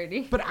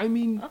parody. But I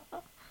mean,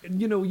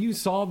 you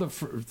saw the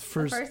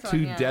first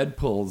two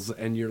Deadpools,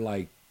 and you're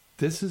like,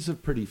 this is a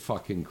pretty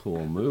fucking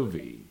cool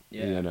movie.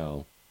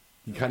 Yeah.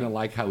 You kind of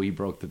like how he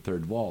broke the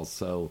third wall.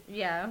 So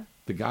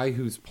the guy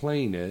who's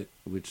playing it,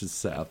 which is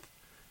Seth,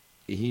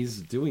 he's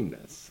doing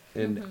this.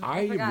 And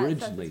I originally,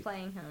 Seth is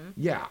playing him.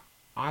 Yeah,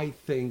 I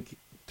think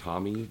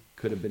Tommy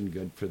could have been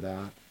good for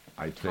that.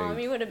 I think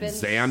Tommy would have been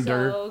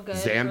Xander, so good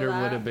Xander for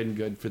that. would have been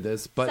good for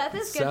this. But Seth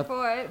is good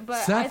for it,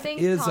 but Seth I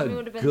think is Tommy a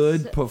would have been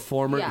good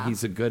performer. Yeah.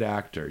 He's a good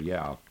actor.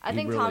 Yeah, I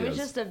think really Tommy's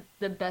is. just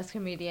the best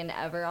comedian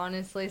ever,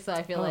 honestly. So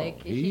I feel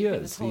like he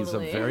is. Totally... He's a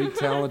very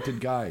talented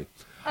guy.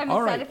 I'm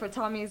excited for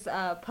Tommy's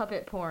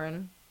puppet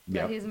porn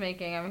that he's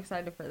making. I'm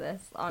excited for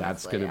this. Honestly,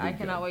 that's gonna be I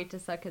cannot wait to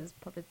suck his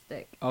puppet's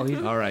dick. Oh,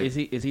 he's all right.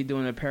 Is he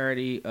doing a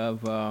parody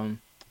of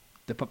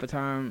the Puppet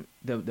Time,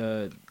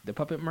 the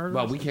Puppet Murders?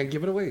 Well, we can't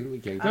give it away. We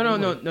can't. No.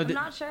 I'm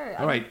not sure.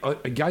 All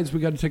right, guys,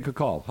 we got to take a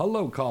call.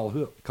 Hello,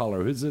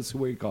 caller. Who's this?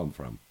 Where are you calling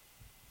from?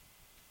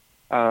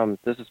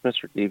 This is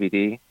Mr.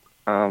 DVD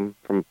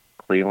from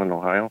Cleveland,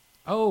 Ohio.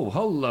 Oh,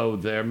 hello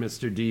there,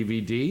 Mr.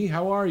 DVD.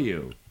 How are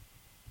you?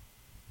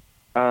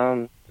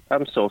 I'm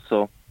so.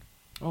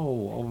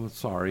 Oh,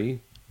 sorry.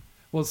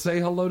 Well, say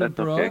hello to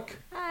Brooke.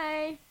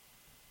 Okay.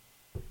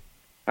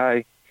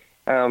 Hi.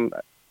 I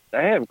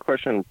have a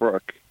question on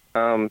Brooke.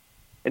 I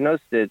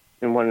noticed that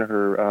in one of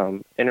her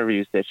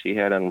interviews that she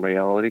had on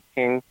Reality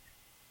King,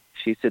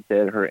 she said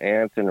that her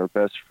aunt and her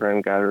best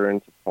friend got her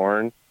into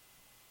porn.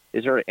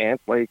 Is her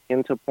aunt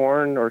into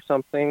porn or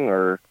something,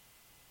 or?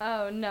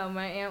 Oh no,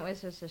 my aunt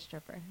was just a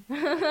stripper,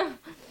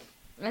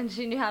 and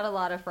she had a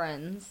lot of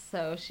friends,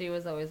 so she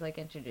was always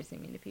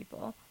introducing me to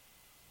people.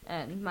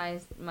 And my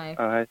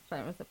friend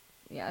was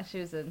she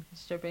was in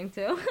stripping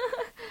too.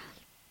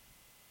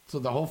 So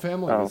the whole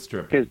family was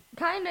stripping.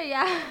 Kinda,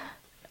 yeah.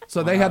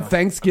 So they had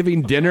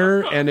Thanksgiving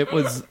dinner, and it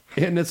was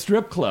in a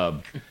strip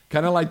club,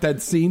 kind of like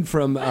that scene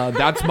from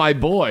That's My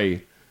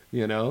Boy,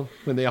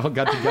 when they all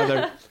got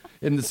together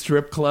in the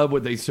strip club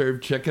where they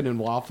served chicken and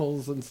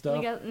waffles and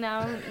stuff.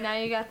 Now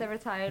you got the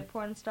retired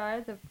porn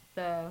star,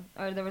 the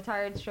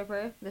retired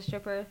stripper,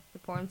 the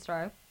porn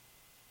star,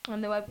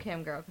 and the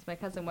webcam girl, because my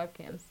cousin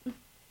webcams.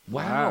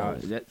 Wow.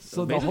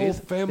 So the whole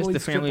family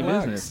it's the family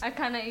business. I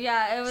kind of,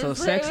 it was. So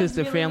sex is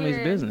the really family's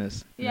weird.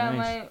 business. Yeah,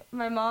 nice.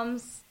 my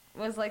mom's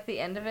was the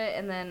end of it,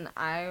 and then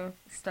I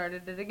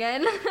started it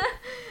again.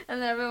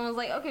 And then everyone was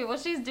like, okay, well,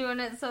 she's doing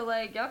it, so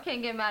y'all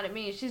can't get mad at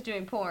me. She's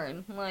doing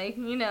porn.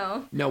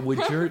 Now,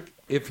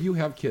 if you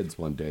have kids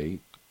one day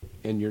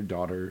and your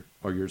daughter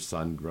or your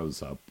son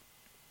grows up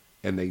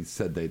and they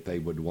said that they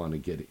would want to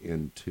get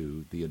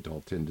into the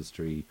adult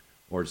industry,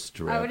 or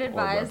strip. I would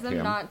advise or them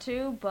webcam. not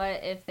to,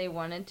 but if they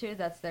wanted to,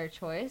 that's their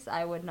choice.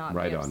 I would not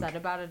Right be on. upset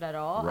about it at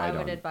all. Right I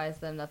would on. advise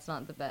them that's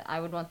not the best. I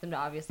would want them to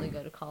obviously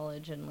go to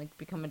college and like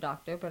become a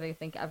doctor, but I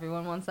think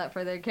everyone wants that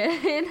for their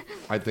kid.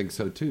 I think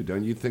so too.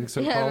 Don't you think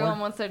so, Yeah, caller? everyone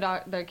wants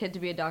their kid to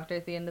be a doctor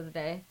at the end of the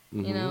day,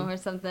 you know, or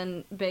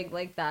something big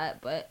like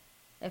that. But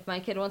if my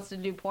kid wants to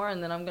do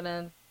porn, then I'm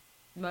gonna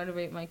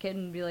motivate my kid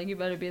and be like, you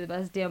better be the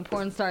best damn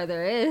porn star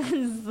there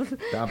is.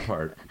 That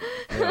part.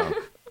 Yeah.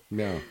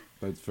 No,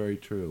 that's very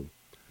true.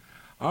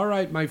 All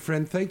right, my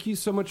friend. Thank you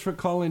so much for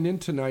calling in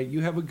tonight.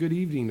 You have a good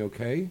evening,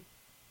 okay?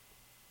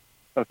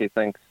 Okay,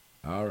 thanks.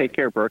 All right. Take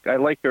care, Brooke. I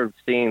like your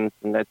scenes,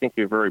 and I think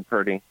you're very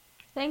pretty.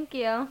 Thank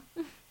you.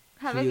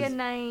 Have a She good is-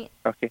 night.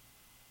 Okay.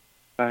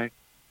 Bye.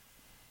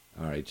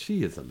 All right.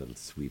 She is a little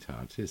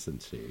sweetheart,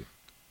 isn't she?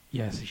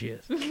 Yes, she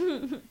is.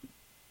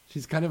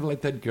 She's kind of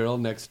like that girl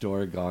next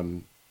door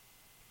gone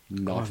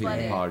naughty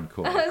Slutty.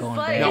 hardcore.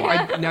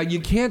 Slutty. Now you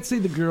can't say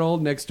the girl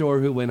next door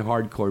who went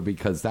hardcore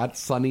because that's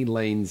Sunny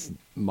Lane's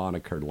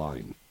moniker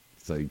line.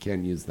 So you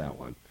can't use that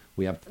one.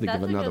 We have to think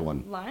That's of a another good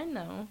one. line,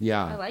 though.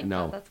 Yeah, I like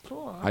no. that. That's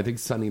cool. I think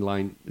Sunny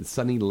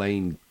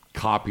Lane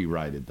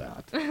copyrighted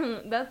that.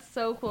 That's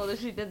so cool that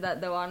she did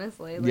that, though,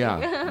 honestly. Like, Yeah,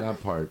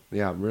 that part.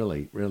 Yeah,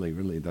 really, really,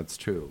 really, that's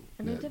true.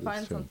 I need to That's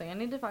find true. something. I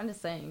need to find a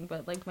saying,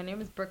 but, like, my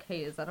name is Brooke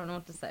Hayes. I don't know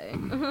what to say.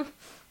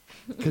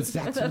 Because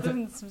that's That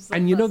what doesn't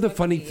and you know the succeed.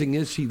 funny thing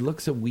is she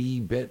looks a wee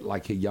bit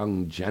like a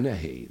young Jenna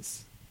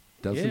Hayes,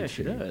 doesn't Yeah, she?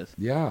 she does.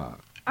 Yeah,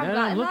 I've Yeah, I'm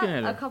gotten looking that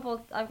at a her.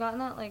 couple. I've gotten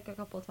that like a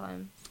couple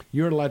times.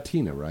 you're a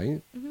Latina,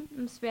 right?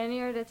 I'm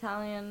Spaniard,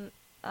 Italian,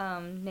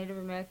 Native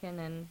American,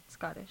 and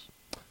Scottish.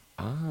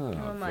 Ah,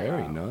 a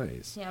very Met.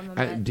 nice. Yeah, I'm a And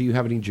Met. do you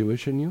have any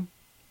Jewish in you?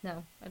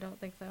 No, I don't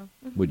think so.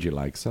 Would you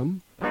like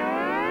some?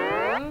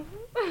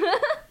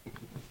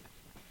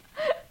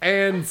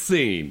 And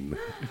scene.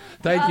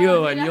 Thank you,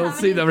 Oh, and you know you'll how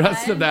see many the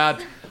rest of times?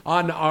 that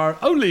on our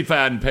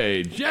OnlyFans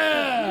page. Do you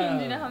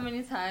Yeah. know how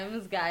many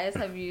times guys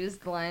have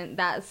used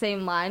that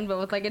same line, but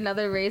with like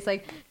another race?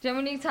 Like, do you know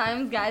how many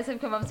times guys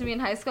have come up to me in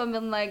high school and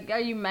been like, "Are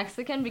you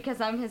Mexican?"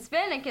 Because I'm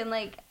Hispanic, and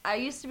like I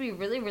used to be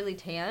really, really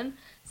tan,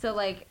 so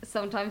like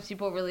sometimes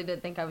people really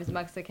did think I was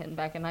Mexican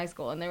back in high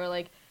school, and they were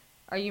like,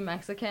 "Are you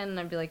Mexican?" And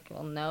I'd be like,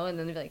 "Well, no," and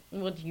then they'd be like,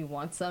 "Well, do you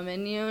want some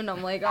in you?" And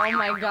I'm like, "Oh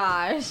my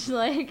gosh!"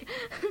 Like.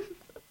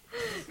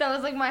 That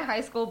was like my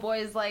high school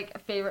boys' like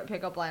favorite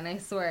pickup line. I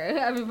swear,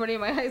 everybody in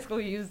my high school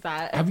used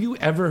that. Have you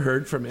ever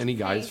heard from any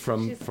guys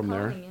from she's there?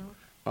 calling you.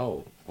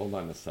 Oh, hold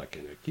on a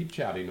second. Keep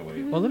chatting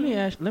away. Well, let me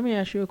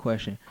ask you a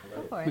question.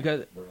 Go for it.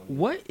 Because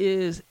what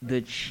is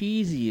the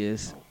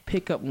cheesiest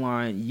pickup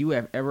line you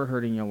have ever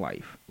heard in your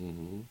life?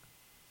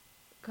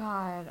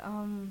 God,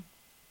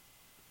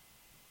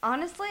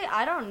 honestly,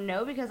 I don't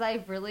know because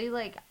I really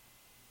like.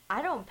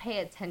 I don't pay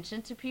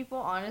attention to people,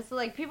 honestly.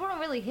 Like, people don't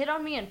really hit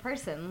on me in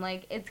person.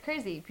 Like, it's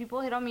crazy.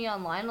 People hit on me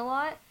online a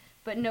lot,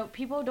 but no,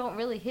 people don't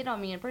really hit on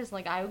me in person.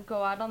 Like, I would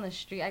go out on the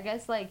street. I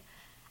guess, like,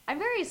 I'm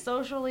very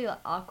socially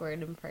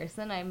awkward in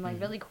person. I'm,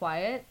 like, really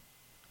quiet.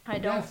 I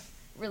don't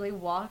really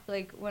walk,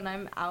 like, when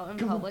I'm out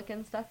in public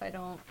and stuff. I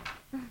don't,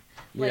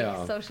 like,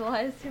 Yeah.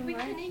 socialize too We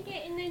much. couldn't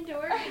get in the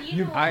door, but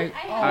you know, I-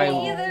 I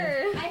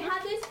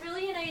had this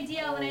brilliant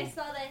idea when I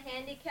saw the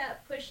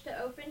handicap push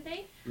to open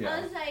thing. Yeah.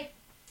 I was like,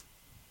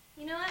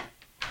 you know what?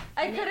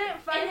 I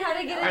couldn't find how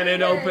to get in. And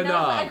it either. opened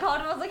I up.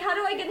 called him. I was like, "How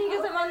do I get in?"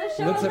 Because I'm on the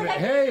show. I Let's was have like,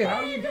 it. Hey, how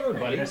you doing,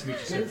 buddy? Nice to meet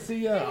you, sir. Good to see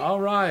you. All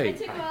right.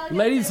 took a while to get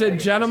Ladies there. and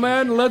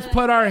gentlemen, let's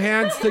put our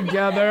hands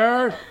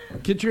together.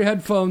 Get your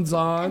headphones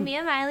on. Me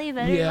and Miley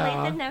better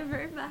Yeah. late than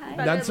never. Bye.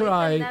 That's Better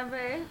late than right.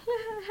 never.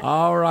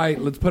 All right,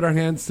 let's put our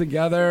hands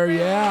together.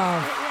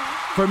 Yeah.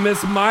 For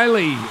Miss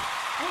Miley,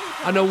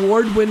 an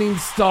award-winning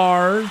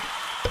star,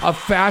 a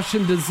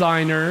fashion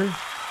designer,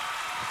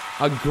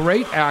 a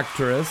great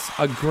actress,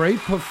 a great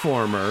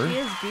performer. She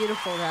is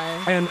beautiful,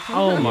 guys. And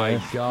oh my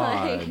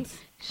God. Like,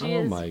 she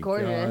Oh is my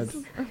gorgeous.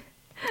 God.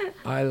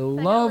 I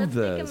love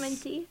Lipstick in my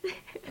this. teeth.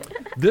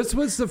 This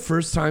was the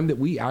first time that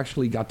we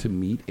actually got to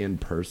meet in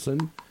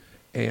person.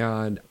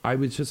 And I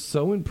was just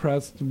so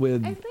impressed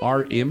with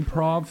our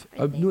improv.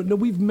 No,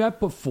 we've met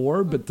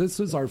before, but this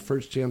was our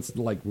first chance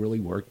to like really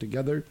work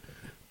together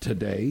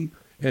today.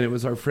 And it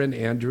was our friend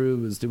Andrew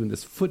who was doing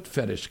this foot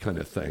fetish kind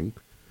of thing.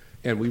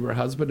 And we were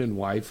husband and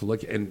wife.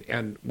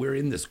 And we're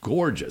in this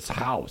gorgeous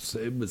house.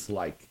 It was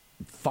like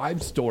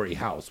 5-story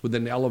house with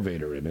an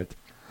elevator in it.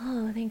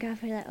 Oh, thank God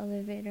for that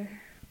elevator.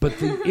 But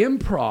the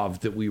improv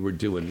that we were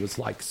doing was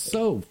like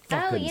so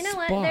fucking Oh, you know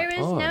what? spot There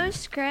was no on.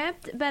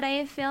 script, but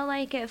I feel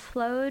like it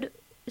flowed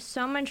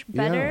so much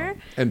better.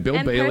 Yeah. And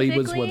Bill Bailey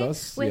was with perfectly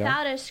us, yeah.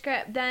 without a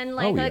script. Then, Oh,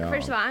 like yeah.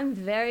 first of all, I'm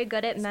very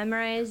good at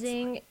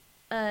memorizing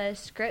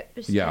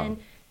scripts. Yeah. And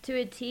to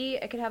a T,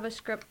 I could have a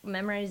script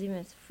memorized even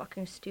if it's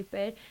fucking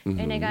stupid,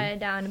 and I got Mhm. it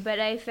down. But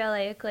I feel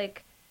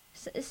like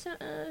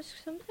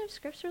sometimes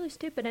scripts are really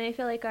stupid, and I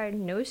feel like our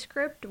no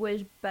script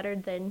was better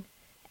than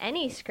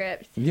any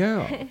script.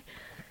 Yeah.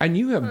 And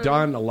you have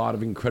done a lot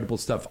of incredible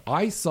stuff.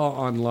 I saw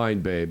online,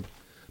 babe,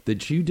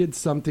 that you did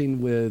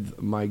something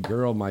with my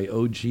girl, my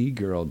OG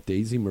girl,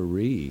 Daisy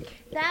Marie.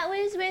 That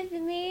was with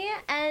me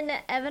and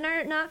Evan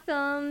Art Not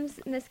Films,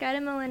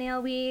 Misguided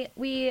Millennial.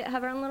 We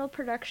have our own little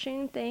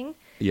production thing.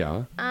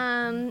 Yeah.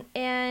 And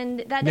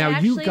that Now, day,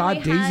 actually, you got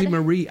we Daisy had...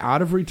 Marie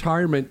out of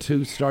retirement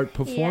to start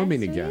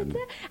performing Yes, we again.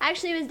 did.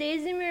 Actually, it was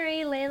Daisy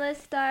Marie, Layla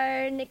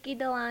Starr, Nikki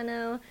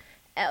Delano.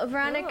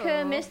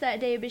 Veronica missed that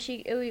day, but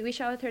we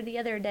shot with her the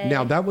other day.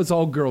 Now, that was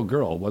all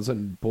girl,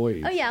 wasn't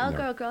boy. Oh, yeah, all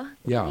no. girl.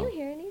 Yeah. Can you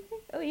hear anything?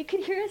 Oh, you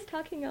can hear us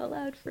talking out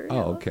loud for real.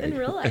 Oh, okay. In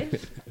real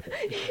life.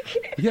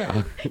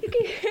 Yeah.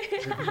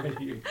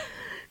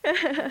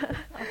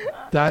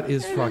 That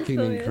is fucking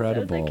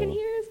incredible. I can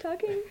hear us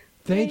talking.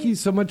 Thank you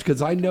so much,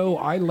 because I know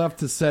I left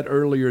the set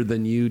earlier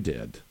than you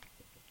did.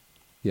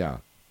 Yeah,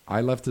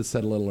 I left the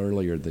set a little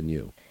earlier than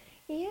you.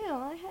 Yeah,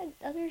 well, I had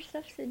other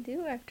stuff to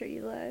do after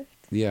you left.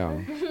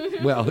 Yeah.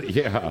 Well,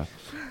 yeah.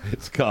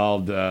 It's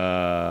called,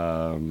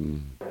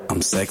 I'm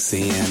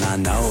sexy and I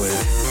know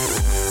it.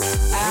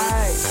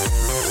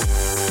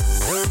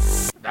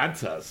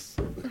 That's us.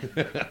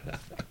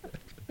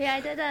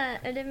 Yeah,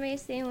 I did my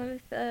scene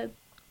with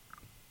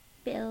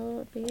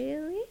Bill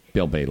Bailey.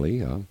 Bill Bailey,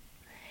 yeah.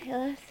 I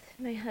left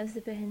my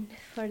husband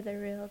for the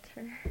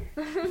realtor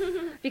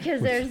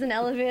because there's an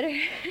elevator.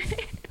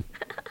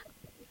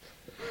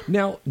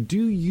 Now,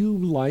 do you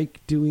like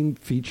doing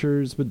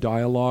features with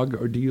dialogue,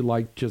 or do you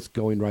like just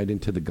going right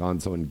into the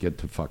gonzo and get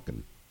to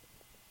fucking?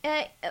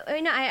 I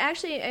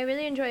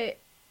really enjoy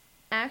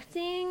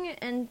acting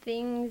and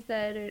things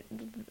that are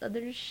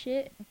other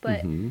shit,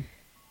 but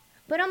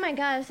but oh my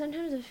god,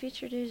 sometimes the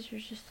feature days are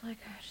just like,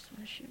 I just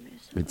want to shoot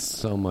myself. It's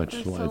so much.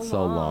 It's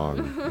so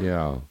long.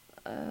 Yeah.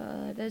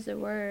 That's the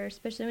worst,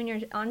 especially when you're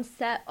on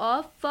set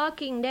all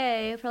fucking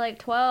day for like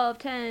 12,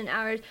 10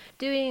 hours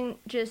doing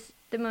just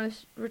the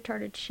most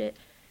retarded shit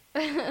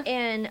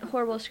and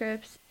horrible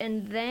scripts,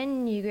 and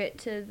then you get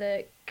to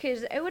the,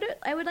 because I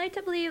would like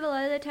to believe a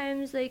lot of the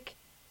times, like,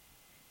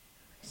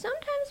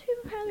 sometimes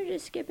people probably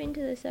just skipping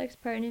to the sex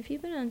part, and if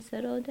you've been on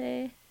set all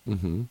day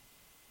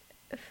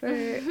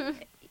for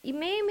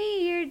maybe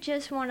you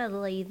just want to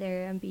lay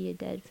there and be a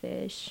dead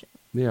fish.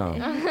 Yeah.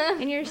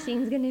 And your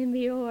scene's gonna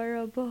be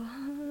horrible.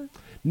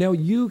 Now,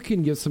 you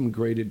can give some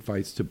great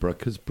advice to Brooke,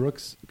 because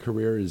Brooke's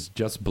career is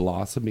just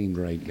blossoming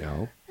right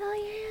now. Oh,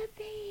 you're a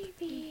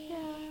baby.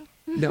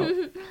 Now,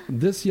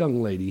 this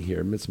young lady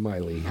here, Miss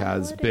Miley,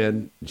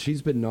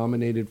 she's been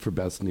nominated for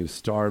Best New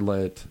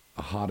Starlet,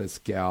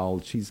 Hottest Gal.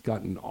 She's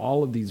gotten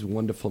all of these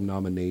wonderful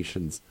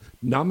nominations.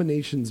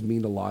 Nominations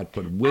mean a lot,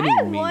 but winning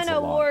means a lot. I have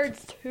won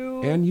awards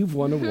too. And you've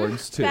won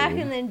awards too. Back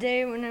in the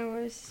day when I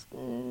was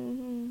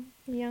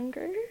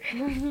younger.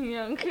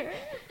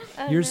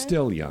 You're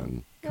still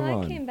young. Come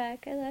on. I came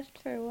back. I left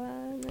for a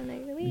while, and then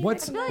I leave.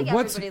 What's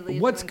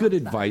good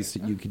advice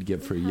that you could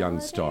give for a young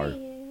star?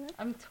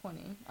 I'm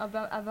 20.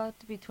 About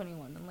to be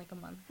 21 in like a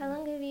month. How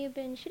long have you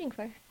been shooting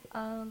for?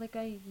 Like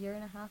a year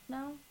and a half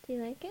now. Do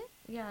you like it?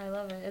 Yeah, I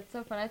love it. It's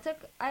so fun.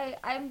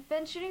 I've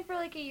been shooting for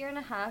like a year and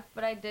a half,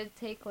 but I did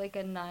take like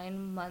a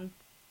 9-month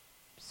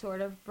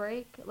sort of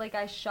break. Like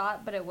I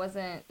shot, but it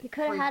wasn't. You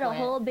could have had a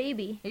whole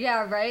baby.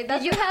 Yeah, right.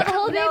 Did you have a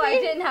whole baby? No, I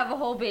didn't have a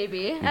whole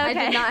baby. Okay. I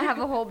did not have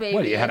a whole baby.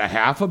 What, you had a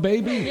half a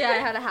baby? Yeah, I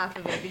had a half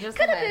a baby. Just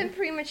could the have head. been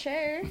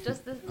premature.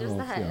 Just the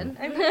head.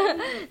 I mean,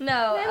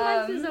 no, 9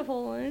 months is a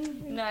whole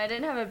one. No, I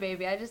didn't have a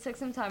baby. I just took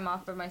some time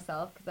off for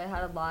myself because I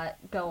had a lot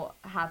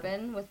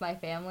happen with my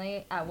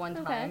family at one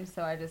time.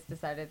 So I just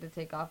decided to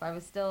take off.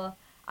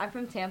 I'm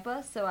from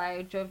Tampa, so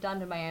I drove down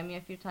to Miami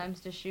a few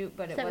times to shoot,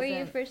 but it wasn't. Is that where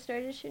you first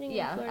started shooting?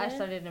 Yeah, in Florida? I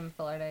started in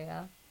Florida.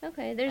 Yeah.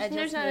 Okay,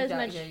 there's not as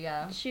much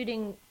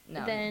shooting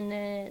than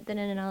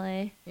in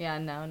LA. Yeah,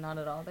 no, not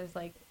at all. There's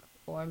like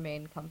 4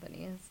 main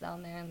companies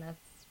down there, and that's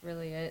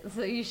really it.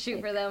 So you shoot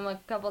for them a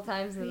couple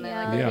times, and they're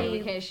like,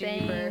 we can't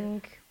shoot you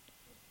for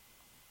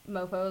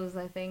mofos,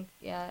 I think.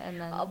 Yeah, and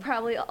then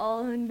probably all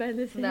owned by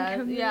the same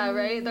company. Yeah,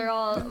 right. They're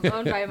all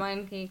owned by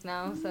Mind Geek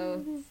now,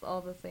 so it's all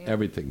the same.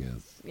 Everything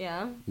is.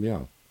 Yeah.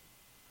 Yeah.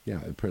 Yeah,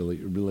 it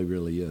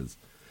really is.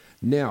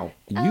 Now,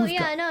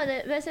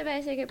 the best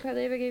advice I could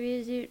probably ever give you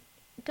is you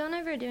don't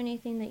ever do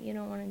anything that you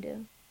don't want to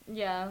do.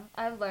 Yeah,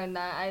 I've learned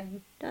that. I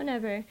don't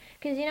ever.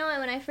 Because you know what,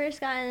 when I first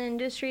got in the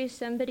industry,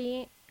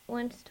 somebody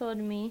once told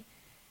me,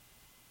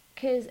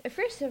 because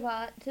first of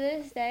all, to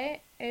this day,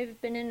 I've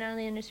been in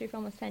the industry for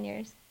almost 10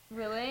 years.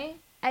 Really?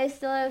 I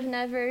still have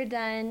never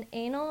done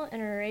anal,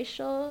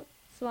 interracial,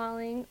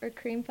 swallowing, or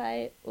cream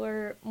pie,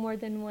 or more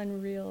than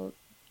one real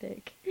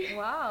dick.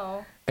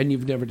 Wow. And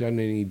you've never done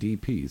any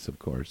DPs, of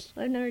course.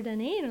 I've never done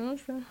anal,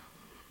 so...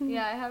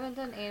 Yeah, I haven't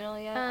done anal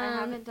yet. I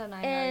haven't done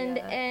anal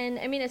yet. And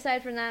I mean,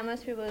 aside from that,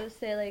 most people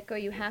say like, "Oh,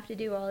 you have to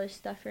do all this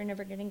stuff. You're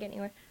never gonna get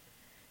anywhere."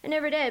 I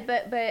never did,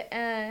 but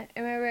I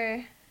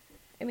remember.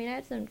 I mean, I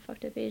had some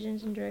fucked up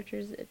Asians and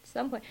directors at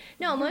some point.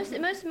 No, most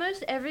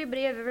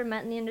everybody I've ever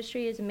met in the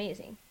industry is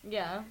amazing.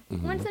 Yeah.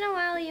 Mm-hmm. Once in a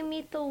while, you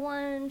meet the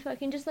one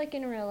fucking, just like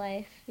in real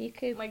life, you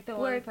could like the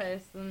work one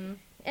person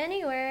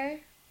anywhere.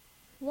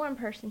 One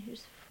person who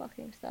just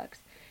fucking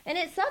sucks. And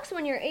it sucks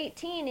when you're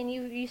 18 and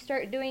you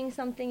start doing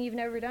something you've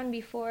never done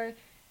before,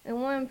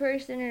 and one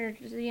person, or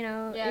is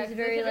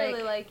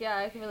very like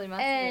I can really mess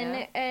and with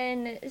you.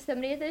 and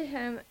somebody at the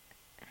time.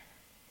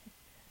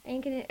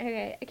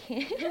 I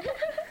can't.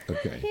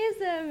 Okay.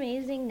 He's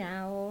amazing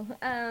now.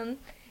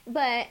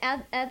 But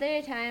at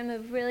the time, a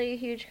really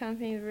huge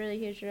company, a really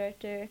huge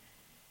director,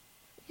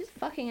 he's a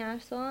fucking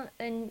asshole,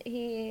 and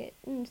he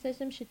said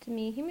some shit to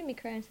me. He made me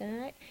cry and said,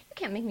 "You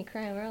can't make me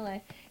cry in real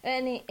life."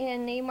 And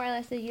he more or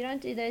less said, "You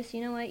don't do this.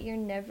 You know what?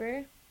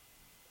 You're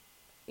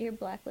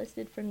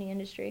blacklisted from the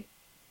industry.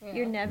 Yeah.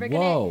 You're never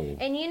gonna." Whoa.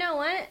 And you know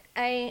what?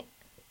 I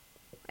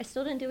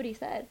still didn't do what he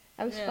said.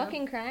 I was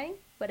fucking crying,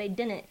 but I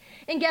didn't.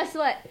 And guess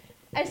what?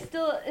 And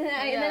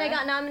then I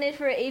got nominated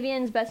for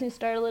AVN's Best New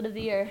Starlet of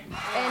the Year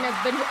and a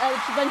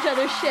bunch of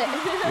other shit.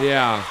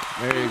 Yeah,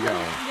 there you go.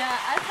 Yeah,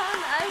 I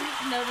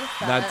noticed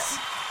that.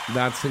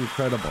 That's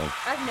incredible.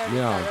 I've noticed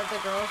that the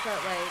girls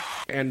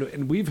that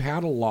And we've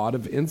had a lot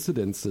of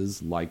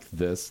incidences like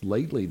this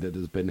lately that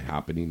has been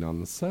happening on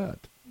the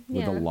set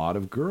with a lot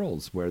of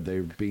girls where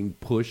they're being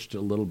pushed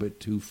a little bit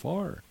too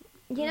far.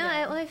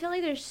 I feel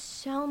like there's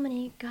so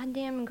many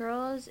goddamn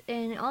girls,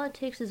 and all it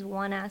takes is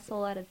one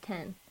asshole out of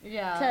 10.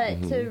 Yeah.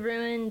 To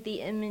ruin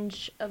the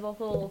image of a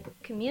whole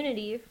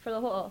community for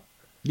the whole.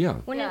 Yeah.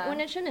 When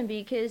it shouldn't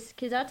be, because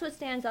that's what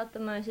stands out the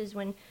most is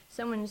when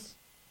someone's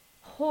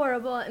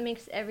horrible, it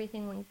makes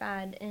everything look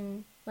bad.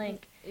 And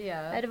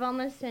out of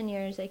almost 10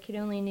 years, I could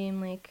only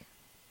name a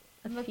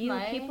few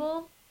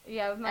people.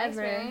 Yeah, with my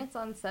experience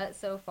on set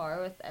so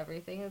far with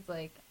everything, it's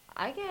like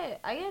I get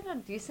a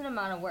decent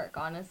amount of work,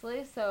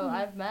 honestly. So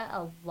I've met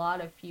a lot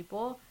of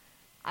people.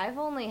 I've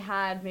only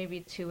had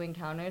maybe 2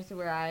 encounters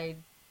where I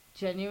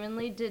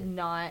genuinely did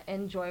not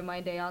enjoy my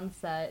day on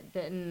set,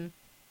 didn't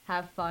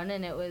have fun,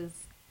 and it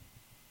was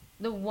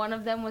one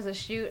of them was a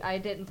shoot I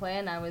didn't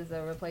plan. I was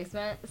a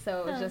replacement, so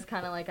it was just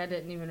kind of like I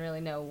didn't even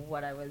really know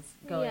what I was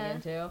going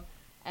into.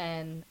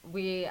 And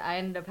I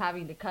ended up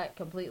having to cut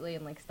completely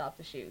and stop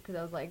the shoot because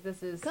I was like,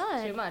 this is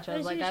too much.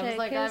 I'm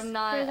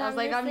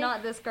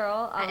not this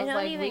girl. I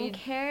don't even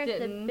care if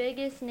the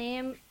biggest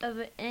name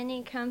of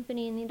any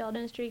company in the adult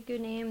industry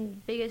could name the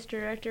biggest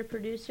director,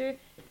 producer.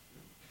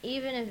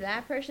 Even if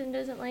that person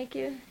doesn't like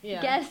you,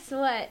 guess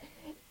what?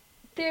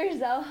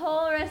 There's a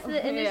whole rest of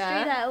the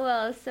industry that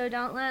will. So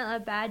don't let a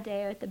bad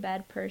day with a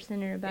bad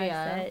person or a bad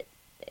set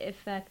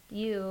affect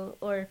you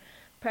or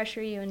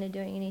pressure you into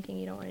doing anything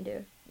you don't want to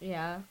do.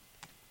 Yeah.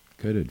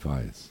 Good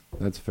advice.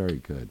 That's very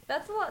good.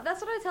 That's what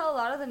I tell a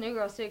lot of the new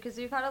girls too, because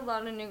we've had a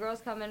lot of new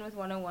girls come in with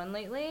 101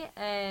 lately,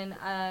 and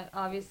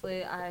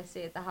obviously I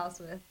stay at the house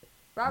with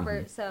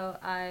Robert, so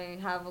I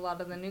have a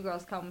lot of the new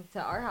girls come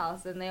to our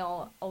house, and they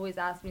all always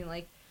ask me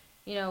what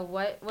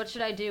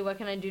should I do? What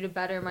can I do to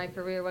better my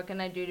career? What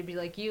can I do to be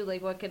like you?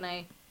 What can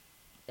I?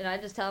 And I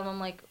just tell them, I'm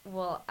like,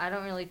 well, I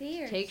don't really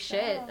take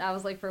shit. I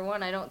was like, for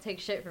one, I don't take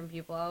shit from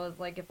people. I was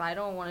like, if I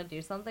don't want to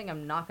do something,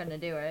 I'm not going to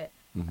do it.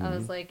 I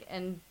was like,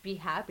 and be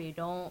happy.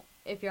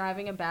 If you're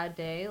having a bad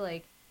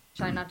day,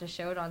 try not to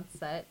show it on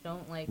set.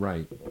 Don't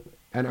Right.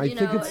 And I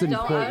think it's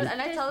important.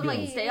 And I tell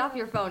them, stay off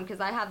your phone,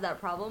 because I have that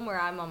problem where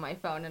I'm on my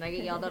phone and I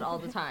get yelled at all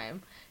the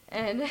time.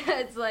 And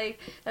it's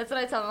that's what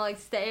I tell them,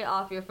 stay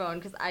off your phone,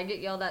 because I get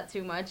yelled at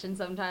too much. And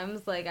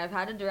sometimes, I've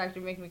had a director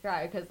make me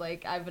cry because,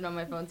 I've been on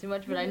my phone too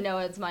much, but I know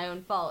it's my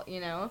own fault,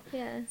 Yeah.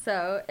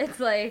 So it's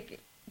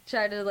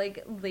try to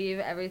leave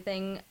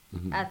everything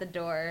at the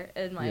door,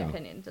 in my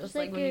opinion. Just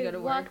when you go to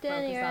work, walked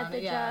in, you're at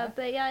the job.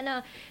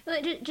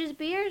 But just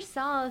be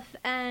yourself,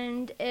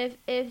 and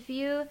if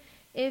you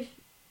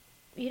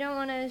don't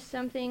want to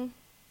something,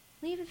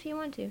 leave if you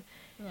want to.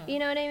 Yeah. You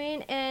know what I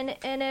mean? And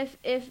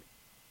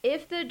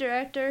if the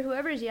director,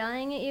 whoever's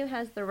yelling at you,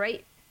 has the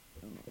right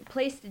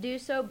place to do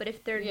so, but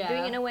if they're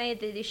doing it in a way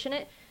that they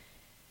shouldn't,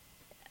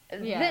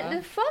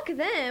 then fuck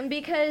them,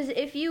 because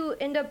if you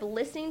end up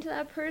listening to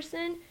that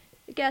person,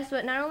 guess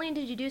what? Not only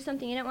did you do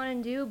something you didn't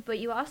want to do, but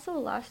you also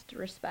lost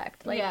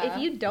respect.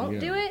 If you don't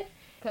do it,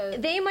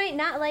 they might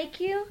not like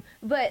you,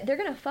 but they're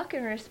going to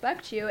fucking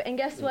respect you. And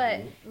guess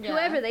what?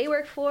 Whoever they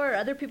work for, or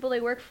other people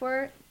they work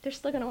for, they're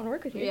still going to want to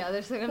work with you. Yeah,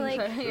 they're still going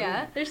to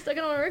try. They're still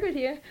going to want to work with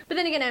you. But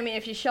then again, I mean,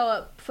 if you show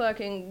up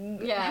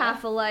fucking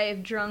half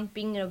alive, drunk,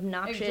 being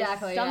obnoxious,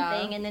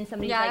 and then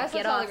somebody's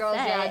get off girls,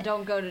 set.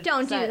 Don't go to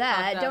Don't set, do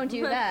that. Don't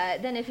do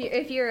that. Then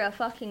if you're a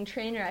fucking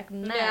train wreck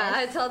mess. Yeah,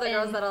 I tell the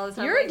girls that all the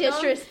time. You're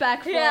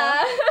disrespectful.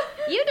 Yeah.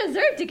 You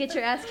deserve to get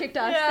your ass kicked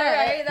off set.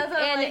 Right? That's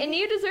what and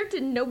you deserve to,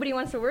 nobody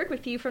wants to work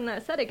with you from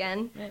that set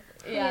again.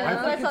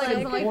 Yeah, that's what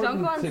I tell them.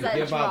 Don't go on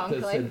set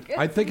drunk.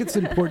 I think it's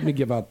important to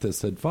give out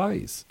this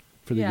advice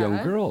for the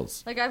young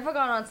girls. I've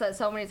gone on set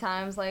so many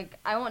times. I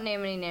won't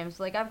name any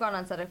names. I've gone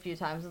on set a few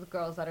times with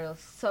girls that are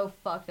so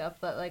fucked up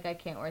that I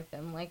can't work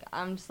them.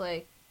 I'm just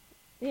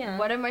Yeah.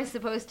 What am I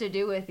supposed to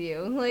do with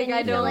you? Like, And I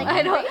you feel don't, like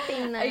I don't,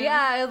 raping them.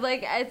 yeah,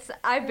 like,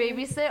 I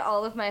babysit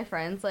all of my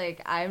friends.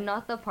 Like, I'm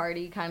not the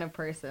party kind of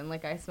person.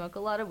 Like, I smoke a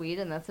lot of weed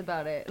and that's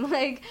about it.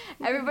 Like,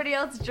 everybody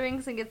else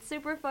drinks and gets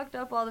super fucked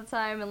up all the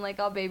time and, like,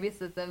 I'll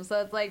babysit them. So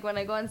it's like, when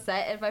I go on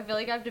set, if I feel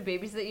like I have to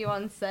babysit you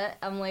on set,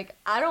 I'm like,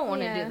 I don't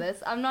want to do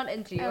this. I'm not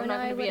into you. Oh, I'm not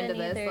no, going to be I into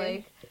wouldn't this. either.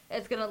 Like,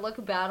 it's going to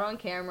look bad on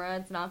camera.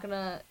 It's not going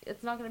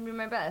to be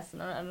my best.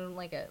 And I don't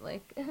like it.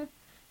 Like...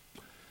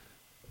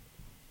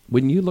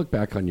 When you look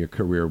back on your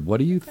career, what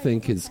do you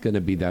think is going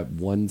to be that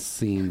one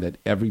scene that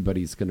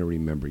everybody's going to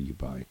remember you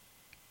by?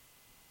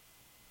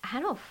 I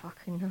don't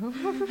fucking know.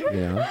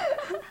 Yeah.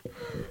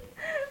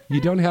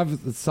 You don't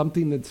have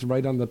something that's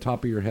right on the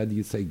top of your head.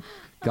 You say,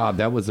 God,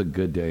 that was a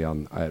good day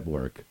at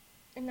work.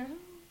 No.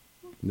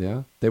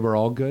 Yeah? They were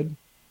all good?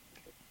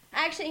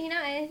 Actually,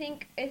 I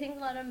think a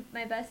lot of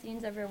my best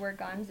scenes ever were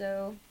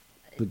Gonzo.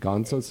 The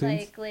Gonzo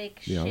scenes? Like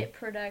Yeah. shit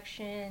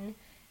production.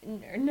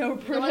 No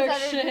The ones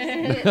that production.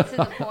 didn't get to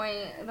the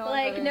point. The ones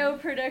Like that no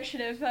production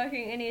of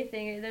fucking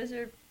anything. Those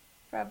are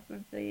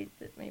probably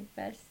my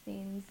best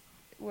scenes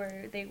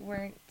where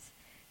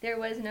there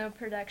was no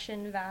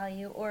production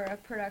value or a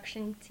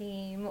production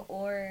team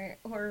or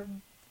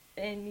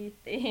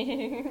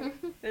anything.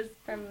 Those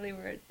probably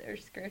were or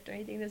script or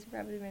anything. Those are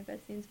probably my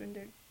best scenes when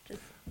they're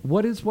just.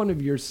 What is one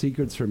of your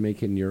secrets for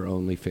making your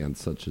OnlyFans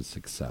such a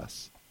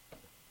success?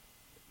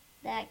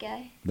 That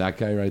guy. That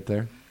guy right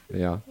there?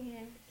 Yeah. Yeah.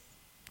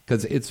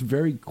 Because it's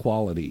very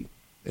quality.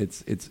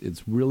 It's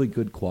really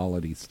good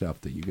quality stuff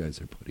that you guys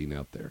are putting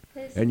out there,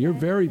 and you're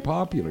very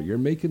popular. You're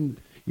making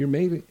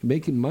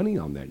money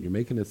on that. You're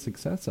making a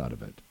success out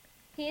of it.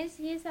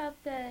 He's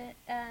helped a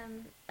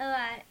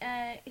lot.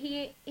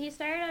 He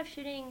started off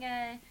shooting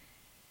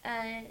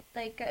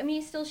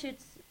he still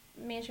shoots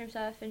mainstream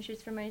stuff and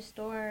shoots for my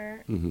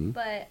store, Mhm.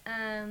 but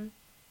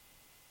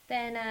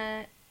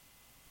then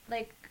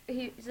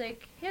he's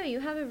like, hey, you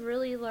have a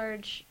really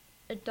large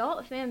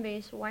adult fan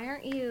base. Why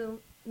aren't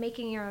you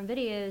making your own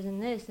videos and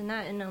this and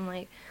that? And I'm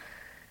like,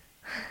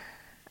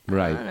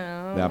 Right. I don't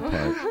know.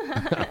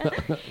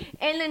 That part.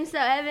 And then so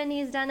Evan,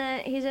 he's done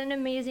an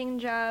amazing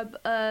job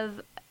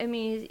of. I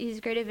mean, he's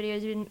great at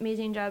videos. He's done an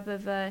amazing job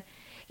of.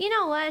 You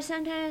know what?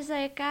 Sometimes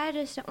like I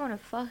just don't want to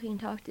fucking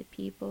talk to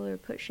people or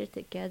put shit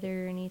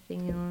together or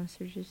anything else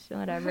or just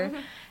whatever.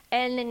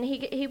 And then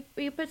he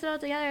puts it all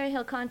together.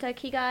 He'll contact.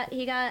 He got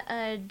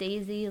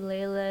Daisy,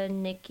 Layla,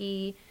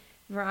 Nikki,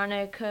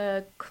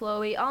 Veronica,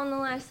 Chloe, all in the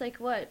last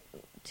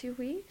 2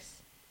 weeks.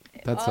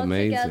 That's all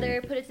amazing.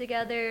 Together, put it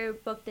together,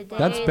 book the day.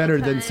 That's the better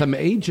than time. some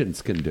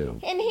agents can do.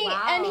 And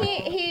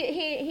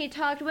he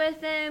talked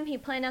with them. He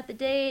planned out the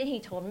date. He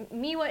told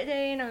me what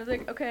day, and I was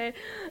like, okay.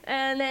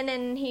 And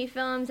then he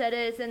films,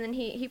 edits, and then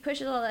he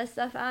pushes all that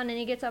stuff out. And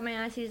he gets on my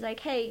ass. He's like,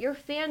 hey, your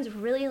fans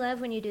really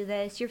love when you do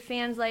this. Your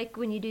fans like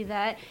when you do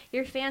that.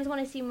 Your fans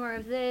want to see more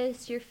of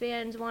this. Your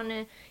fans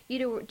want you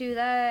to do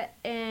that.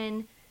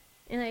 And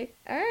like,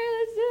 all right,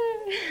 let's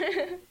do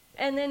it.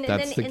 And then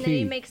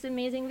he makes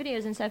amazing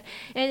videos and stuff.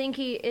 And I think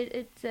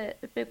it's a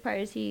big part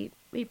is he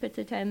puts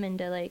the time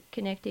into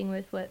connecting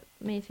with what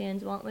my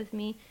fans want with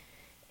me,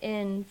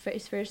 and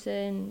vice versa.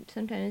 And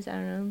sometimes I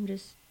don't know,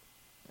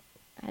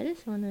 I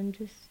just want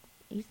to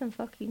eat some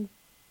fucking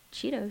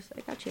Cheetos.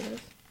 I got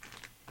Cheetos.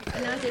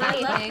 And not doing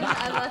anything.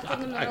 I left in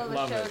the middle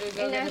of the show to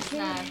go get a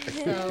snack,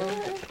 so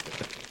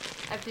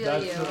I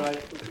feel you.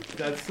 Right.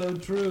 That's so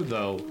true,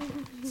 though.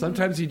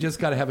 Sometimes you just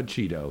got to have a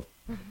Cheeto.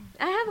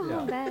 I have a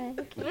whole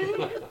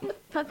bag.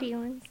 Puppy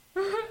ones.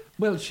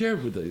 Well, share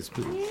with us,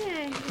 please.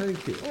 Yeah.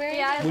 Thank you.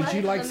 I Would left you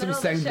in like the some middle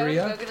of the show to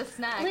sangria? go get a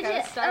snack. I Legit.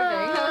 was starving.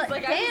 I was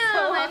like, I'm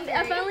so hungry.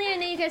 If only I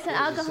knew you guys had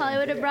alcohol, I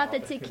would have brought the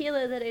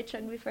tequila that I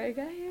chugged before I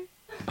got here.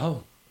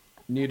 Oh,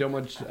 you don't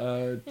want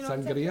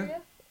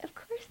sangria? Of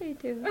course I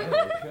do.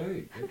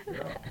 Okay, good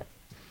girl.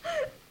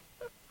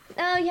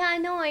 Oh yeah, I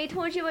know. I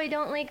told you I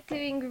don't like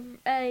doing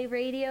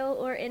radio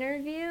or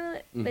interview,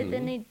 but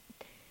then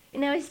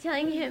I was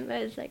telling him,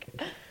 I was like,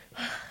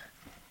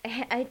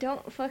 I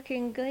don't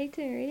fucking like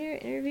doing radio or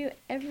interview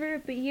ever.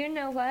 But you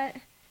know what?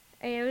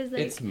 I was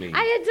like, it's me.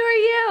 I adore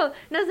you,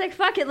 and I was like,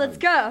 fuck it, let's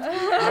go.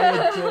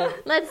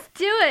 Let's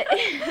do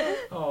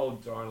it. Oh,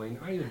 darling,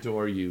 I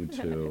adore you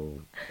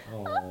too.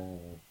 Oh.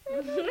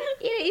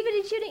 Even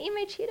if you didn't eat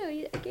my Cheeto,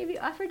 I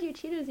offered you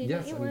Cheetos. You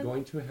Yes, didn't eat I'm one.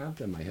 going to have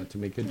them. I had to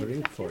make a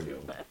drink for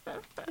you.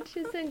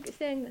 She's saying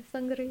the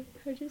sangria.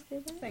 Heard you say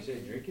that? You say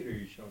drink it or are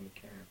you showing the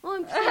camera? Oh,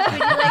 I'm serious.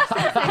 Would you like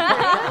some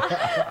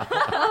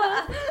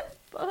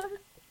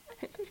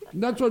sangria?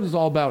 That's what it's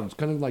all about. It's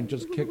kind of like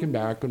just kicking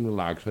back and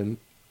relaxing.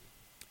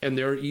 And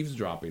they're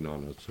eavesdropping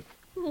on us.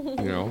 You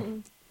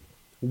know?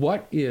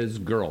 What is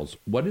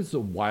the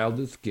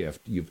wildest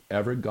gift you've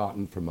ever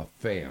gotten from a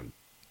fan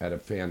at a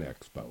fan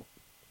expo?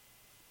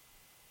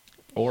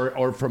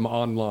 Or from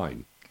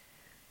online?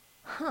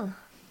 Huh.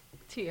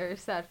 To your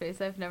sad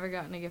face, I've never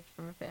gotten a gift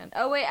from a fan.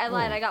 Oh, wait, I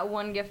lied. Oh. I got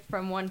one gift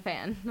from one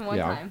fan one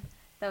Yeah. time.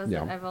 That was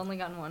Yeah. it. I've only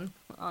gotten one,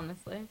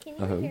 honestly. Can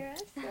you hear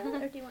us?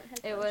 Or do you want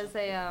headphones? It was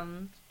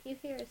You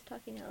hear us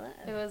talking out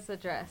loud. It was a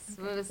dress.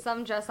 It was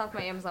some dress off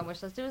my Amazon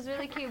wish list. It was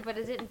really cute, but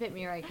it didn't fit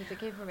me right because it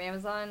came from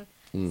Amazon.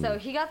 So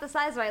he got the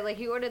size right. Like,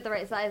 he ordered the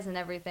right size and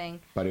everything.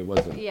 But it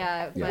wasn't.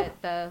 Yeah.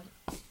 But the...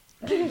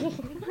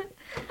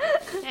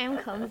 I'm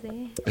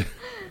clumsy.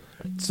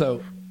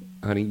 So,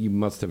 honey, you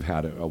must have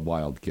had a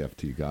wild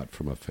gift you got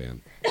from a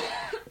fan.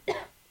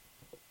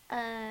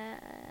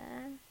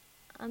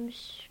 I'm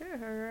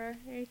sure.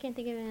 I can't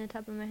think of it on the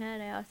top of my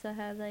head. I also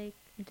have, like,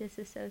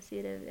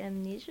 disassociative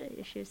amnesia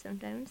issues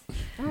sometimes.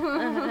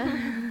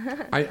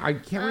 I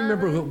can't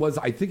remember who it was.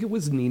 I think it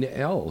was Nina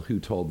L. who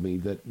told me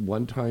that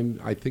one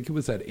time, I think it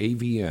was at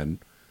AVN,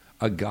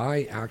 a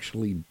guy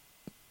actually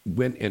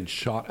went and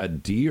shot a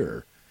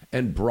deer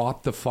and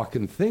brought the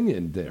fucking thing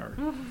in there.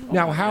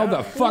 Now, how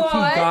the fuck he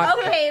got...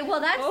 Okay, well,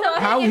 that's so...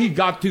 How he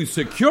got to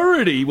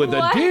security with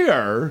a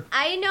deer...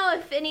 I know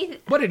if anything...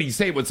 What did he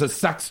say? It was a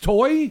sex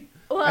toy?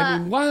 Well, I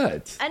mean,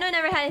 what? I know I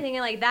never had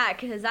anything like that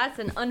because that's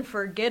an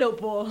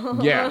unforgettable...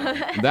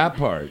 Yeah, that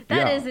part.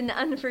 That is an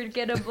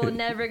unforgettable,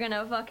 never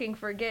gonna fucking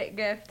forget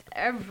gift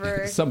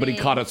ever. Somebody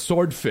caught a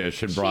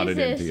swordfish and brought it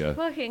into you.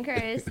 Fucking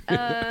Christ.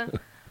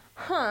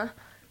 Huh.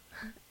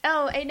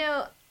 Oh, I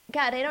know...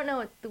 God, I don't know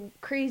what the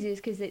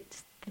craziest because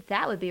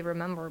that would be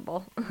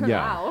rememberable.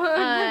 Yeah.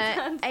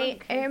 Wow. I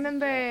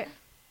remember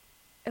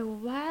a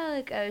while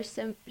ago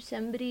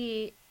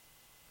somebody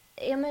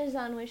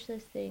Amazon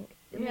wishlist thing.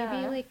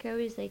 Maybe like I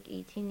was like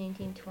 18,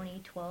 19,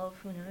 20, 12,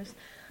 who knows.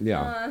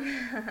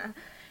 Yeah.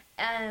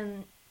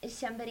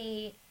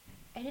 Somebody,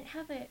 I didn't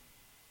have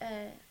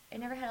I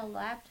never had a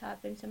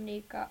laptop and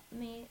somebody got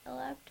me a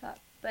laptop.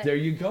 But, there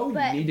you go.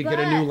 You need to get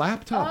a new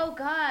laptop. Oh,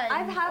 God.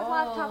 I've had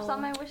laptops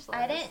on my wish list.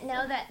 I didn't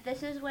know that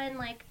this is when,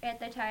 like, at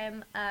the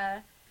time,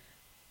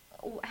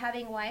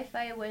 having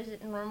Wi-Fi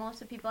wasn't normal,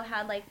 so people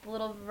had, like, the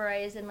little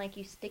Verizon, like,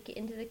 you stick it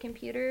into the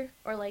computer,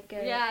 or, like,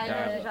 a... Yeah, I know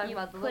what you're talking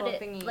about, the little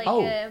thingy. Like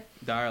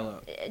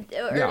dial-up.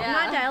 Or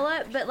not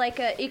dial-up, but, like,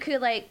 you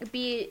could, like,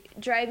 be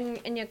driving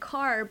in your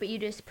car, but you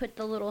just put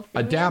the little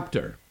thing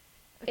Adapter.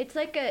 in. It's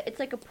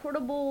like a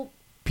portable...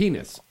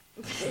 Penis.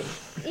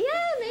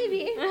 Yeah,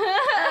 maybe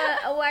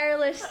a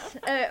wireless.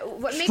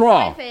 What makes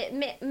Straw.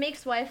 Wi-Fi?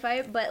 Makes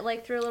Wi-Fi, but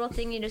like through a little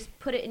thing, you just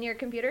put it in your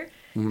computer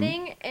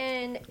thing.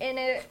 And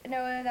I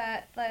know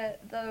that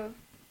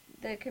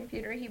the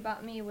computer he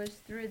bought me was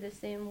through the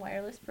same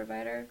wireless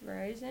provider,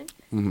 Verizon.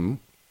 Mm-hmm.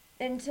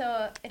 And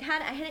so I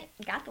hadn't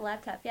got the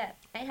laptop yet.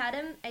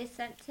 I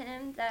sent to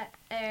him that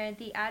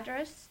the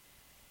address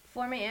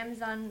for my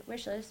Amazon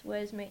wishlist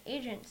was my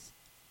agent's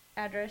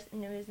address,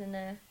 and it was in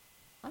the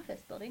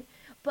office building.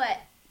 But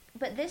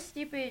this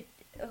stupid,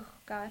 oh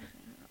God,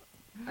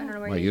 I don't know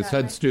where Well, you you got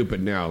said my-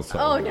 stupid now, so.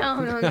 Oh no,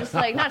 I'm just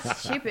like not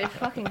stupid,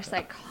 fucking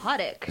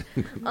psychotic.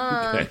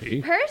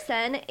 Okay.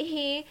 Person,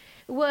 he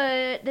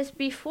would this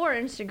before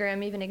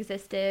Instagram even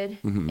existed,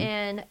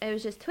 and it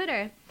was just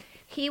Twitter.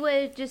 He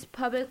would just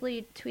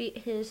publicly tweet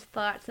his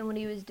thoughts on what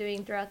he was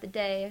doing throughout the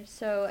day.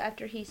 So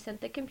after he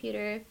sent the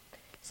computer,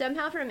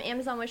 somehow from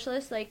Amazon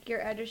wishlist, like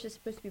your address is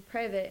supposed to be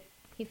private.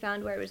 He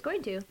found where it was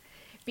going to.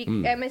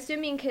 I'm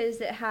assuming because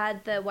it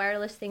had the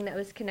wireless thing that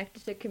was connected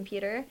to the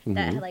computer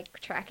that had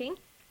like tracking,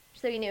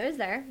 so he knew it was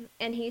there.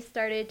 And he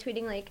started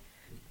tweeting like,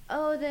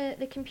 "Oh,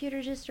 the computer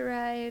just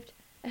arrived.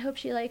 I hope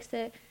she likes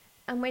it.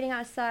 I'm waiting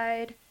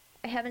outside.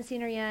 I haven't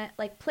seen her yet.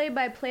 Like play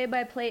by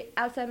play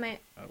outside my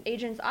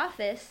agent's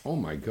office." Oh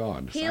my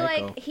God.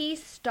 He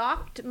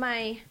stalked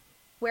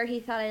where he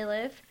thought I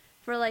live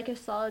for like a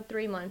solid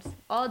 3 months,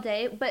 all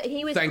day. But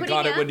he was Thank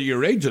God it went to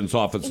your agent's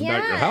office and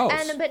not your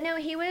house. But no,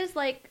 he was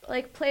like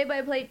play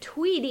by play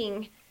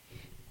tweeting.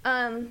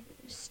 I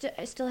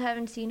still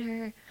haven't seen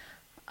her.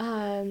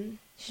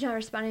 She's not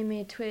responding to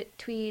me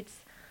tweets.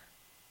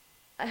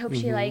 I hope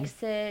she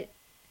likes it.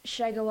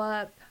 Should I go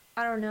up?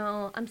 I don't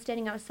know. I'm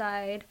standing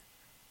outside.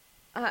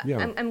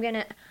 I'm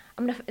gonna.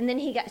 And then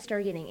he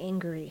started getting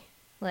angry,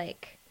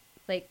 like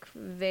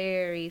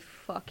very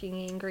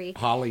fucking angry.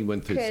 Holly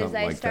went through something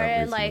like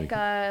that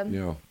recently.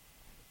 Yeah.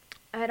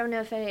 I don't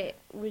know if I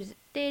was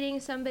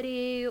dating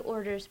somebody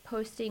or just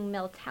posting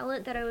male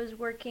talent that I was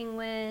working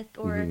with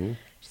or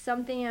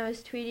something I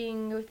was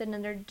tweeting with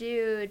another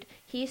dude.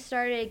 He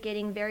started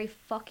getting very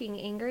fucking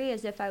angry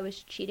as if I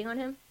was cheating on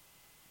him.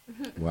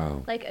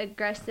 Wow. Like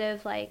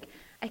aggressive, like,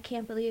 I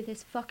can't believe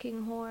this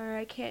fucking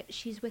whore.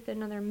 She's with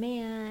another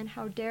man.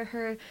 How dare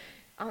her?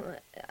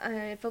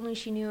 If only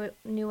she knew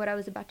what I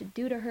was about to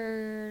do to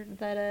her.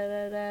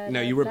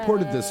 Now, you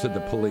reported this to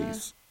the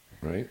police,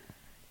 right?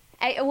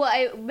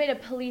 I made a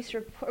police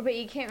report, but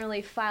you can't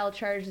really file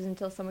charges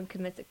until someone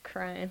commits a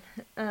crime.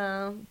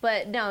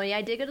 But no,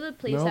 I did go to the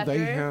police after.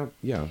 They have,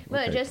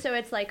 But okay. just so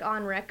it's like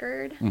on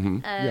record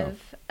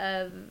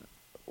of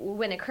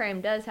when a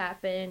crime does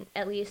happen,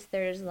 at least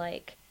there's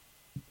like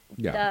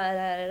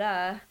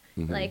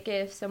like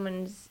if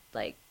someone's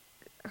like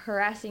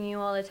harassing you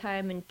all the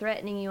time and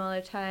threatening you all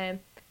the time,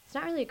 it's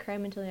not really a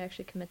crime until they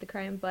actually commit the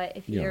crime. But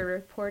if you're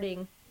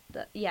reporting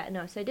so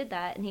I did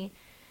that, and he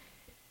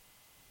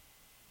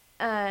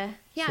I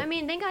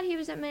mean, thank God he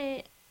was at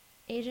my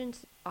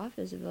agent's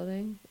office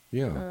building.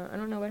 Yeah. I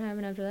don't know what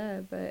happened after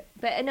that,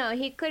 but no,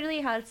 he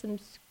clearly had some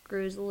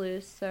screws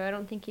loose, so I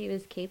don't think he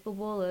was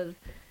capable of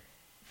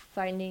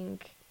finding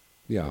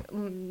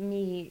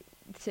me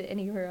to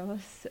anywhere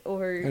else.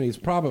 And he's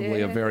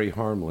probably a very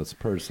harmless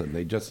person.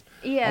 They just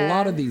a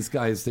lot of these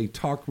guys, they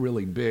talk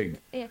really big,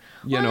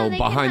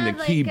 behind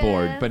the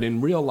keyboard, but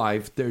in real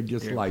life they're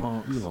just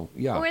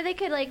or they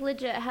could like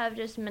legit have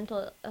just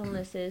mental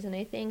illnesses, and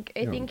I think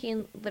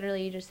he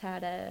literally just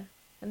had a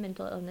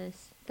mental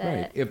illness.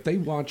 Right. If they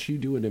watch you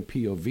doing a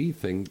POV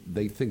thing,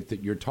 they think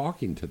that you're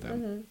talking to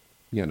them.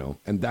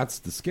 And that's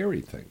the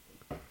scary thing.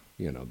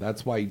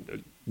 That's why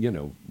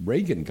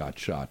Reagan got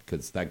shot,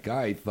 because that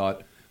guy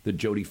thought that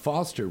Jodie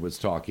Foster was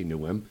talking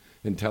to him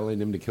and telling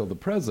him to kill the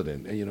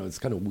president. And, it's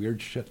kind of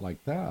weird shit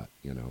like that,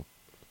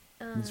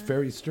 It's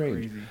very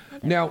strange. Crazy.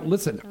 Now,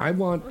 listen, I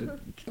want to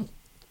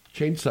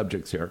change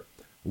subjects here.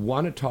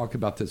 Want to talk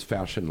about this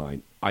fashion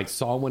line. I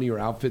saw one of your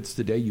outfits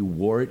today. You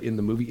wore it in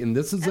the movie, and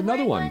this is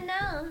another one.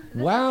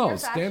 Wow,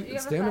 stand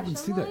up and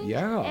see that.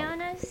 Yeah.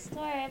 On a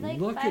store. I have like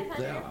Look at 500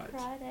 that.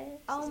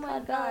 products. Oh my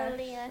called gosh.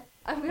 Galleria.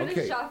 I'm gonna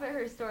Okay. shop at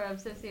her store. I'm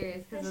so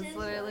serious because it's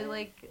literally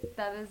like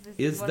that is.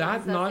 Is one that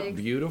of the not things-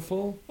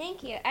 beautiful?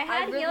 Thank you. I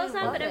had really heels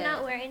on, love but I'm it.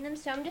 not wearing them,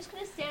 so I'm just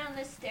gonna stand on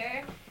the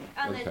stair,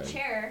 on the Okay.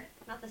 chair,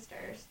 not the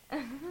stairs.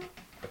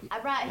 I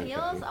brought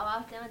heels. I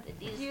walked in with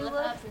these You flip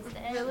look flops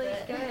instead. really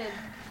but- good.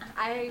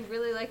 I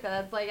really like that.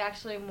 That's like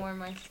actually more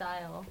my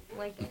style.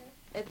 Like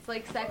it's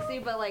like sexy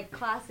but like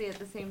classy at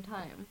the same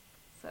time.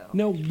 So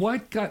No,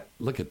 what got...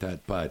 Look at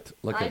that butt.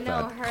 Look I at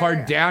know, that. her-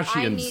 Kardashians.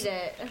 I need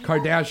it.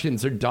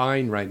 Kardashians are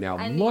dying right now.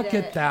 I need Look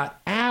at it. that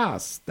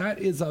ass. That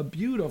is a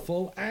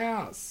beautiful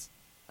ass.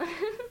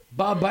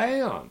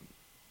 Ba-bam.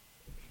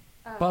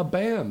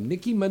 Ba-bam.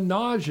 Nicki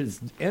Minaj is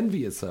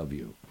envious of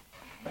you.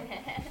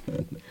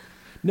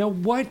 Now,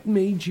 what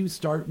made you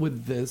start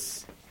with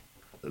this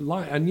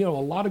line? And, a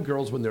lot of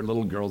girls, when they're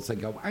little girls, they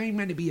go, I'm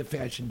going to be a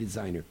fashion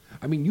designer.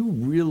 I mean, you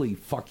really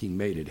fucking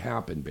made it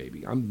happen,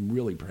 baby. I'm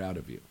really proud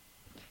of you.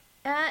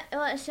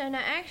 Well, so no,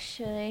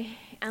 actually,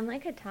 I'm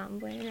like a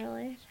tomboy in real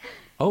life.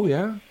 Oh,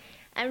 yeah?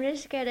 I'm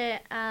just gonna,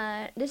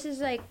 this is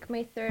like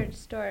my third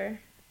store.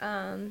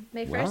 My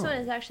first Wow. one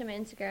is actually my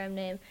Instagram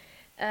name.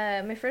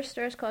 My first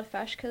store is called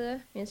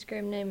Fashkilla. My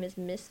Instagram name is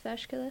Miss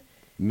Fashkilla.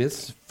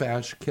 Miss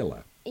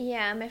Fashkilla.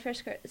 Yeah, my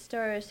first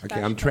store is Okay,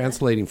 I'm Fashkilla.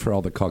 translating for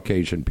all the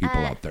Caucasian people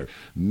out there.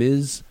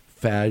 Ms.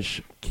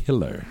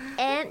 Fashkilla.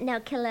 And no,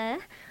 Killa.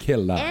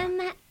 Killa.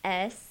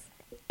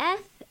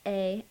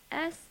 MSFashkilla.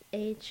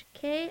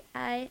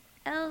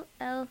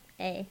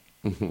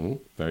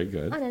 Very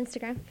good. On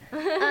Instagram.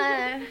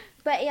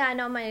 But yeah,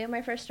 no,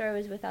 my first store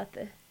was without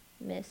the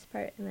Miss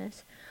part in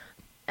this.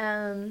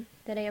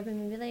 That I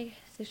opened maybe like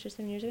 6 or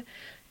 7 years ago.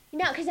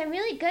 No, because I'm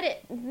really good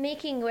at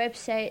making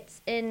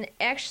websites, and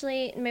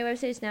actually, my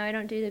websites now I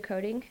don't do the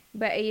coding,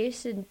 but I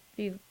used to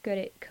be good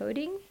at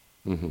coding.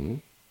 Mm-hmm.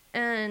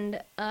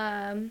 And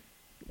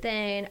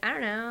then I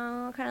don't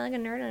know, kind of like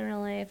a nerd in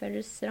real life. I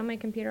just sit on my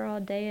computer all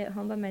day at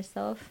home by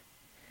myself,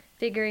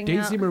 figuring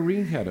out. Daisy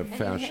Marine had a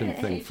fashion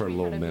thing for a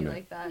little minute.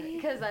 like that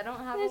because I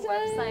don't have a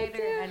website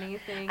or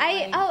anything.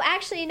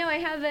 Actually, no, I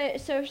have a.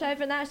 So aside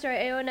from that story,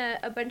 I own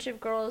a bunch of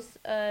girls'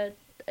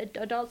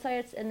 adult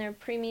sites and their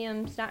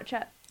premium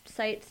Snapchat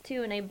sites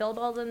too, and I build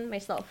all them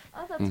myself.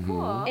 Oh, that's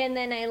cool. And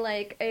then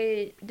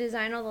I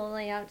design all the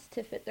layouts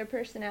to fit their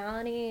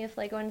personality. If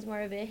like one's more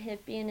of a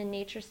hippie and in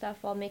nature stuff,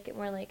 I'll make it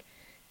more like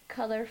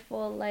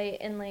colorful, light,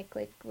 and like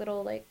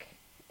little like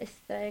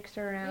aesthetics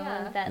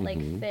around that like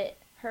fit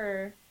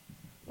her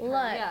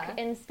look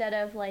instead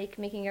of like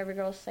making every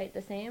girl's site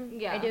the same.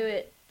 Yeah. I do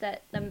it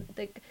that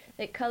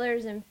the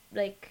colors and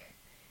like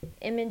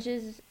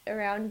images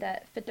around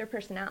that fit their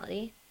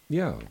personality.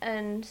 Yeah.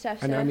 And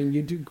stuff. And so I mean,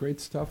 you do great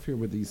stuff here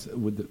with these,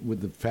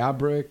 with the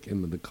fabric and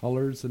with the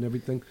colors and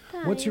everything.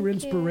 What's your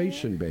Thank you.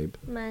 inspiration, babe?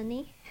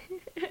 Money.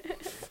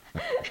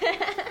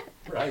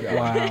 Right.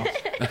 Wow.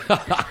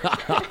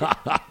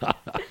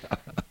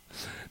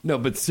 No,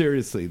 but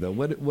seriously though,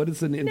 what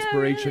is an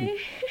inspiration? No,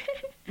 really.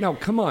 No,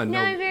 come on. No,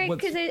 no, I'm very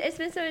what's- because I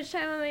spend so much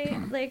time on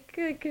my like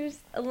just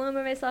alone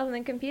by myself on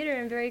the computer.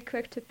 I'm very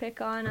quick to pick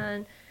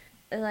on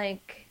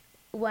like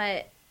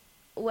what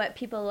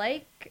people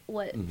like,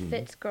 what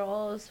fits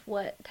girls,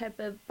 what type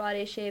of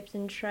body shapes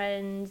and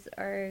trends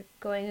are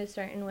going a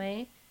certain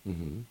way,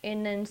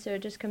 and then so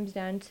it just comes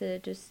down to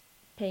just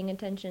paying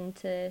attention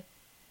to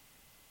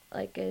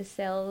like a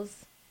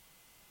sales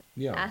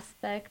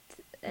aspect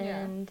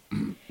and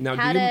Now,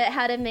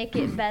 how to make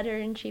it better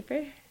and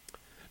cheaper.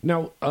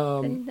 Now,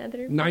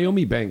 Another-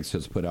 Naomi Banks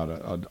has put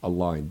out a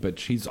line, but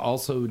she's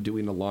also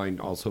doing a line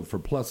also for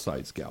plus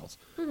size gals.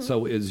 Mhm.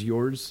 So is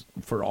yours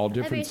for all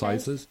different Every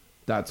size. sizes?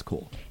 That's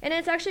cool. And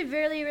it's actually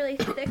really, really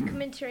thick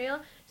material.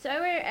 So I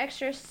wear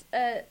extra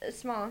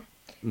small.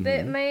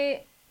 But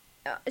my,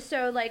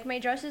 so like my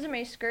dresses and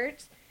my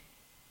skirts,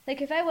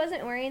 like if I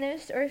wasn't wearing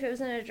this or if it was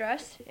in a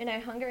dress and I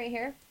hung it right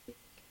here,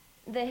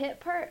 the hip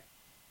part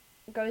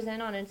goes in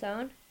on its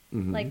own.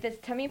 Like this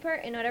tummy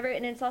part and whatever.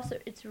 And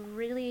it's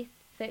really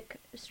thick,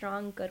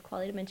 strong, good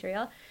quality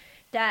material.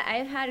 that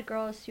I've had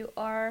girls who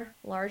are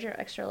large or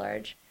extra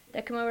large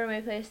that come over to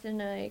my place and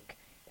they're like,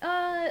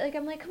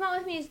 I'm like, come on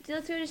with me,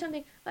 let's go do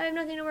something. I have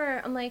nothing to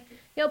wear. I'm like,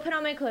 yo, put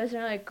on my clothes.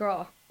 And they're like,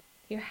 girl,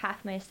 you're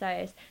half my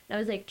size. And I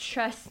was like,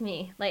 trust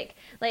me. Like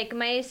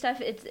my stuff,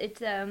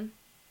 it's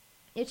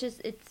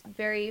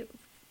very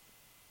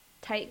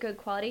tight, good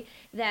quality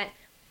that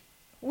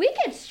we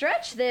can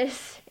stretch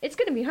this. It's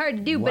going to be hard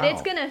to do, but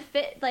it's going to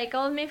fit. Like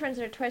all of my friends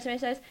are twice my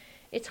size.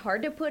 It's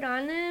hard to put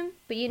on them,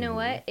 but you know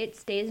what? It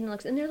stays and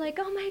looks, and they're like,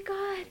 oh my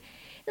God.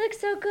 It looks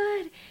so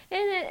good,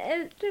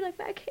 and they're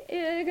like,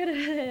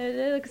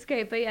 it looks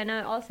great. But yeah,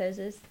 no, all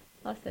sizes.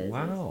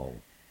 Wow.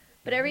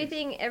 But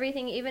everything,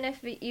 even if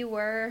you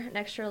were an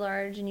extra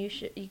large and you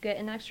get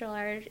an extra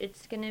large,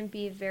 it's gonna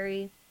be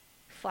very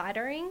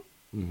flattering,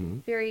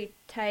 very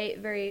tight,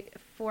 very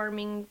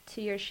forming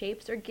to your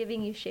shapes or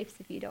giving you shapes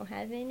if you don't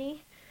have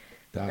any.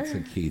 That's a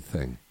key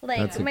thing.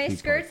 Like my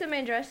skirts and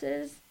my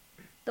dresses,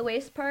 the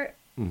waist part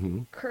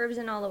curves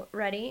in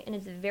already, and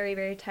it's very,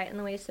 very tight in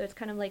the waist, so it's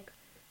kind of like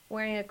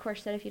wearing a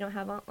corset if you don't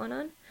have one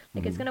on.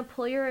 Like it's gonna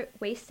pull your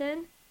waist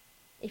in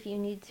if you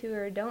need to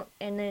or don't,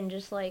 and then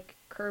just like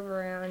curve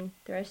around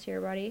the rest of your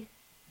body.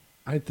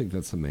 I think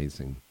that's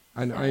amazing.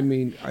 And so, I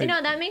mean,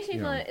 that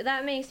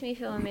makes me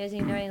feel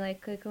amazing knowing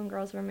like when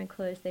girls wear my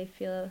clothes, they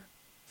feel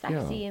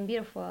sexy and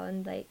beautiful,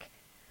 and like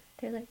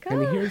they're like, oh,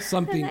 and here's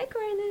something. I like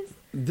wearing this.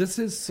 This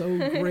is so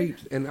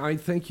great, and I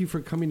thank you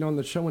for coming on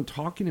the show and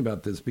talking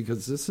about this,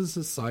 because this is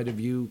a side of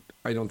you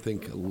I don't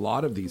think a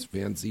lot of these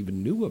fans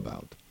even knew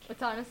about.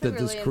 It's honestly that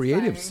really this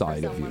creative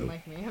inspiring side for of you. someone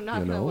like me. I'm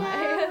not gonna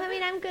lie. I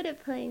mean, I'm good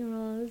at playing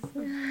roles.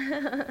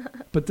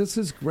 But this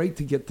is great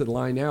to get the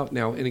line out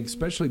now, and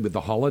especially with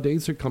the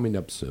holidays are coming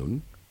up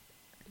soon.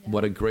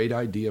 What a great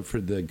idea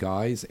for the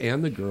guys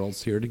and the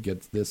girls here to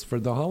get this for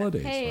the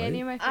holidays, Hey, right?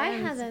 any of my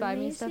friends buy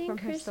me stuff from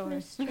her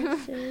Christmas store.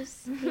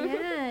 dresses.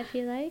 Yeah, if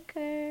you like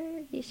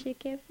her, you should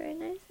give her a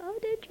nice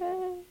holiday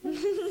dress.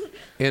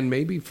 And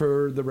maybe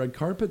for the red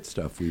carpet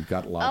stuff, we've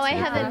got lots of I red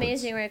have carpets.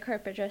 amazing red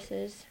carpet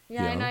dresses.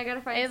 Yeah, I know. I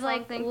gotta find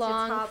like something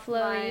long, to top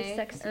flowy, my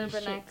sexy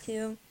Urban shit X.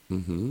 too.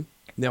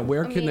 Now,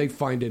 where can they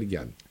find it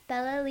again?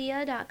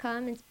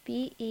 BellaLeah.com. It's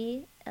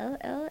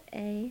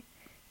BellaLeah.com.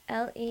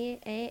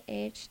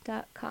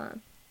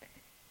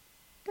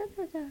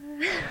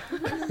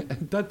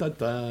 Da, da,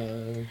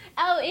 da.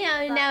 Oh,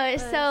 yeah, no.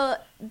 So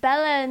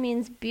Bella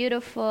means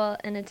beautiful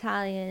in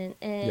Italian,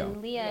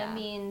 and Leah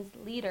means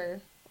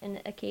leader in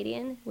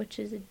Akkadian, which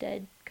is a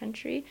dead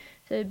country.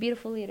 So a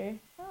beautiful leader.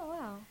 Oh,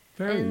 wow.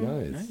 Very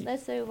nice.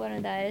 That's one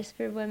of that is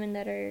for women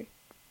that are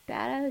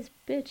badass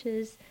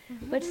bitches,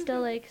 but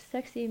still like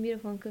sexy and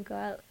beautiful and could go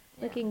out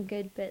looking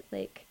good, but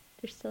like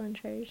they're still in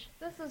charge.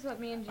 This is what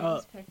me and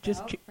James picked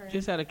out.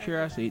 Just out of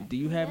curiosity, do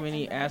you have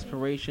any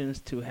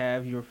aspirations to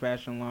have your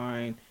fashion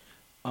line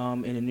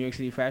in the New York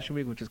City Fashion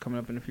Week, which is coming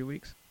up in a few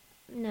weeks?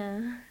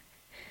 No.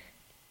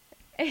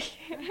 I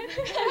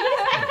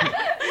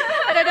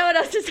don't know what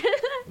else to say.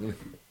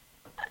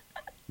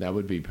 That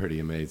would be pretty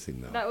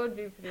amazing, though. That would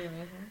be pretty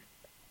amazing.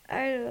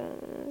 I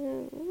don't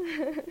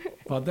know.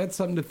 Well, that's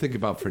something to think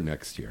about for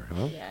next year,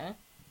 huh? Yeah.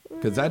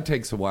 Because that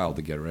takes a while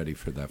to get ready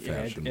for that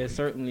fashion It week.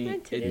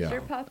 certainly.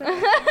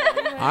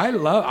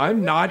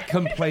 I'm not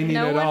complaining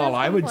at all.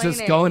 I was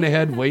just going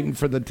ahead waiting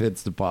for the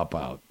tits to pop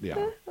out.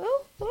 Yeah.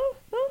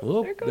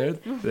 Oh, there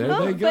they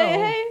go. But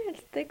hey,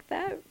 it's thick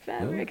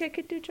fabric. I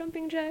could do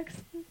jumping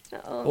jacks.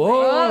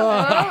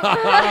 Oh.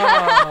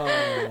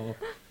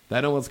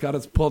 That almost got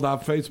us pulled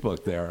off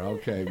Facebook there.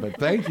 Okay, but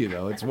thank you,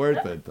 though. It's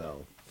worth it,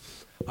 though.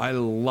 I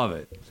love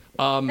it.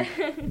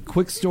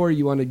 Quick story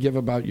you want to give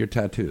about your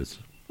tattoos.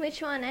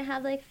 Which one? I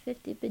have like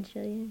 50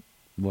 bajillion.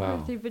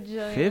 Wow. 50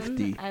 bajillion.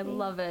 50? I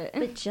love it.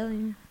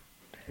 Bajillion.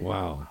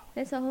 Wow.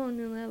 That's a whole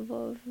new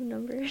level of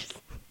numbers.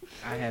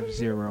 I have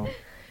 0.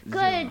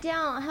 Good,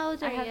 down. How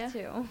old are I you? have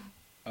 2.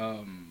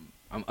 I'm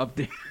up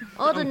there.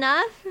 Old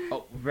enough?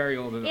 Oh, very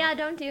old enough. Yeah,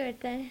 don't do it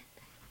then.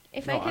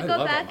 If No, I could I go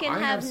love back them.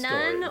 and I have have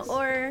none, stories.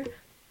 or...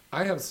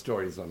 I have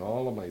stories on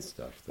all of my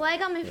stuff. Well, I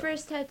got my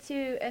first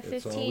tattoo at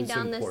It's 15 always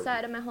down the important.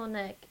 side of my whole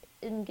neck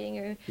in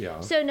Ginger. Yeah.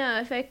 So, no,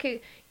 if I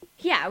could...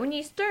 Yeah, when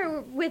you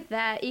start with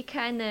that, you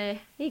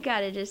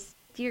gotta just...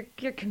 You're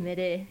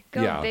committed.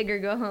 Go big or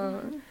go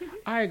home.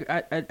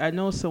 I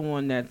know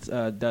someone that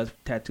does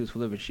tattoos for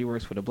a living. She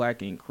works for the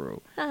Black Ink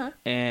Crew. Uh-huh.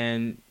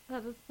 And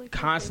That is like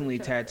constantly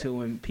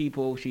tattooing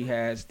people. She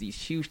has these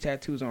huge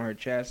tattoos on her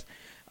chest.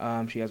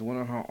 She has one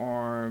on her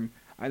arm.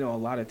 I know a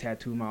lot of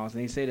tattoo models,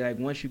 and they say that like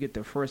once you get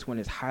the first one,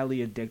 it's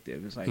highly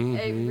addictive. It's like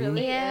It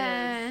really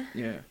Yeah.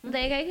 Yeah.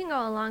 Like, I can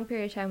go a long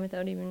period of time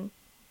without even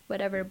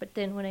whatever, but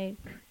then when I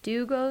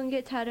do go and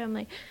get tattooed, I'm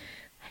like,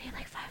 I need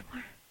like 5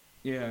 more.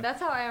 Yeah. That's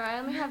how I am. I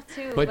only have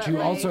 2. But you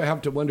like, also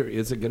have to wonder,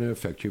 is it going to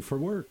affect you for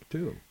work,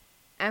 too?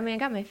 I mean, I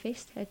got my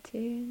face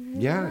tattooed.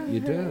 Yeah, you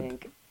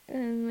did. I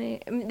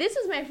mean, this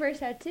was my first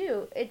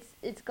tattoo.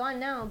 It's gone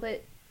now,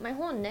 but my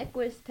whole neck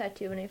was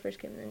tattooed when I first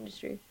came in the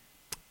industry.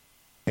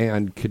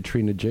 And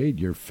Katrina Jade,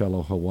 your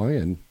fellow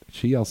Hawaiian,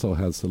 she also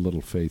has a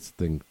little face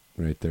thing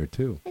right there,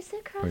 too. It's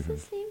the cross of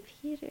St.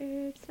 Peter.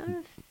 It's not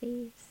a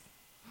face.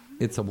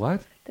 It's a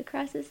what? The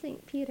cross of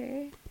St.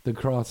 Peter. The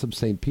cross of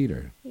St.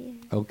 Peter. Yeah.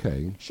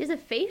 Okay. She has a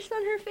face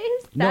on her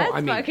face? No, That's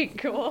I mean- fucking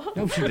cool.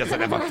 No, she doesn't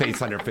have a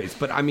face on her face,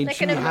 but I mean, Like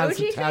she an has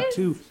a emoji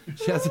tattoo.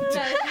 She has a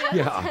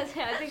yeah. I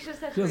think she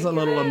just has She has a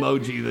little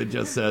emoji that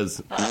just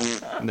says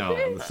no.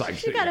 It's like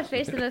She got a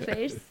face of a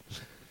face.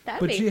 That'd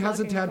but be she has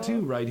a fucking tattoo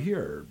cool. right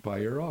here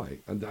by her eye,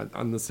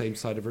 on the same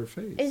side of her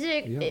face. Is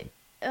it? Yeah.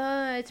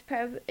 It's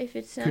probably if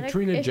it's not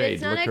Katrina a, if Jade,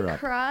 it's not look her a up.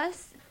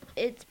 cross,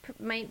 it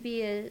might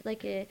be a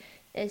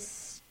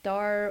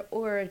star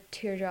or a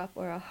teardrop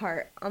or a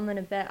heart. I'm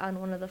gonna bet on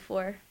one of the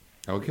four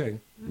Okay,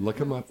 look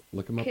them up.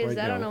 Look them up right because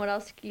now. I don't know what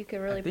else you could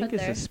really I think put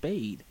it's there. a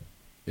spade.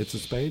 It's a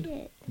spade.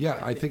 Shit. Yeah,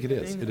 I think it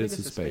is. I It think is a it's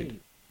a spade. spade.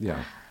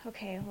 Yeah.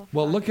 Okay.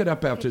 Well, look it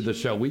up after the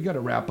show. We got to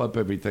wrap up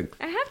everything.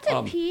 I have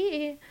to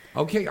pee.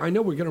 Okay, I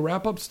know we're going to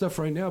wrap up stuff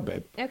right now,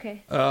 babe.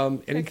 Okay.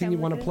 Anything you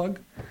want to plug?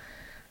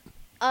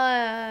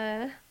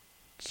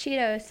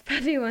 Cheetos,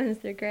 puffy ones.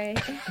 They're great.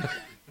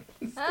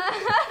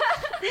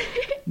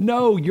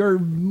 No, your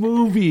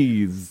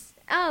movies.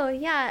 Oh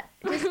yeah,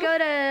 just go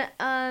to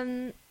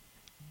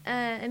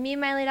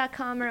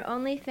AmiaMiley.com or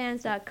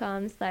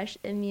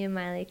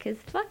OnlyFans.com/AmiaMiley because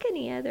fuck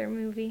any other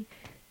movie.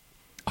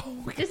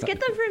 Just get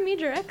them from me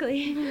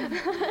directly.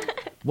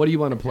 What do you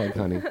want to plug,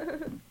 honey?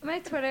 My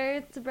Twitter,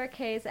 it's Brooke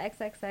Hayes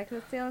XXX. That's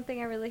the only thing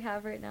I really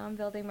have right now. I'm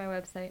building my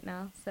website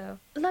now, so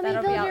Let me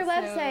that'll be build out your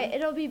website. soon.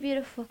 It'll be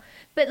beautiful.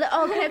 But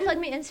can I plug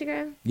my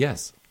Instagram?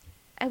 Yes.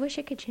 I wish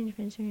I could change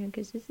my Instagram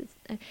because this is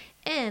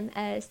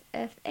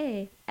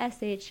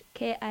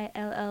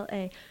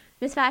MSFASHKILLA.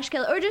 Miss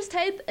Fashkiller. Or just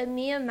type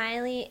Amia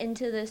Miley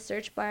into the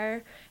search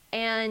bar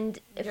and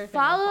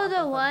follow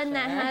the one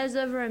that has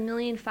over 1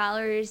 million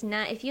followers.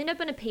 Now, if you end up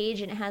on a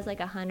page and it has like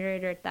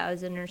 100 or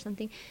 1,000 or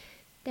something,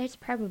 that's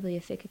probably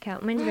a fake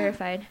account. Mine's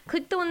verified.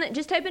 Click the one that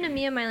just type in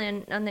Amia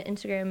Miley on the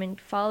Instagram and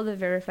follow the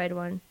verified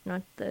one,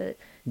 not the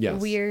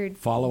weird.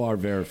 Follow our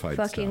verified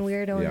fucking stuff.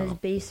 weirdo in Yeah. his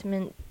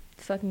basement,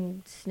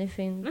 fucking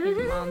sniffing his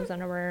mom's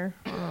underwear.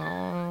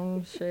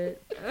 Oh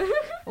shit!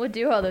 What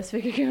do all those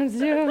fake accounts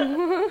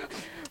do?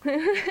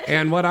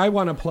 And what I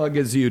want to plug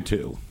is you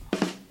two.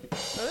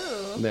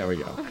 Ooh. There we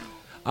go.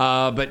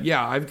 But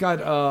yeah, I've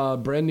got a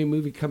brand new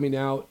movie coming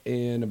out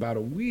in about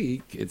a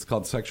week. It's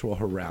called Sexual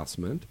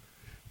Harassment.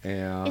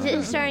 And Is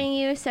it starring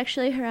you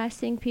sexually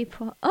harassing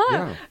people? Oh,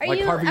 Yeah, are like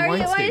you? Harvey Are you?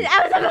 Weinstein. I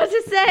was about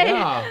to say.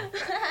 Yeah.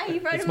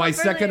 You brought It's him my up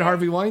second earlier.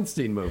 Harvey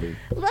Weinstein movie.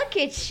 Look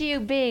at you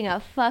being a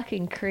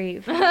fucking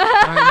creep.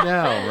 I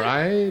know,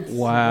 right?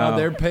 Wow. Well,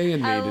 they're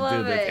paying me I to do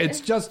love this. it. It's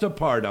just a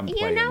part I'm You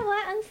playing. know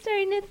what? I'm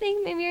starting to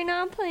think maybe you're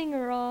not playing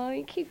a role.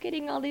 You keep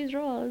getting all these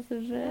roles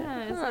of it.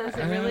 Yeah, is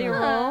it really a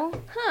role?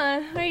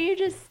 Huh? Are you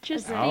just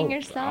being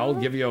yourself? I'll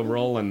give you a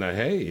roll in the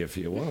hay if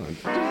you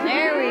want.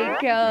 There we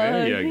go.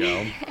 There you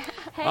go.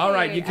 All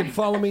right, you can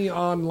follow me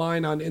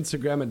online on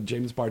Instagram at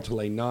James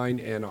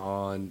Bartolet9 and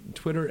on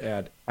Twitter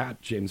at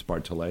James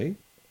Bartolet.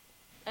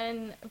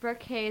 And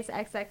Brooke Hayes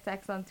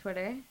XXX on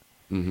Twitter.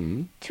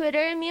 Mm-hmm. Twitter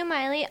and Mia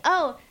Miley.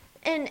 Oh,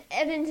 and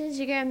Evan's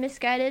Instagram,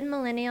 Misguided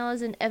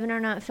Millennials and Evan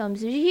Are Not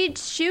Films. He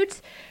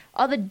shoots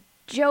all the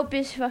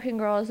dopest fucking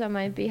girls on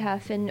my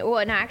behalf. And, no,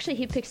 actually,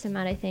 he picks them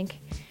out, I think.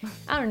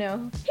 I don't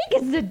know. He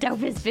gets the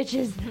dopest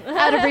bitches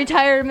out of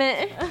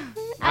retirement.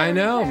 I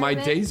know, my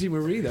Daisy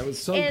Marie. That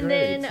was so and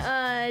great.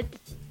 then,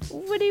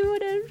 what do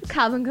you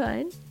Calvin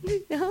Klein.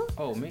 No?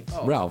 Oh, me?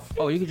 Oh. Ralph.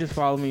 Oh, you can just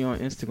follow me on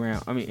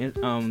Instagram. I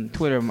mean,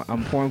 Twitter.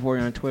 I'm Porn for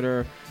you on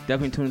Twitter.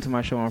 Definitely tune into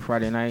my show on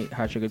Friday night,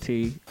 Hot Sugar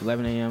Tea,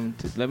 11 p.m.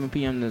 to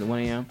 1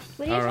 a.m.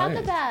 What do you talk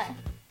about?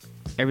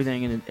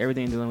 Everything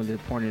dealing with the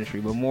porn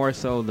industry, but more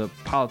so the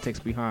politics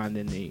behind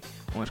than the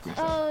on-screen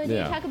stuff. Oh, do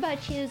you talk about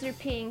Cheetos or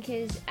peeing?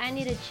 Because I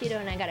need a Cheeto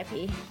and I gotta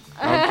pee. Okay.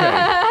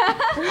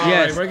 All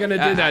right, we're going to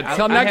do that.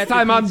 Till next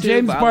time, I'm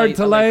James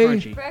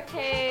Bartolet. Brooke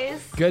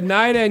Hayes. Good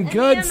night and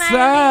good Mia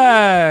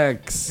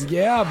sex.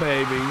 Yeah,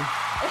 baby.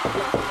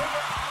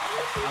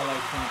 I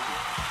like crunchy.